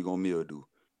barbecue or you gonna meal do?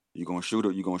 You gonna shoot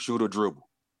or dribble?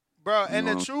 Bro, You and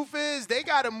know the what truth is, they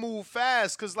got to move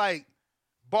fast because, like,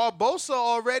 Barbosa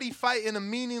already fighting a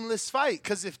meaningless fight.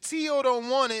 Because if Tio don't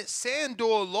want it,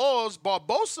 Sandor laws,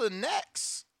 Barbosa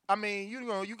next. I mean,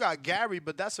 you got Gary,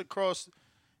 but that's across,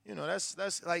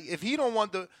 that's like, if he don't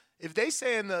want if they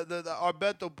saying the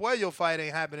Alberto Puello fight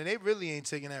ain't happening, they really ain't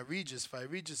taking that Regis fight.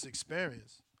 Regis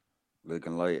experience.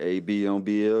 Looking like AB on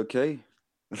BLK.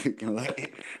 Looking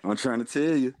like, I'm trying to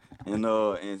tell you.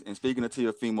 And speaking of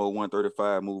Teofimo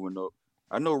 135 moving up,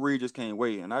 I know Regis can't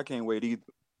wait, and I can't wait either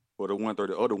for the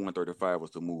 135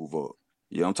 was to move up.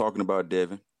 Yeah, I'm talking about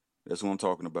Devin. That's what I'm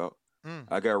talking about.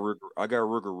 I got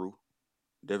Rougarou.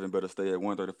 Devin better stay at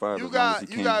 135 You as long as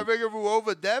he got can. Rougarou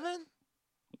over Devin?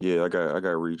 Yeah, I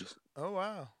got Regis. Oh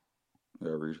wow. I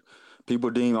got Regis.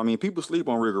 People sleep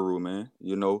on Rougarou, man.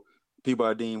 People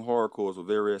I deem hardcores were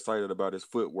very excited about his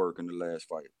footwork in the last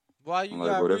fight. Why you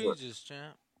got Regis,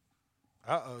 champ?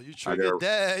 You triggered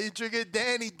Dev. You triggered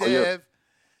Danny Dev.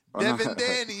 Devin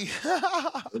Danny. It's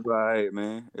all right,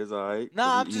 man. It's all right.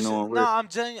 Nah, I'm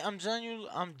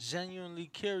genuinely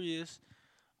curious.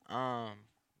 Why,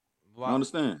 I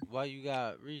understand. Why you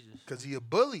got Regis? Because he a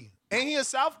bully. Ain't he a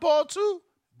southpaw too?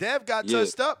 Dev got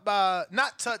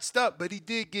not touched up, but he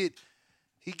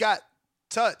got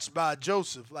touched by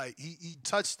Joseph. Like he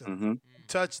touched him. Mm-hmm.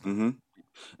 Touched him. Mm-hmm.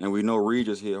 And we know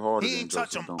Regis hit harder He than ain't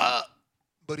touch Joseph, him don't up,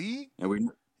 but he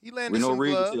landed we know some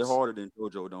Regis gloves. hit harder than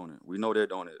JoJo, don't it? We know that,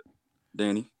 don't it?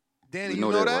 Danny, you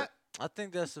know that? Right? I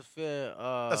think that's a fair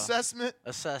assessment.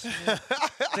 I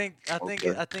think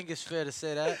it's fair to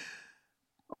say that.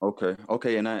 Okay,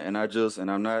 and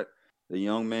I'm not the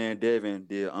young man. Devin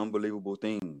did unbelievable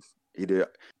things. He did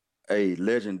a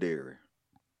legendary,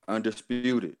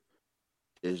 undisputed.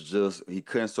 It's just he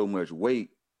cutting so much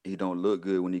weight. He don't look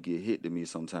good when he get hit to me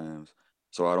sometimes.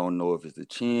 So I don't know if it's the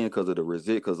chin because of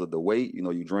the weight.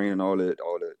 You draining all your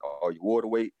water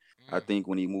weight. I think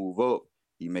when he move up,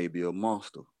 he may be a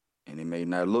monster, and it may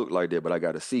not look like that. But I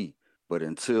got to see. But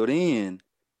until then,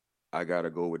 I got to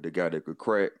go with the guy that could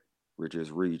crack, which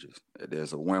is Regis.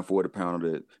 There's a 140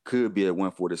 pounder that could be at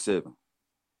 147.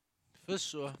 For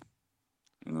sure.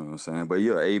 You know what I'm saying? But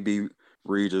yeah, AB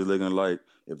Regis looking like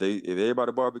if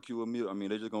everybody barbecue a meal,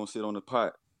 they just gonna sit on the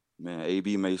pot. Man,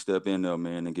 AB may step in there,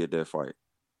 man, and get that fight.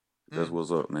 That's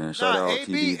what's up, man. Shout out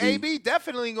TBV. AB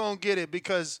definitely gonna get it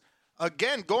because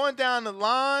again, going down the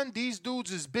line, these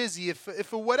dudes is busy. If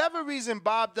for whatever reason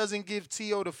Bob doesn't give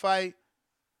T.O. the fight,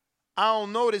 I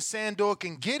don't know that Sandor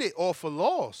can get it off a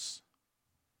loss.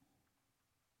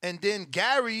 And then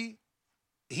Gary,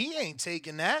 he ain't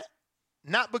taking that.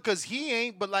 Not because he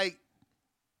ain't, but like,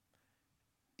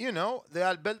 the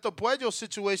Alberto Puello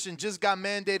situation just got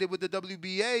mandated with the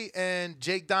WBA, and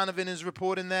Jake Donovan is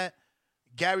reporting that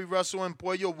Gary Russell and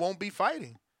Puello won't be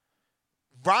fighting.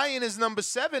 Ryan is number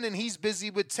 7, and he's busy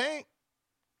with Tank.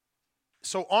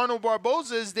 So Arnold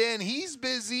Barboza is there, and he's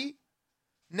busy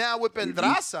now with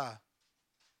Pedraza.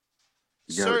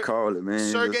 You gotta call it, man.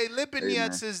 Sergey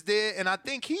Lipinets is there, and I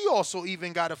think he also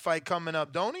even got a fight coming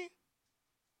up, don't he?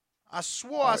 I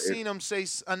swore I seen him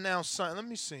announce something. Let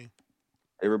me see.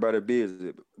 Everybody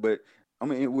busy, but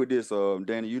with this,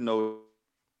 Danny, I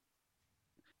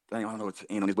don't know what to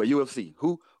end on this, but UFC,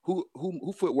 who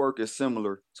footwork is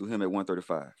similar to him at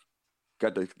 135?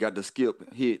 Got the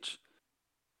skip hitch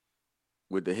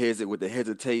with the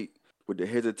hesitate with the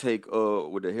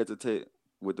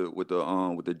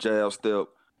jab step,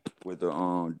 with the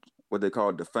what they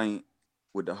call the feint,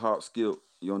 with the hop skip.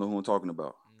 You don't know who I'm talking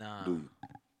about? Nah. Do you?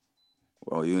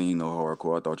 Well, you ain't no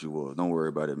hardcore. I thought you was. Don't worry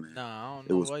about it, man. Nah, I don't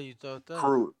know why you thought that.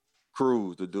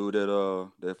 Cruz, the dude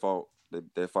that fought.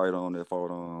 That fight talking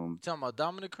about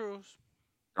Dominic Cruz?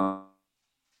 Dominic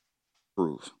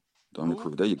Cruz.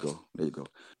 There you go.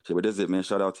 So, but that's it, man.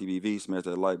 Shout out TBV. Smash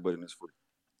that like button. It's free.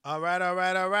 All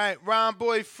right. Ron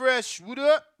Boy Fresh, what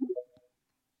up?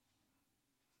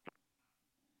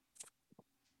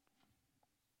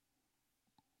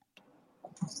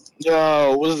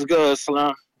 Yo, what's good,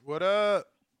 Slim? What up?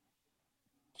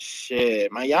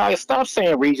 Shit, man, y'all stop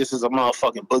saying Regis is a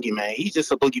motherfucking boogeyman. He's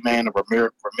just a boogeyman of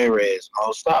Ramirez.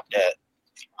 No, stop that.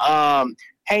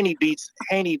 Haney beats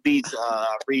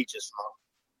Regis. Man.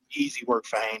 Easy work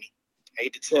for Haney.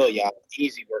 Hate to tell y'all,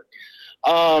 easy work.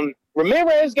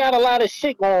 Ramirez got a lot of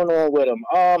shit going on with him.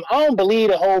 I don't believe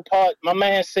the whole part. My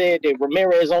man said that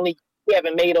Ramirez we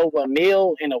haven't made over $1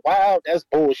 million in a while. That's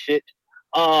bullshit.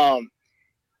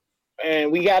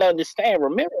 And we gotta understand,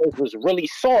 Ramirez was really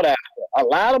sought after. A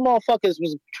lot of motherfuckers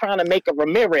was trying to make a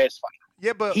Ramirez fight.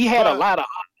 Yeah, but he had a lot of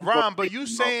Ron. But you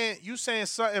saying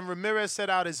something Ramirez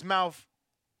said out his mouth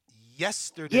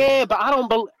yesterday? Yeah, but I don't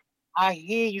believe. I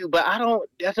hear you, but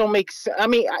that don't make sense. I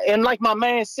mean, and like my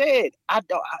man said,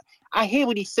 I hear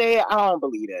what he said. I don't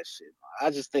believe that shit. I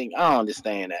just think I don't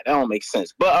understand that. That don't make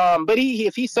sense. But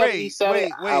if he said it, he said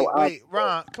it. Wait,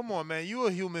 Ron, come on, man. You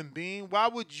a human being. Why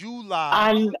would you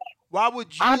lie? Why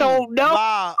would you I don't know.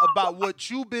 lie about what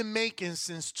you've been making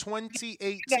since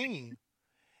 2018?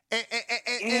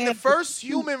 And the first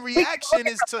human reaction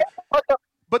is to.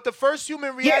 But the first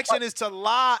human reaction is to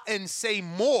lie and say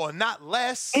more, not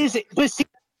less. Is it? But see,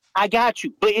 I got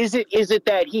you. But is it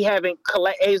that he haven't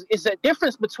collect? Is a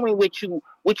difference between what you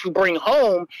bring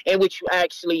home and what you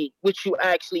actually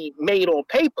made on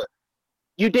paper?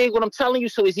 You dig what I'm telling you?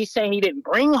 So is he saying he didn't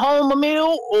bring home a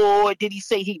meal, or did he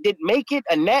say he didn't make it?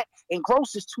 A net and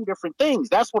gross is two different things.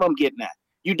 That's what I'm getting at.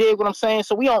 You dig what I'm saying?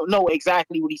 So we don't know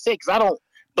exactly what he said because I don't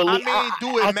believe. I mean,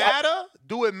 do it matter?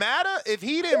 Do it matter if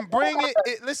he didn't bring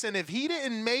it? Listen, if he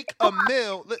didn't make a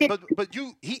meal, but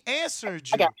he answered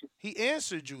you. He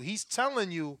answered you. He's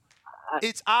telling you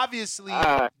it's obviously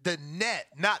the net,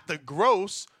 not the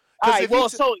gross. All right. Well,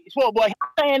 him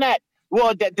saying that.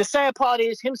 Well, the sad part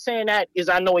is him saying that is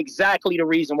I know exactly the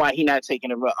reason why he not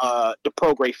taking the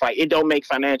Prograis fight. It don't make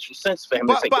financial sense for him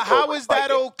to take the Prograis fight. But how is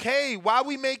that okay? Why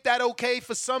we make that okay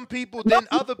for some people, then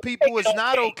other people is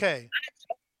not okay?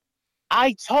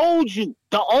 I told you,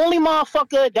 the only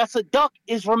motherfucker that's a duck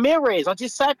is Ramirez. I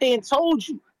just sat there and told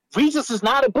you. Regis is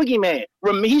not a boogeyman.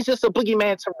 He's just a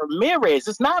boogeyman to Ramirez.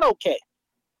 It's not okay.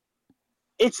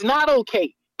 It's not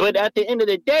okay. But at the end of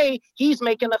the day, he's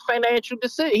making a financial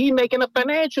decision. He's making a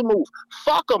financial move.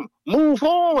 Fuck him. Move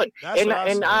on.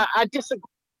 I disagree.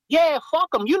 Yeah, fuck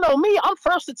him. You know me. I'm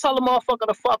first to tell a motherfucker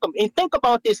to fuck him. And think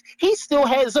about this. He still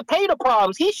has Zepeda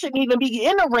problems. He shouldn't even be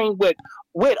in the ring with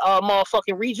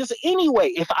motherfucking Regis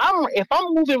anyway. If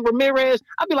I'm moving Ramirez,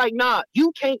 I'd be like, nah,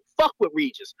 you can't fuck with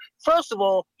Regis. First of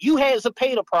all, you had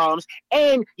Zepeda problems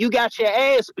and you got your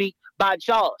ass beat by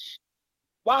Josh.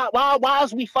 Why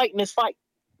is we fighting this fight?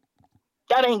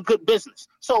 That ain't good business.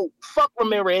 So fuck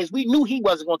Ramirez. We knew he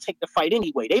wasn't gonna take the fight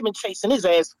anyway. They've been chasing his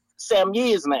ass 7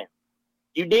 years now.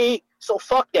 You dig? So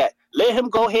fuck that. Let him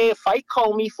go ahead, fight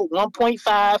Comey for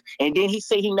 1.5, and then he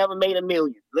say he never made $1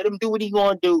 million. Let him do what he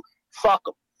gonna do. Fuck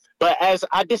him. But as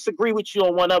I disagree with you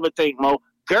on one other thing, Mo,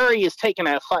 Gary is taking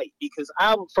that fight because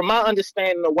from my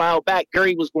understanding a while back,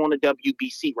 Gary was going the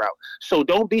WBC route. So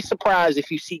don't be surprised if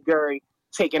you see Gary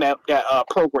taking that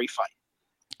Prograis fight.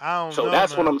 I don't know. So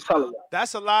that's man. what I'm telling you.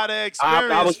 That's a lot of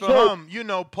experience for him. You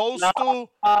know,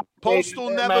 Postal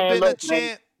never been a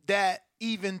champ that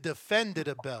even defended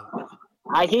a belt.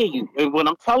 I hear you. And what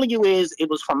I'm telling you is, it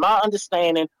was from my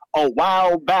understanding a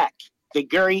while back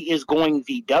that Gary is going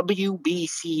the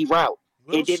WBC route.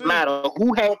 It didn't matter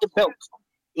who had the belts.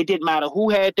 It didn't matter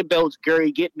who had the belts.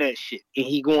 Gary getting that shit, and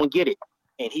he gonna get it.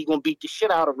 And he gonna beat the shit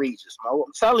out of Regis, Mo.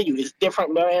 I'm telling you, it's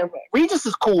different, man. Regis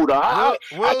is cool, though. I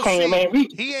can't, man.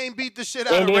 He ain't beat the shit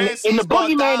out of Rances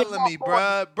Bartholomew,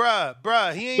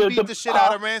 bruh. He ain't beat the shit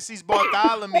out of Rances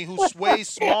Bartholomew, who's way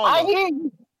smaller. I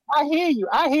hear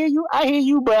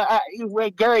you.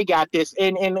 But Gary got this,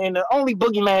 and the only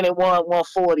boogeyman that won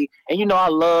 140, and you know I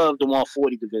love the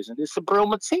 140 division. It's Subriel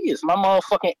Matias, my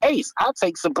motherfucking ace. I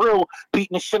take Subriel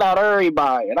beating the shit out of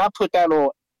everybody, and I put that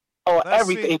on.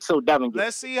 Everything till Devin gets.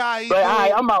 Let's see how he do.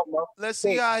 I'm out, bro. Let's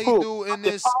see how he do in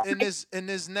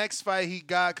this next fight he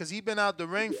got, because he been out the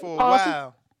ring for a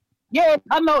while. Yeah,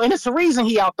 I know, and it's the reason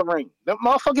he out the ring. The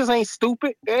motherfuckers ain't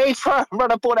stupid. They ain't trying to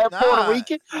run up on that Puerto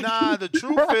Rican. Nah, the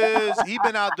truth is he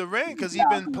been out the ring because he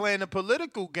been playing a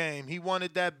political game. He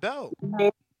wanted that belt.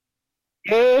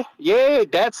 Yeah,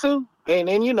 that too. And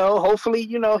then, you know, hopefully,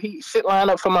 you know, he shit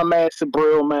line up for my man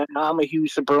Subriel, man. I'm a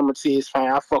huge Subriel Matias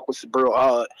fan. I fuck with Subriel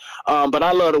hard. But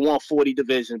I love the 140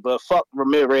 division. But fuck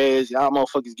Ramirez. Y'all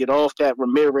motherfuckers get off that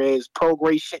Ramirez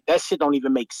Prograis shit. That shit don't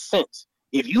even make sense.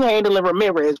 If you handling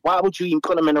Ramirez, why would you even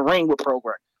put him in the ring with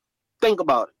Prograis? Think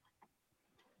about it.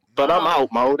 But I'm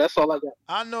out, Mo. That's all I got.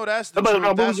 I know that's the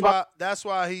truth. That's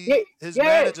why his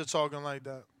manager talking like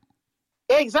that.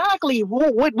 Exactly.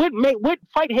 What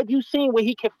fight have you seen where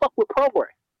he can fuck with Prograis?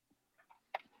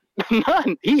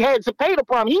 None. He had Zepeda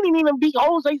problem. He didn't even beat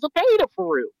Jose Zepeda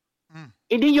for real.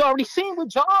 And then you already seen what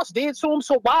Josh did to him.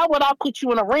 So why would I put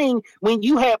you in a ring when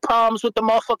you had problems with the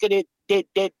motherfucker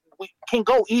that can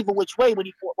go either which way when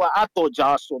he fought? Well, I thought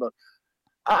Josh sort of.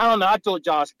 I don't know. I thought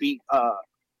Josh beat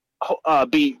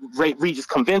Regis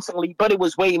convincingly, but it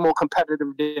was way more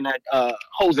competitive than that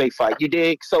Jose fight. You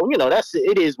dig? So, you know,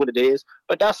 it is what it is.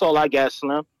 But that's all I got,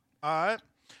 Slim. All right.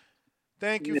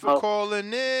 Thank you for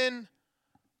calling in.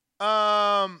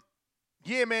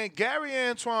 Yeah, man, Gary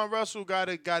Antoine Russell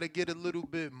gotta get a little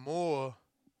bit more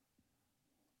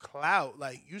clout.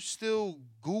 Like, you still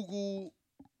Google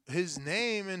his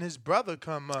name and his brother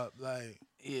come up. Like,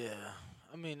 Yeah.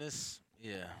 I mean, it's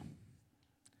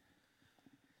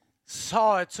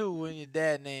hard too when your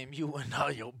dad named you and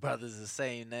all your brothers the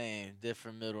same name,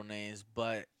 different middle names.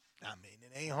 But I mean,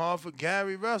 it ain't hard for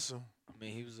Gary Russell. I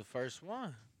mean, he was the first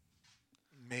one.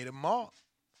 Made a mark.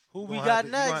 Who You we gonna got have to-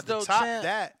 you gonna next have to though, top champ?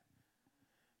 that.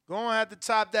 Gonna have to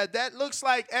top that. That looks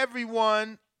like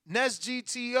everyone. Nest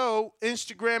GTO,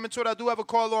 Instagram and Twitter. I do have a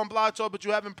call on Blog Talk, but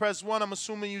you haven't pressed 1. I'm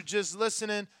assuming you just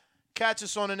listening. Catch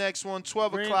us on the next one,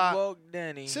 12 o'clock Ringwalk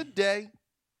Denny. today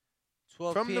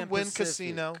 12 from the p.m. Wynn Pacific.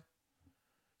 Casino,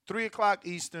 3 o'clock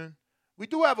Eastern. We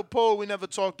do have a poll we never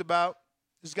talked about.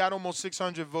 It's got almost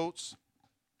 600 votes.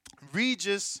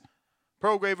 Regis,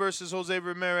 Prograis versus Jose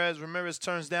Ramirez. Ramirez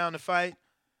turns down the fight.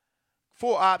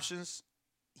 4 options.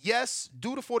 Yes,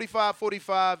 do the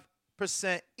 45%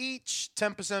 each,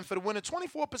 10% for the winner.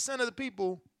 24% of the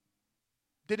people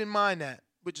didn't mind that,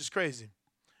 which is crazy.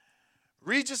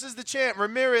 Regis is the champ.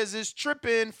 Ramirez is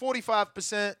tripping.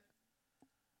 45%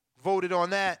 voted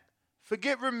on that.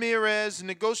 Forget Ramirez.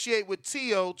 Negotiate with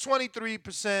Tio.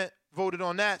 23% voted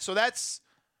on that. So that's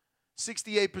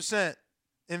 68%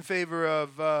 in favor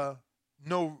of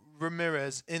no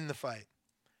Ramirez in the fight.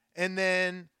 And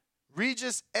then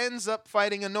Regis ends up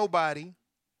fighting a nobody.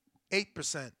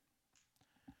 8%.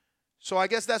 So I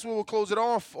guess that's what we'll close it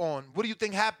off on. What do you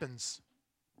think happens?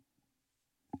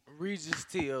 Regis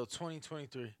Tio,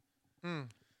 2023.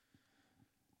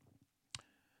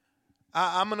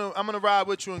 I'm gonna ride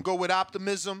with you and go with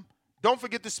optimism. Don't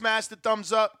forget to smash the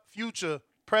thumbs up. Future,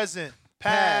 present,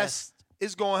 past.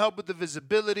 It's gonna help with the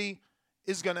visibility.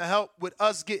 It's gonna help with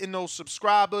us getting those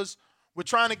subscribers. We're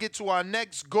trying to get to our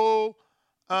next goal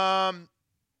of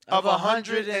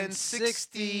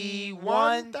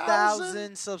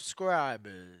 161,000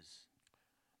 subscribers.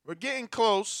 We're getting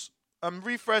close. I'm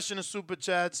refreshing the super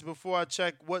chats before I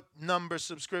check what number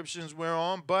subscriptions we're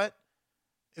on, but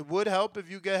it would help if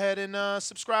you go ahead and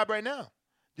subscribe right now.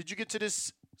 Did you get to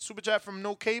this super chat from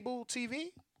No Cable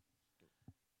TV?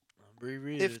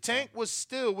 If Tank was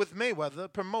still with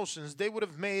Mayweather Promotions, they would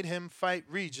have made him fight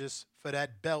Regis for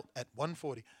that belt at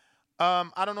 140.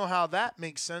 I don't know how that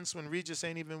makes sense when Regis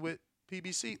ain't even with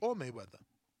PBC or Mayweather.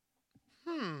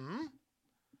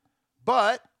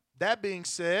 But that being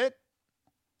said,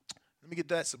 let me get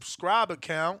that subscriber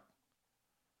count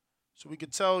so we can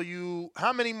tell you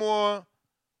how many more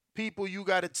people you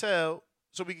got to tell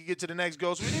so we can get to the next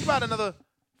goal. So we need about another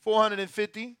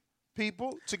 450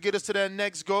 people to get us to that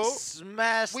next goal.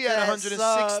 Smash we had that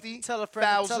 160,000. Tell a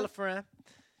friend, tell a friend.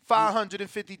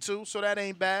 552, so that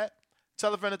ain't bad.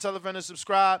 Tell a friend to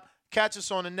subscribe. Catch us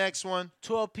on the next one.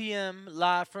 12 p.m.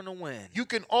 live from the Wynn. You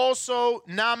can also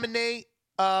nominate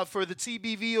for the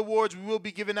TBV Awards. We will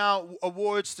be giving out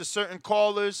awards to certain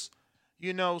callers,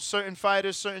 you know, certain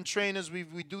fighters, certain trainers.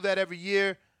 We do that every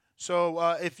year. So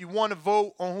if you want to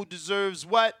vote on who deserves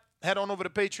what, head on over to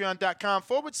patreon.com/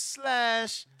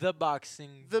 The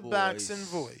Boxing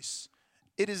Voice.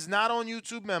 It is not on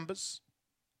YouTube members.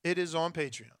 It is on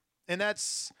Patreon. And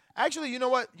that's actually, you know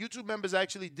what? YouTube members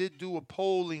actually did do a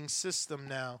polling system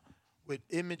now with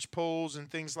image polls and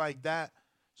things like that.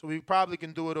 So we probably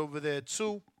can do it over there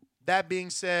too. That being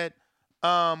said,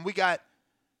 we got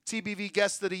TBV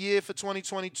Guest of the Year for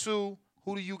 2022.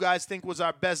 Who do you guys think was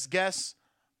our best guest?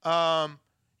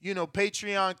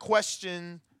 Patreon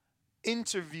question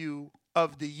interview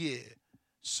of the year.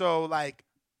 So, like,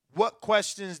 what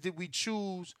questions did we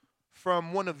choose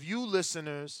from one of you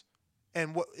listeners,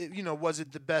 and what was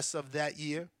it the best of that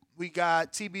year? We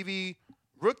got TBV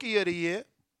Rookie of the Year.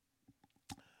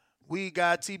 We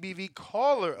got TBV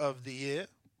Caller of the Year.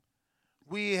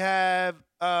 We have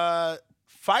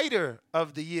Fighter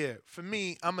of the Year. For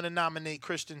me, I'm going to nominate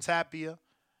Christian Tapia.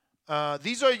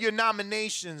 These are your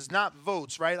nominations, not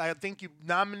votes, right? I think you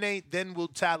nominate, then we'll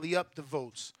tally up the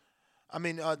votes.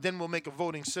 Then we'll make a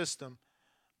voting system.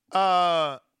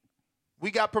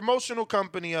 We got Promotional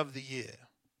Company of the Year.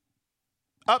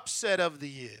 Upset of the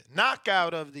Year.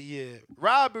 Knockout of the Year.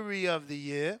 Robbery of the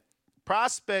Year.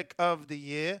 Prospect of the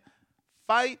Year.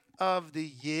 Fight of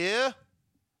the Year.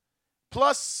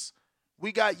 Plus,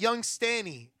 we got Young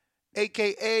Stanny,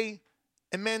 a.k.a.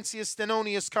 Emancius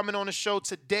Stenonius, coming on the show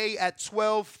today at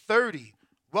 12:30,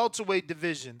 welterweight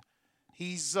division.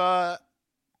 He's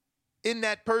in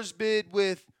that purse bid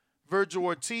with Virgil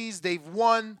Ortiz. They've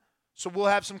won, so we'll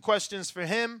have some questions for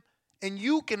him. And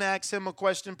you can ask him a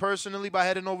question personally by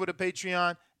heading over to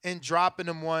Patreon and dropping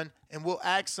him one, and we'll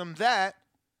ask him that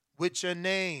with your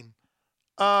name.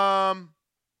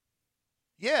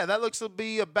 Yeah, that looks to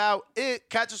be about it.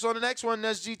 Catch us on the next one.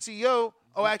 That's GTO.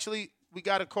 Oh, actually, We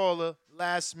got a caller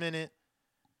last minute.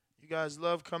 You guys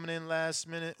love coming in last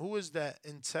minute. Who is that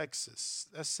in Texas?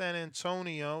 That's San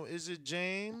Antonio. Is it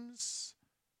James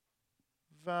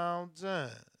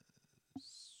Valdez?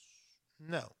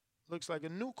 No. Looks like a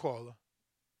new caller.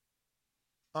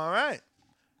 All right.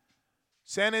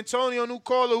 San Antonio, new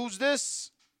caller. Who's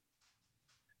this?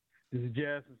 This is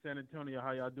Jazz from San Antonio.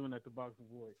 How y'all doing at the Boxing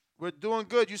Voice? We're doing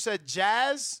good. You said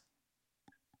Jazz?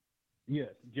 Yes,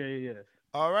 JAS.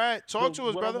 All right. Talk to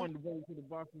us, brother. I wanted to bring to the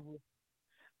Boxing Voice.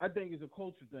 I think it's a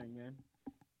culture thing, man.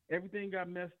 Everything got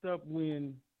messed up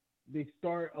when they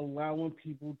start allowing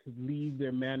people to leave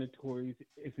their mandatories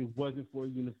if it wasn't for a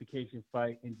unification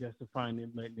fight and justifying it,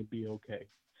 letting it be okay.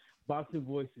 Boxing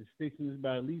Voice is fixing this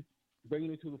by at least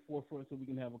bringing it to the forefront so we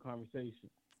can have a conversation.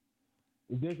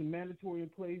 If there's a mandatory in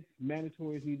place,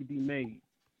 mandatories need to be made.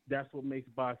 That's what makes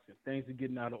boxing. Things are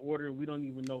getting out of order, and we don't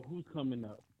even know who's coming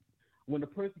up. When a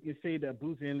person can say that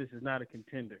Bruce Ennis is not a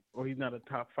contender or he's not a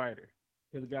top fighter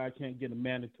because the guy can't get a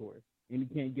mandatory and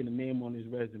he can't get a name on his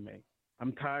resume,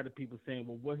 I'm tired of people saying,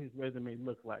 well, what his resume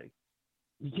look like.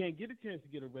 You can't get a chance to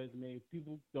get a resume if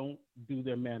people don't do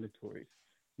their mandatories.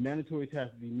 Mandatories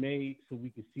have to be made so we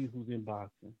can see who's in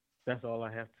boxing. That's all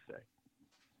I have to say.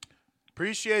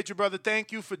 Appreciate you, brother.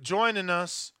 Thank you for joining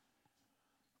us.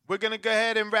 We're going to go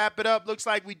ahead and wrap it up. Looks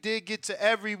like we did get to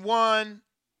everyone,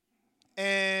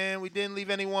 and we didn't leave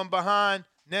anyone behind.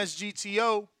 Nest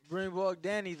GTO. Ringwalk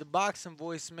Danny, the Boxing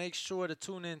Voice. Make sure to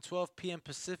tune in 12 p.m.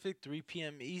 Pacific, 3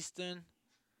 p.m. Eastern,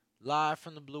 live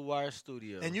from the Blue Wire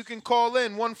Studios. And you can call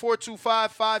in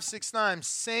 1-425-569.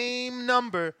 Same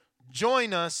number.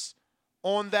 Join us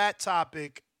on that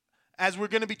topic as we're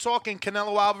going to be talking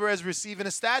Canelo Alvarez receiving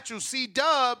a statue.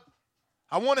 C-Dub,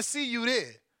 I want to see you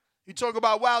there. You talk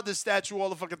about Wilder's statue all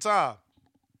the fucking time.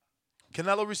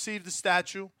 Canelo received the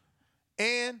statue,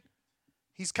 and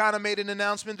he's kind of made an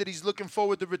announcement that he's looking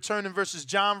forward to returning versus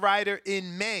John Ryder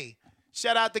in May.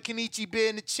 Shout out to Kenichi Bear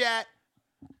in the chat.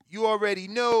 You already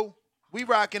know. We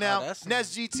rocking out.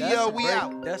 Nest GTO, we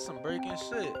out. That's some breaking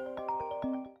shit.